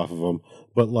ricochets off of him,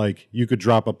 but like you could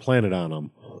drop a planet on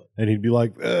him and he'd be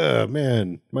like,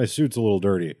 man, my suit's a little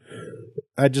dirty.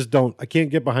 I can't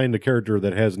get behind a character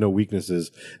that has no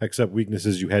weaknesses except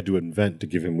weaknesses you had to invent to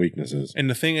give him weaknesses. And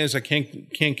the thing is, I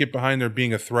can't get behind there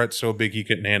being a threat so big he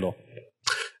couldn't handle.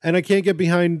 And I can't get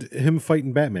behind him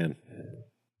fighting Batman.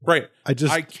 Right.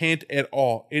 I can't at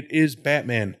all. It is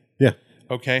Batman. Yeah.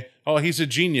 Okay. Oh, he's a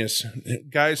genius.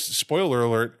 Guys, spoiler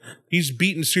alert. He's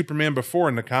beaten Superman before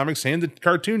in the comics and the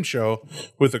cartoon show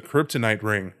with a kryptonite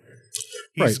ring.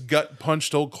 He's gut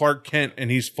punched old Clark Kent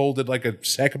and he's folded like a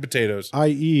sack of potatoes.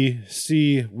 I.e.,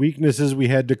 see weaknesses we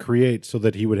had to create so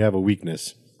that he would have a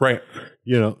weakness. Right.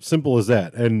 You know, simple as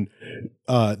that. And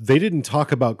they didn't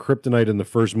talk about kryptonite in the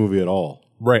first movie at all.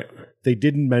 Right. They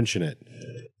didn't mention it.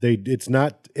 It's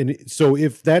not, and so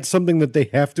if that's something that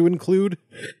they have to include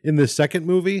in the second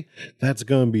movie, that's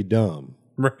going to be dumb.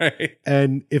 Right.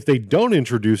 And if they don't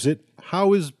introduce it,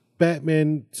 how is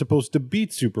Batman supposed to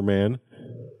beat Superman?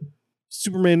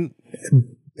 Superman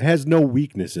has no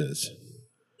weaknesses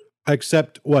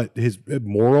except what? His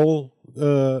moral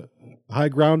high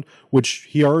ground, which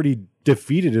he already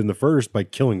defeated in the first by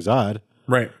killing Zod.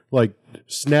 Right. Like,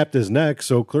 snapped his neck,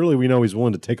 so clearly we know he's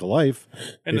willing to take a life.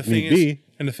 And if need be.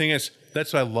 And the thing is,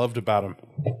 that's what I loved about him.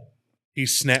 He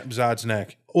snapped Zod's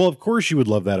neck. Well, of course you would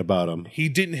love that about him. He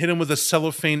didn't hit him with a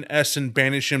cellophane S and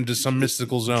banish him to some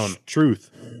mystical zone.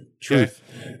 Truth. Okay?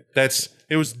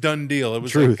 It was done deal. It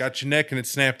was Truth. like, got your neck and it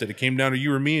snapped it. It came down to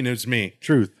you or me and it was me.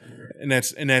 Truth. And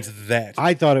that's that.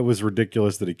 I thought it was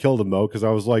ridiculous that he killed him, though, because I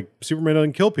was like, Superman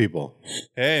doesn't kill people.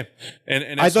 Hey.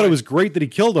 And I thought it was great that he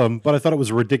killed him, but I thought it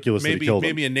was ridiculous that he killed him.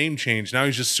 Maybe a name change. Now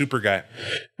he's just Super Guy.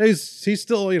 He's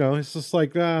still, you know, he's just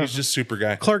like, He's just Super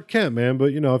Guy. Clark Kent, man.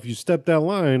 But, you know, if you step that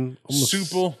line,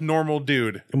 Super normal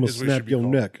dude. I'm going to snap your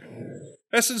neck.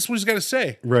 That's what he's got to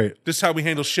say. Right. This is how we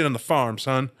handle shit on the farm,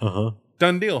 son. Uh-huh.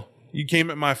 Done deal. You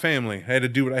came at my family. I had to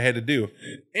do what I had to do.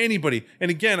 Anybody. And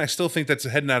again, I still think that's a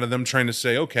head nod of them trying to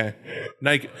say, okay,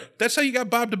 Nike, that's how you got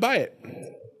Bob to buy it.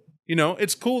 You know,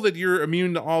 it's cool that you're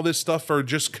immune to all this stuff or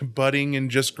just budding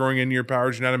and just growing into your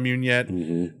powers. You're not immune yet.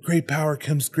 Mm-hmm. Great power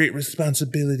comes great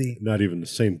responsibility. Not even the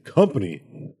same company.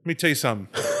 Let me tell you something.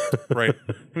 Right.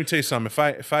 Let me tell you something.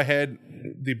 If I had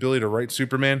the ability to write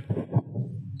Superman,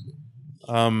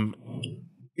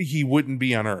 he wouldn't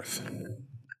be on Earth.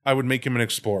 I would make him an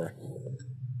explorer.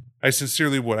 I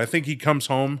sincerely would. I think he comes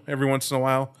home every once in a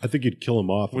while. I think you'd kill him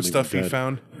off with stuff he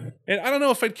found. And I don't know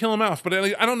if I'd kill him off, but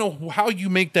I don't know how you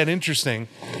make that interesting,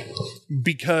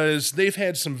 because they've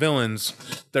had some villains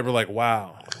that were like,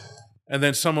 wow. And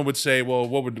then someone would say, well,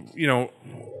 what would, you know,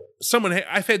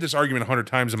 I've had this argument 100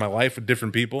 times in my life with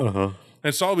different people. Uh-huh. And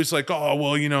it's always like, oh,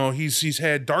 well, you know, he's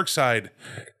had Darkseid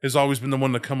has always been the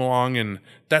one to come along, and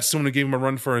that's the one who gave him a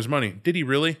run for his money. Did he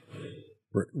really?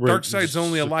 Darkseid's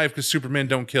only alive because Superman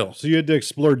don't kill. So you had to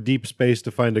explore deep space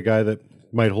to find a guy that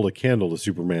might hold a candle to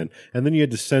Superman, and then you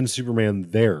had to send Superman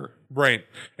there. Right.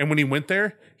 And when he went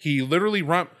there, he literally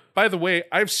by the way,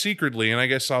 I've secretly, and I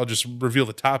guess I'll just reveal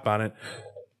the top on it,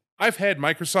 I've had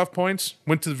Microsoft points,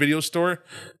 went to the video store.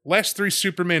 Last 3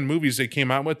 Superman movies they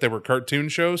came out with that were cartoon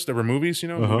shows, that were movies, you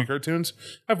know, movie cartoons.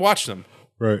 I've watched them.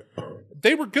 Right.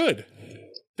 They were good.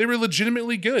 They were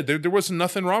legitimately good. There wasn't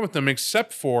nothing wrong with them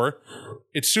except for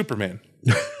it's Superman.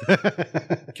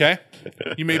 Okay?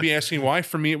 You may be asking why.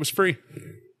 For me, it was free.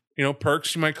 You know,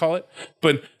 perks, you might call it.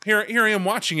 But here I am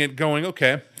watching it going,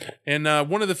 okay. And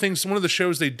one of the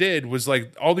shows they did was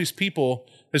like all these people,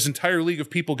 this entire league of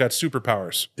people got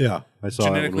superpowers. Yeah, I saw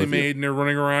genetically made, and they're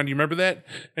running around. You remember that?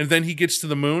 And then he gets to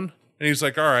the moon. And he's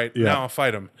like, all right, now I'll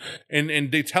fight him.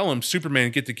 And they tell him, Superman,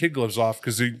 get the kid gloves off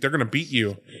because they're going to beat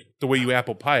you the way you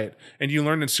apple pie it. And you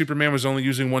learn that Superman was only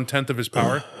using 1/10 of his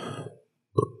power.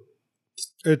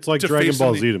 It's like Dragon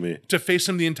Ball Z to me. To face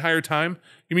him the entire time?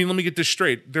 You mean, let me get this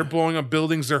straight. They're blowing up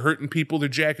buildings. They're hurting people. They're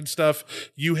jacking stuff.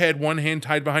 You had one hand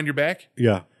tied behind your back?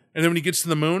 Yeah. And then when he gets to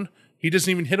the moon, he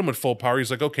doesn't even hit him with full power. He's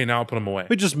like, okay, now I'll put him away.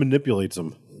 He just manipulates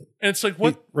him. And it's like,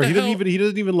 what? He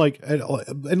doesn't even like.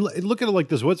 And look at it like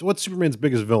this. What's Superman's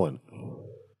biggest villain?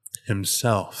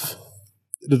 Himself.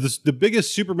 The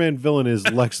biggest Superman villain is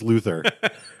Lex Luthor,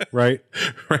 right?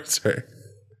 Right, sir.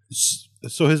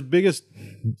 So his biggest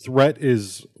threat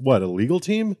is what? A legal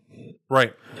team?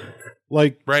 Right.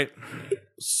 Like, right.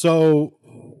 So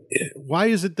why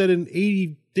is it that in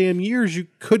 80 damn years you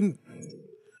couldn't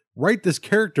write this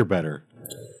character better?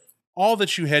 All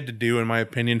that you had to do, in my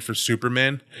opinion, for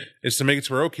Superman is to make it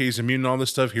to where, okay, he's immune to all this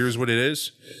stuff. Here's what it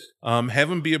is.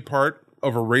 Have him be a part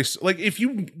of a race. Like, if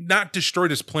you not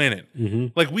destroyed his planet,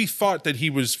 like we thought that he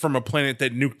was from a planet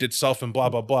that nuked itself and blah,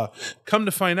 blah, blah. Come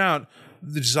to find out,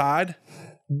 the Zod,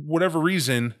 whatever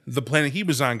reason, the planet he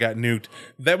was on got nuked.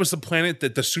 That was the planet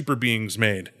that the super beings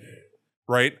made,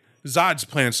 right? Zod's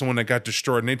planet's the one that got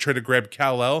destroyed, and they tried to grab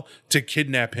Kal-El to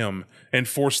kidnap him and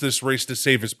force this race to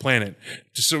save his planet,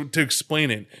 to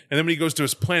explain it. And then when he goes to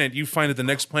his planet, you find that the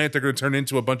next planet they're going to turn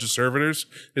into a bunch of servitors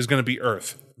is going to be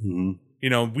Earth. Mm-hmm.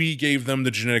 We gave them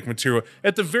the genetic material.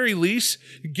 At the very least,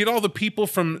 get all the people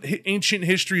from ancient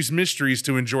history's mysteries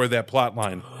to enjoy that plot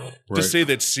line. Right. To say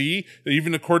that,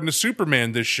 even according to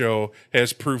Superman, this show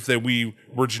has proof that we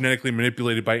were genetically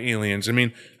manipulated by aliens. I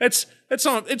mean, that's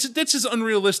as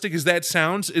unrealistic as that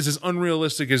sounds, is as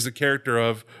unrealistic as the character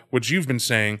of what you've been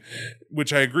saying,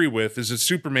 which I agree with, is that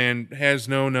Superman has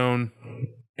no known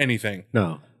anything.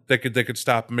 No. That could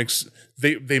stop.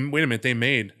 They wait a minute, they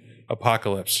made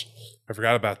Apocalypse. I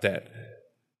forgot about that.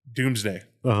 Doomsday.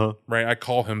 Right? I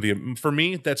call him for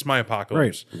me, that's my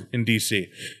Apocalypse in DC.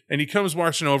 And he comes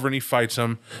marching over and he fights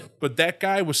him. But that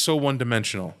guy was so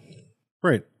one-dimensional.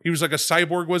 Right. He was like a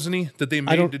cyborg, wasn't he? That they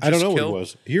made to just I don't know kill?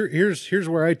 what he was. Here's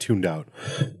where I tuned out.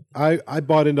 I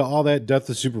bought into all that Death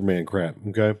of Superman crap,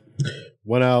 okay?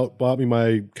 Went out, bought me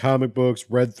my comic books,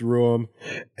 read through them,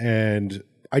 and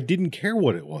I didn't care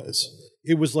what it was.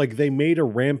 It was like they made a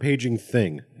rampaging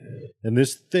thing. And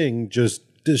this thing just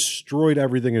destroyed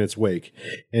everything in its wake.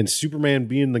 And Superman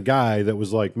being the guy that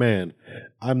was like, man,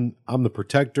 I'm the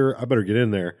protector. I better get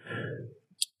in there.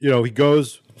 He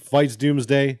goes, fights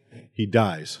Doomsday, he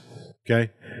dies.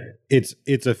 Okay?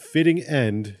 It's a fitting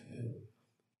end.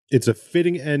 It's a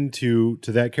fitting end to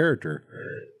that character.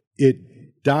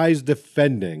 It dies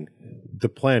defending the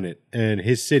planet and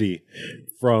his city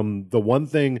from the one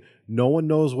thing no one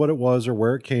knows what it was or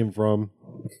where it came from.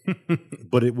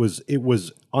 But it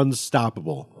was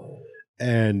unstoppable,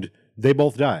 and they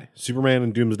both die. Superman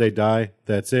and Doomsday die.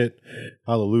 That's it.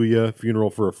 Hallelujah. Funeral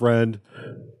for a friend.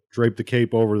 Drape the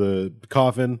cape over the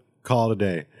coffin. Call it a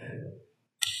day.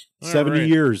 70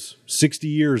 years, 60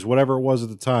 years, whatever it was at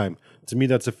the time. To me,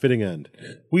 that's a fitting end.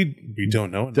 We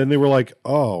don't know. Then they were like,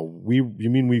 "Oh, you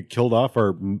mean we killed off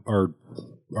our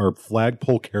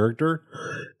flagpole character?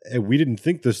 And we didn't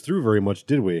think this through very much,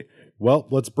 did we? Well,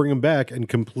 let's bring him back and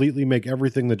completely make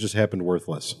everything that just happened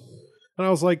worthless." And I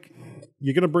was like,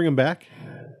 "You're going to bring him back?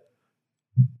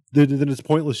 Then it's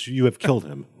pointless. You have killed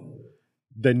him.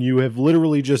 Then you have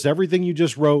literally just everything you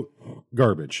just wrote,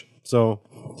 garbage." So,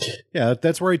 yeah,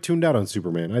 that's where I tuned out on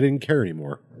Superman. I didn't care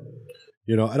anymore.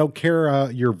 I don't care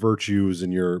your virtues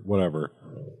and your whatever.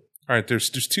 All right, there's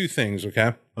two things,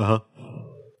 okay?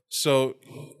 So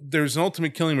there's an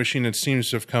ultimate killing machine that seems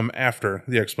to have come after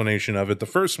the explanation of it. The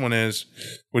first one is,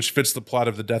 which fits the plot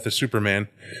of the Death of Superman,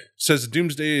 says that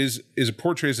Doomsday is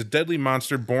portrayed as a deadly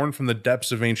monster born from the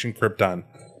depths of ancient Krypton.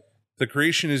 The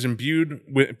creation is imbued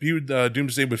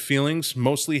Doomsday with feelings,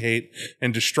 mostly hate,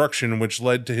 and destruction, which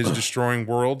led to his destroying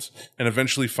worlds and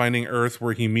eventually finding Earth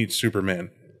where he meets Superman.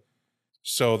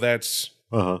 So that's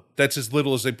as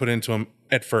little as they put into him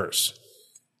at first.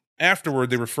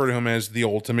 Afterward, they refer to him as the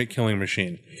Ultimate Killing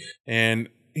Machine. And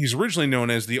he's originally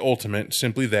known as the Ultimate,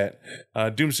 simply that.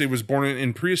 Doomsday was born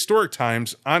in prehistoric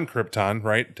times on Krypton,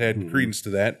 right? To add credence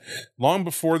to that. Long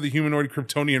before the humanoid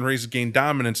Kryptonian race gained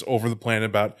dominance over the planet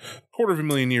about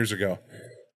 250,000 years ago.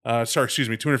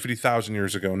 250,000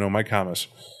 years ago. No, my commas.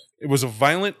 It was a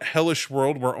violent, hellish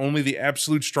world where only the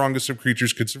absolute strongest of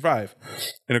creatures could survive.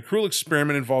 In a cruel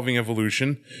experiment involving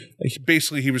evolution,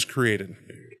 he was created.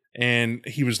 And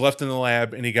he was left in the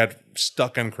lab, and he got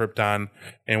stuck on Krypton.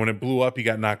 And when it blew up, he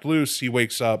got knocked loose. He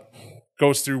wakes up,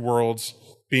 goes through worlds,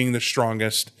 being the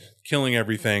strongest, killing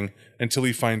everything, until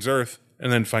he finds Earth,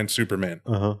 and then finds Superman.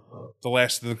 The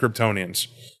last of the Kryptonians.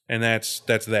 And that's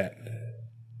that.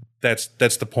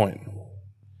 That's the point.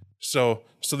 So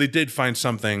they did find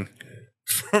something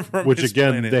from which his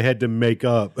again planet. They had to make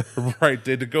up. Right,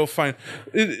 they had to go find.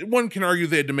 One can argue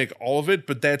they had to make all of it,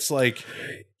 but that's like,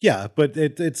 yeah, but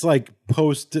it's like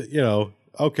post.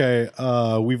 Okay,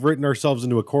 we've written ourselves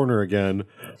into a corner again.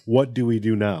 What do we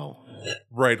do now?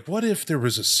 Right. What if there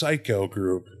was a psycho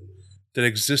group that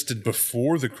existed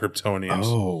before the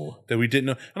Kryptonians that we didn't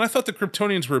know? And I thought the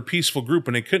Kryptonians were a peaceful group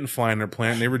and they couldn't fly on their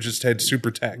planet. They just had super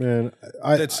tech. Man,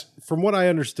 from what I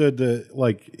understood, the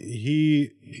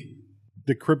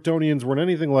Kryptonians weren't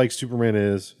anything like Superman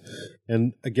is.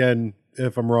 And again,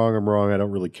 if I'm wrong, I'm wrong. I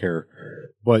don't really care.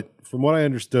 But from what I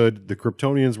understood, the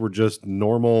Kryptonians were just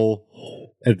normal,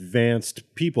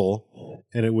 advanced people,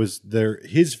 and it was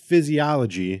his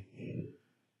physiology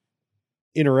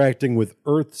interacting with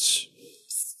Earth's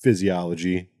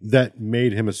physiology that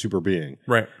made him a super being.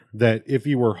 Right. That if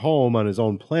he were home on his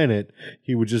own planet,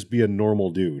 he would just be a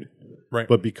normal dude. Right.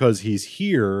 But because he's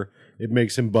here, it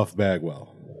makes him Buff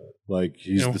Bagwell. Like,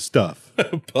 he's the stuff.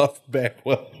 Buff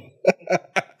Bagwell.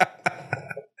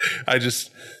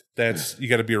 You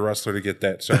got to be a wrestler to get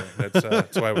that. So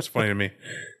that's why it was funny to me.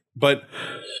 But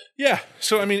yeah,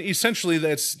 so I mean, essentially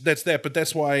that's that. But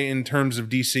that's why, in terms of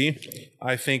DC,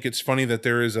 I think it's funny that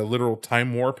there is a literal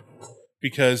time warp,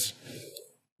 because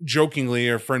jokingly,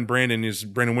 our friend Brandon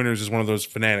Winters is one of those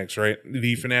fanatics, right?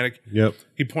 The fanatic. Yep.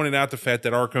 He pointed out the fact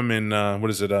that Arkham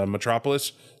and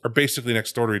Metropolis are basically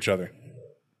next door to each other.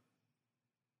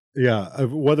 Yeah,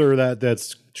 whether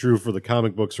that's true for the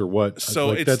comic books or what. So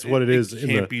like that's what it is. It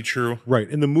can't be true, right?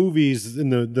 In the movies, in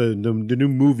the new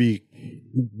movie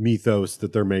mythos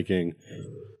that they're making,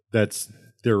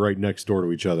 they're right next door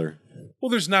to each other. Well,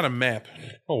 there's not a map.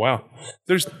 Oh wow,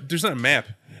 there's not a map,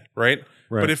 right?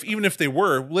 Right. But even if they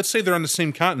were, let's say they're on the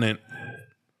same continent,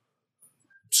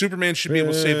 Superman should be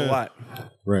able to save a lot.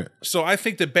 Right. So I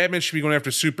think that Batman should be going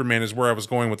after Superman is where I was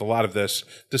going with a lot of this,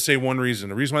 to say one reason.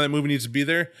 The reason why that movie needs to be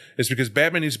there is because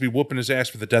Batman needs to be whooping his ass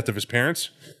for the death of his parents.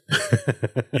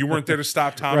 You weren't there to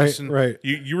stop Thomas. Right.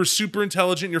 You were super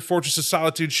intelligent. Your Fortress of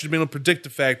Solitude should have been able to predict the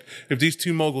fact if these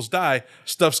two moguls die,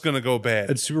 stuff's going to go bad.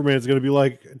 And Superman's going to be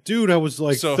like, dude, I was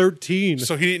like 13.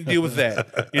 So he didn't deal with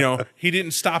that. He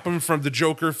didn't stop him from the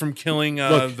Joker from killing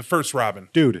the first Robin.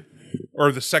 Dude.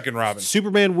 Or the second Robin.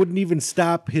 Superman wouldn't even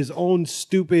stop his own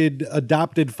stupid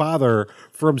adopted father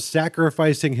from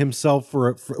sacrificing himself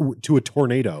to a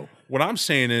tornado. What I'm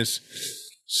saying is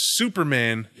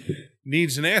Superman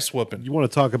needs an ass whooping. You want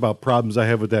to talk about problems I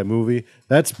have with that movie?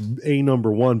 That's a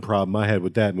number one problem I had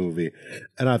with that movie.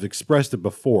 And I've expressed it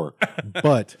before.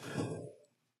 But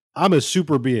I'm a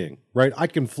super being, right? I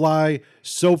can fly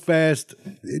so fast,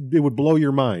 it would blow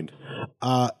your mind.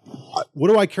 What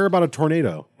do I care about a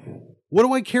tornado? What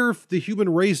do I care if the human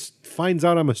race finds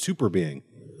out I'm a super being?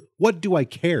 What do I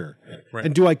care? Right.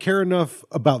 And do I care enough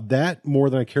about that more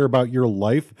than I care about your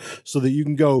life so that you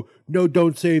can go, no,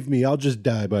 don't save me. I'll just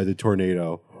die by the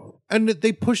tornado. And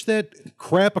they pushed that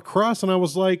crap across, and I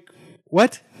was like,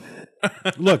 what?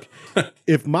 Look,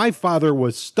 if my father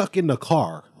was stuck in the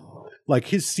car, like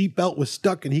his seatbelt was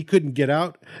stuck and he couldn't get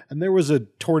out, and there was a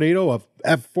tornado,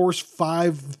 a Force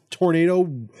 5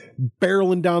 tornado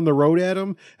barreling down the road at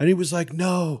him, and he was like,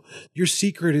 no, your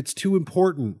secret, it's too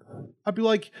important. I'd be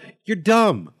like, you're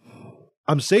dumb.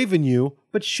 I'm saving you,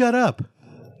 but shut up.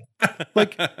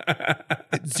 Like,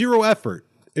 zero effort.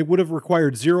 It would have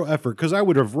required zero effort, because I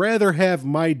would have rather have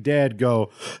my dad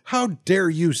go, how dare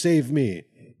you save me,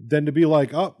 than to be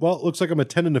like, oh, well, it looks like I'm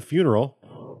attending a funeral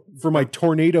for my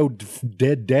tornado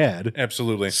dead dad.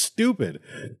 Absolutely. Stupid.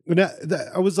 And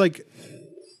I was like,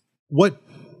 what?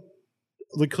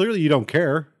 Like, clearly you don't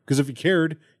care, because if you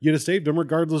cared, you'd have saved him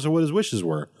regardless of what his wishes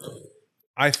were.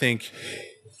 I think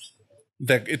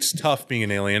that it's tough being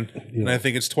an alien. Yeah. And I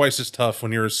think it's twice as tough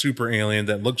when you're a super alien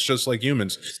that looks just like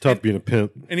humans. It's tough being a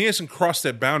pimp. And he hasn't crossed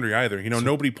that boundary either.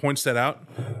 Nobody points that out.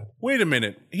 Wait a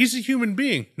minute. He's a human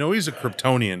being. No, he's a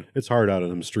Kryptonian. It's hard out in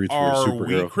them streets for a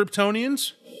superhero. Are we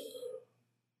Kryptonians?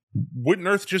 Wouldn't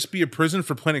Earth just be a prison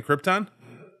for planet Krypton?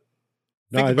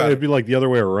 No, I thought it'd be like the other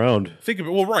way around. Think of it.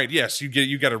 Well, right. Yes,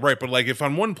 you got it right. But like, if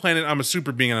on one planet I'm a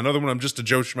super being and another one I'm just a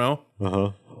Joe Schmo,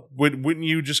 wouldn't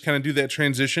you just kind of do that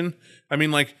transition? I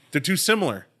mean, like, they're too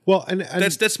similar. Well, and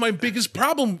that's my biggest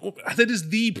problem. That is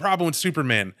the problem with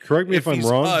Superman. Correct me if I'm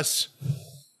wrong. Us,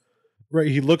 right?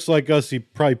 He looks like us. He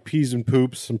probably pees and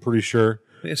poops. I'm pretty sure.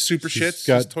 Yeah, super shits.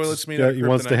 His toilet's made out of kryptonite. He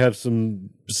wants to have some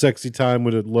sexy time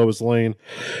with Lois Lane.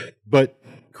 But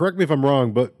correct me if I'm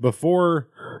wrong, but before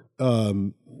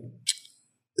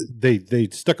they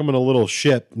stuck him in a little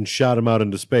ship and shot him out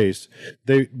into space,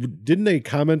 they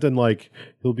comment on, like,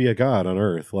 he'll be a god on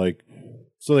Earth, like,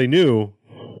 so they knew,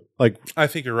 like, I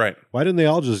think you're right. Why didn't they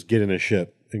all just get in a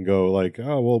ship and go like,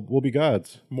 oh, well, we'll be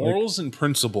gods? Morals and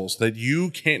principles that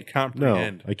you can't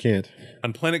comprehend. No, I can't.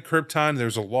 On planet Krypton,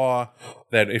 there's a law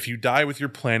that if you die with your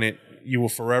planet, you will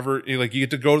forever, like, you get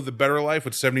to go to the better life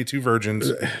with 72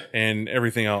 virgins and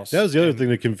everything else. That was the other thing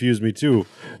that confused me too.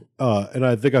 And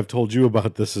I think I've told you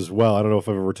about this as well. I don't know if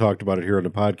I've ever talked about it here on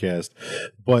the podcast,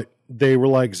 but they were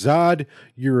like, Zod,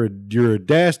 you're a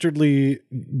dastardly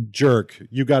jerk.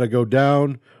 You got to go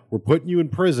down. We're putting you in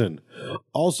prison.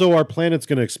 Also, our planet's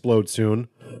going to explode soon.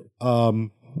 I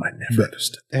never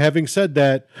understood. Having said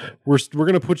that, we're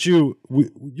going to put you.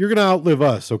 You're going to outlive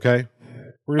us. Okay,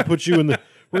 we're going to put you in the.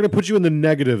 We're going to put you in the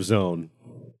negative zone,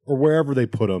 or wherever they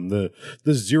put them. The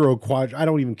zero quadrant. I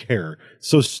don't even care. It's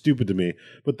so stupid to me.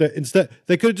 But instead,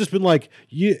 they could have just been like,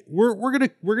 yeah, we're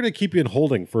gonna keep you in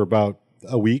holding for about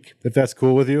a week, if that's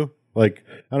cool with you. Like,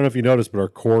 I don't know if you noticed, but our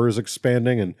core is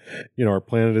expanding, and our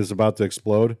planet is about to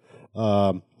explode.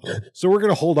 So we're going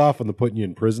to hold off on the putting you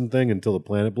in prison thing until the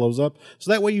planet blows up, so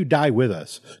that way you die with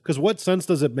us. Because what sense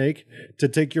does it make to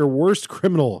take your worst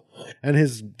criminal and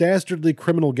his dastardly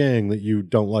criminal gang that you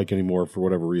don't like anymore for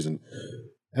whatever reason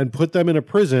and put them in a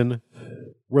prison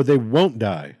where they won't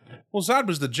die? Well, Zod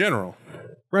was the general.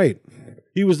 Right.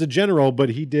 He was the general, but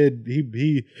he's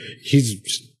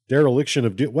dereliction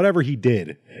of whatever he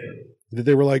did, that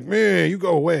they were like, man, you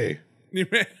go away.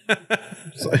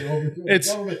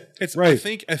 it's right. I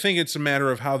think it's a matter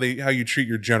of how you treat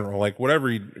your general, like whatever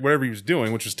he was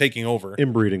doing, which was taking over.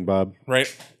 Inbreeding, Bob.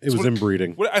 Right? It was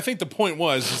inbreeding. What I think the point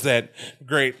is that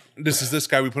great, this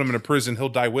guy, we put him in a prison, he'll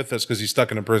die with us because he's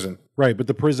stuck in a prison. Right, but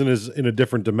the prison is in a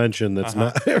different dimension that's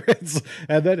not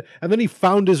and then he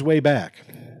found his way back.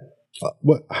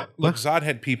 What? Look, Zod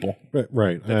had people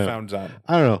Right. that found Zod.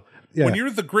 I don't know. Yeah. When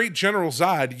you're the great General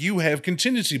Zod, you have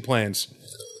contingency plans.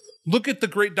 Look at the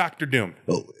great Doctor Doom.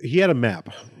 He had a map.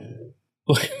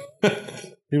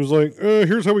 He was like,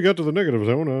 here's how we got to the negative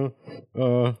zone.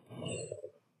 All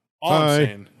hi. I'm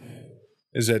saying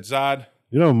is that Zod,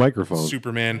 You know, a microphone.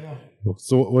 Superman.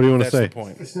 So what do you want to That's say? the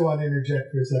point. I still want to interject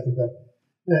for a second, though.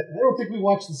 I don't think we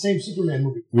watched the same Superman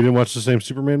movie. We didn't watch the same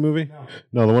Superman movie?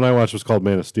 No, the one I watched was called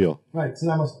Man of Steel. Right, so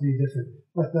that must be different.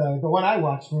 But the one I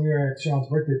watched when we were at Sean's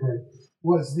birthday party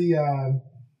was he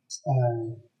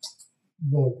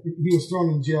was thrown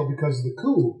in jail because of the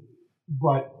coup,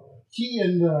 but he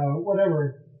and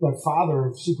the father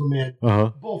of Superman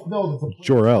both know that the plane's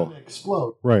Jor-El. going to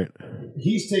explode. Right.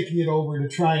 He's taking it over to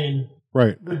try and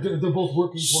they're both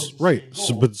working towards the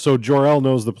same goal. So Jor-El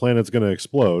knows the planet's going to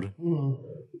explode. Mhm.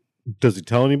 Does he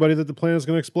tell anybody that the planet's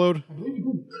going to explode? I believe he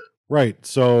did. Right.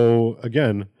 So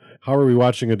again, how are we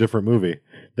watching a different movie?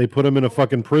 They put him in a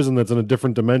fucking prison that's in a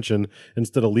different dimension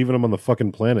instead of leaving him on the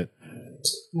fucking planet.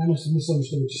 I must have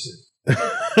misunderstood what you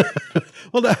said.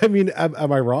 Well, I mean,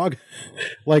 am I wrong?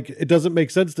 Like, it doesn't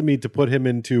make sense to me to put him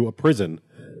into a prison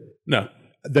No.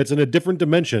 that's in a different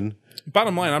dimension.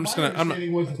 Bottom line, I'm My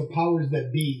understanding was that the powers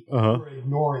that be were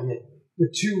ignoring it. The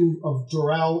two of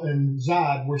Jor-El and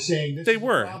Zod were saying this They is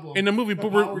were. a problem. In the movie, The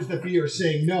but we're- powers that be are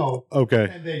saying no, Okay.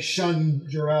 and they shun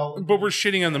Jor-El. But we're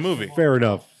shitting on the movie. Fair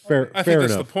enough. Fair I think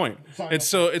that's enough. the point. Sorry. It's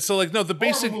so like no, the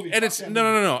basic movie, and fuck it's that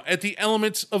no. At the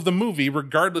elements of the movie,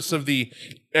 regardless of the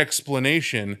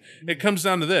explanation, it comes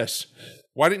down to this: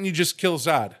 why didn't you just kill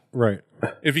Zod? Right.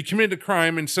 If he committed a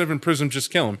crime instead of in prison,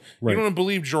 just kill him. Right. You don't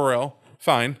believe Jor-El?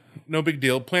 Fine, no big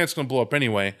deal. Plant's gonna blow up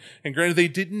anyway. And granted, they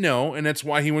didn't know, and that's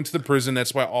why he went to the prison.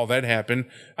 That's why all that happened.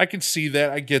 I can see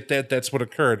that. I get that. That's what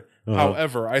occurred.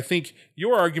 However, I think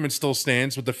your argument still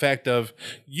stands with the fact of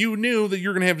you knew that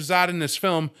you're going to have Zod in this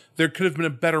film. There could have been a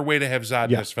better way to have Zod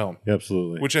in this film,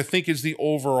 Absolutely. which I think is the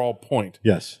overall point.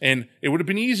 Yes. And it would have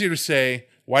been easier to say,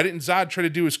 why didn't Zod try to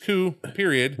do his coup,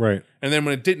 period? Right. And then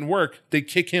when it didn't work, they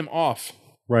kick him off.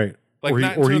 Right. Like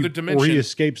not into another dimension. Or he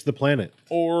escapes the planet.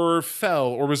 Or fell,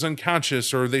 or was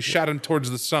unconscious, or they shot him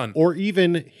towards the sun. Or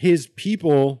even his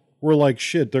people were like,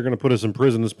 shit, they're going to put us in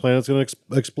prison. This planet's going to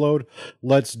explode.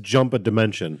 Let's jump a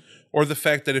dimension. Or the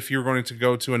fact that if you were going to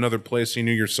go to another place, you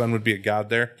knew your son would be a god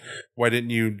there. Why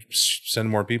didn't you send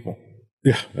more people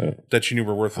Yeah. that you knew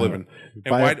were worth living? And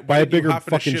Buy a didn't bigger you hop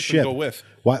in a fucking ship ship. and go with?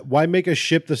 Why make a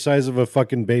ship the size of a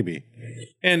fucking baby?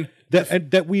 And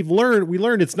That we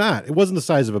learned it's not. It wasn't the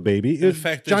size of a baby. It the was a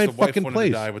fact is, giant the wife fucking wanted place.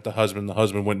 to die with the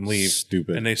husband wouldn't leave.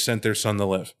 Stupid. And they sent their son to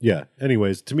live. Yeah.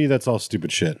 Anyways, to me, that's all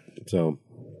stupid shit. So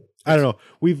I don't know.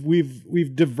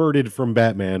 We've diverted from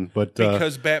Batman, but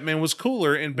Because Batman was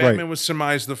cooler, and Batman was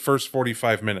surmised the first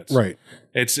 45 minutes. right,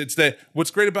 It's that what's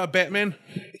great about Batman,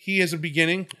 he has a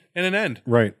beginning and an end.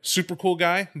 right, Super cool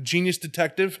guy, genius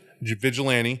detective,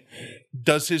 vigilante,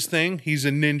 does his thing. He's a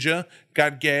ninja,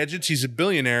 got gadgets. He's a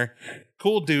billionaire,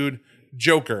 cool dude.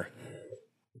 Joker.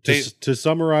 to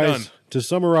summarize,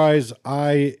 if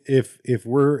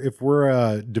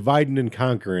we're dividing and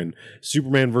conquering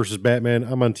Superman versus Batman,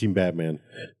 I'm on Team Batman.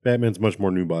 Batman's much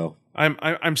more nubile.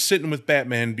 I'm sitting with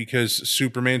Batman because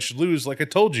Superman should lose, like I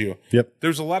told you. Yep.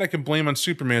 There's a lot I can blame on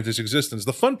Superman's existence.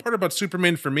 The fun part about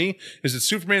Superman for me is that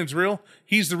Superman's real.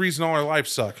 He's the reason all our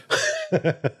lives suck.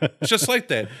 It's just like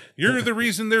that. You're the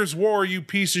reason there's war, you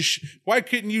piece of Why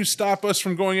couldn't you stop us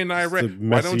from going into Iraq?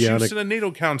 Why don't you messianic sit in a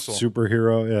NATO council?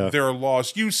 Superhero, yeah. There are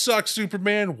laws. You suck,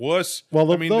 Superman. Wuss. Well,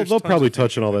 they'll, I mean, they'll, there's they'll tons probably of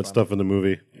things touch on all to that talk stuff in the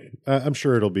movie. I'm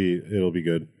sure it'll be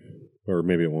good, or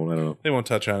maybe it won't. I don't know. They won't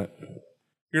touch on it.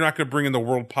 You're not going to bring in the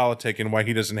world politic and why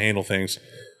he doesn't handle things.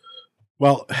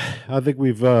 Well, I think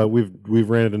we've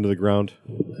ran it into the ground.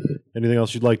 Anything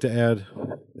else you'd like to add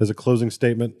as a closing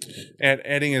statement?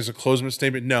 Adding as a closing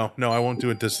statement, no, I won't do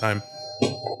it this time.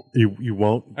 You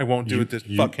won't? I won't do it this.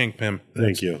 Fuck Hank Pym.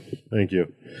 Thank you.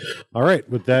 All right.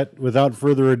 Without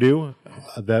further ado,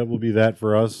 that will be that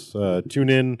for us. Tune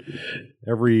in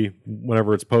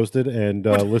whenever it's posted and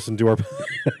listen to our.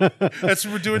 That's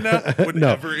what we're doing now.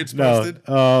 Whenever it's posted.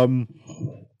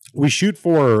 We shoot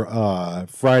for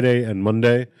Friday and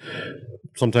Monday.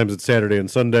 Sometimes it's Saturday and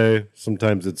Sunday.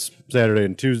 Sometimes it's Saturday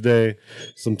and Tuesday.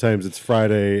 Sometimes it's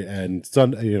Friday and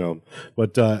Sunday,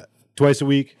 But twice a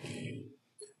week,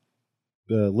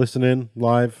 listen in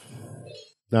live.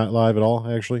 Not live at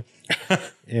all, actually.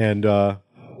 And check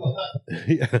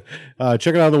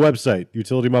it out on the website,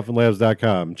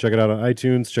 utilitymuffinlabs.com. Check it out on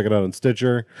iTunes. Check it out on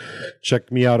Stitcher.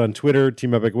 Check me out on Twitter,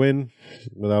 Team Epic Win.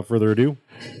 Without further ado,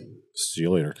 see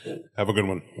you later. Have a good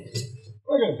one.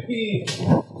 I gotta pee.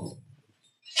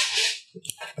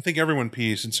 I think everyone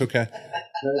pees. It's okay.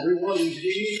 Everyone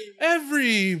pee.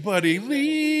 Everybody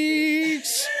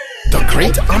leaks. The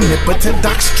great omnipotent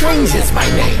Doc Strange is my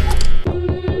name.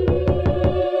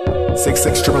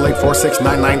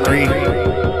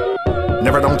 6688469993.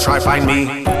 Never don't try find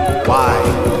me. Why?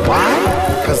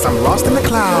 Why? Cause I'm lost in the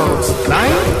clouds. 9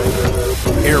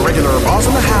 irregular balls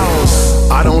in the house.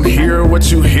 I don't hear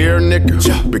what you hear,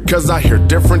 nigga. Because I hear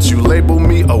different, you label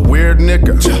me a weird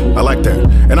nigga. I like that.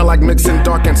 And I like mixing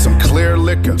dark and some clear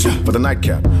liquor for the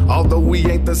nightcap. Although we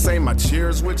ain't the same, I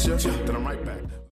cheers with you. Then I'm right back.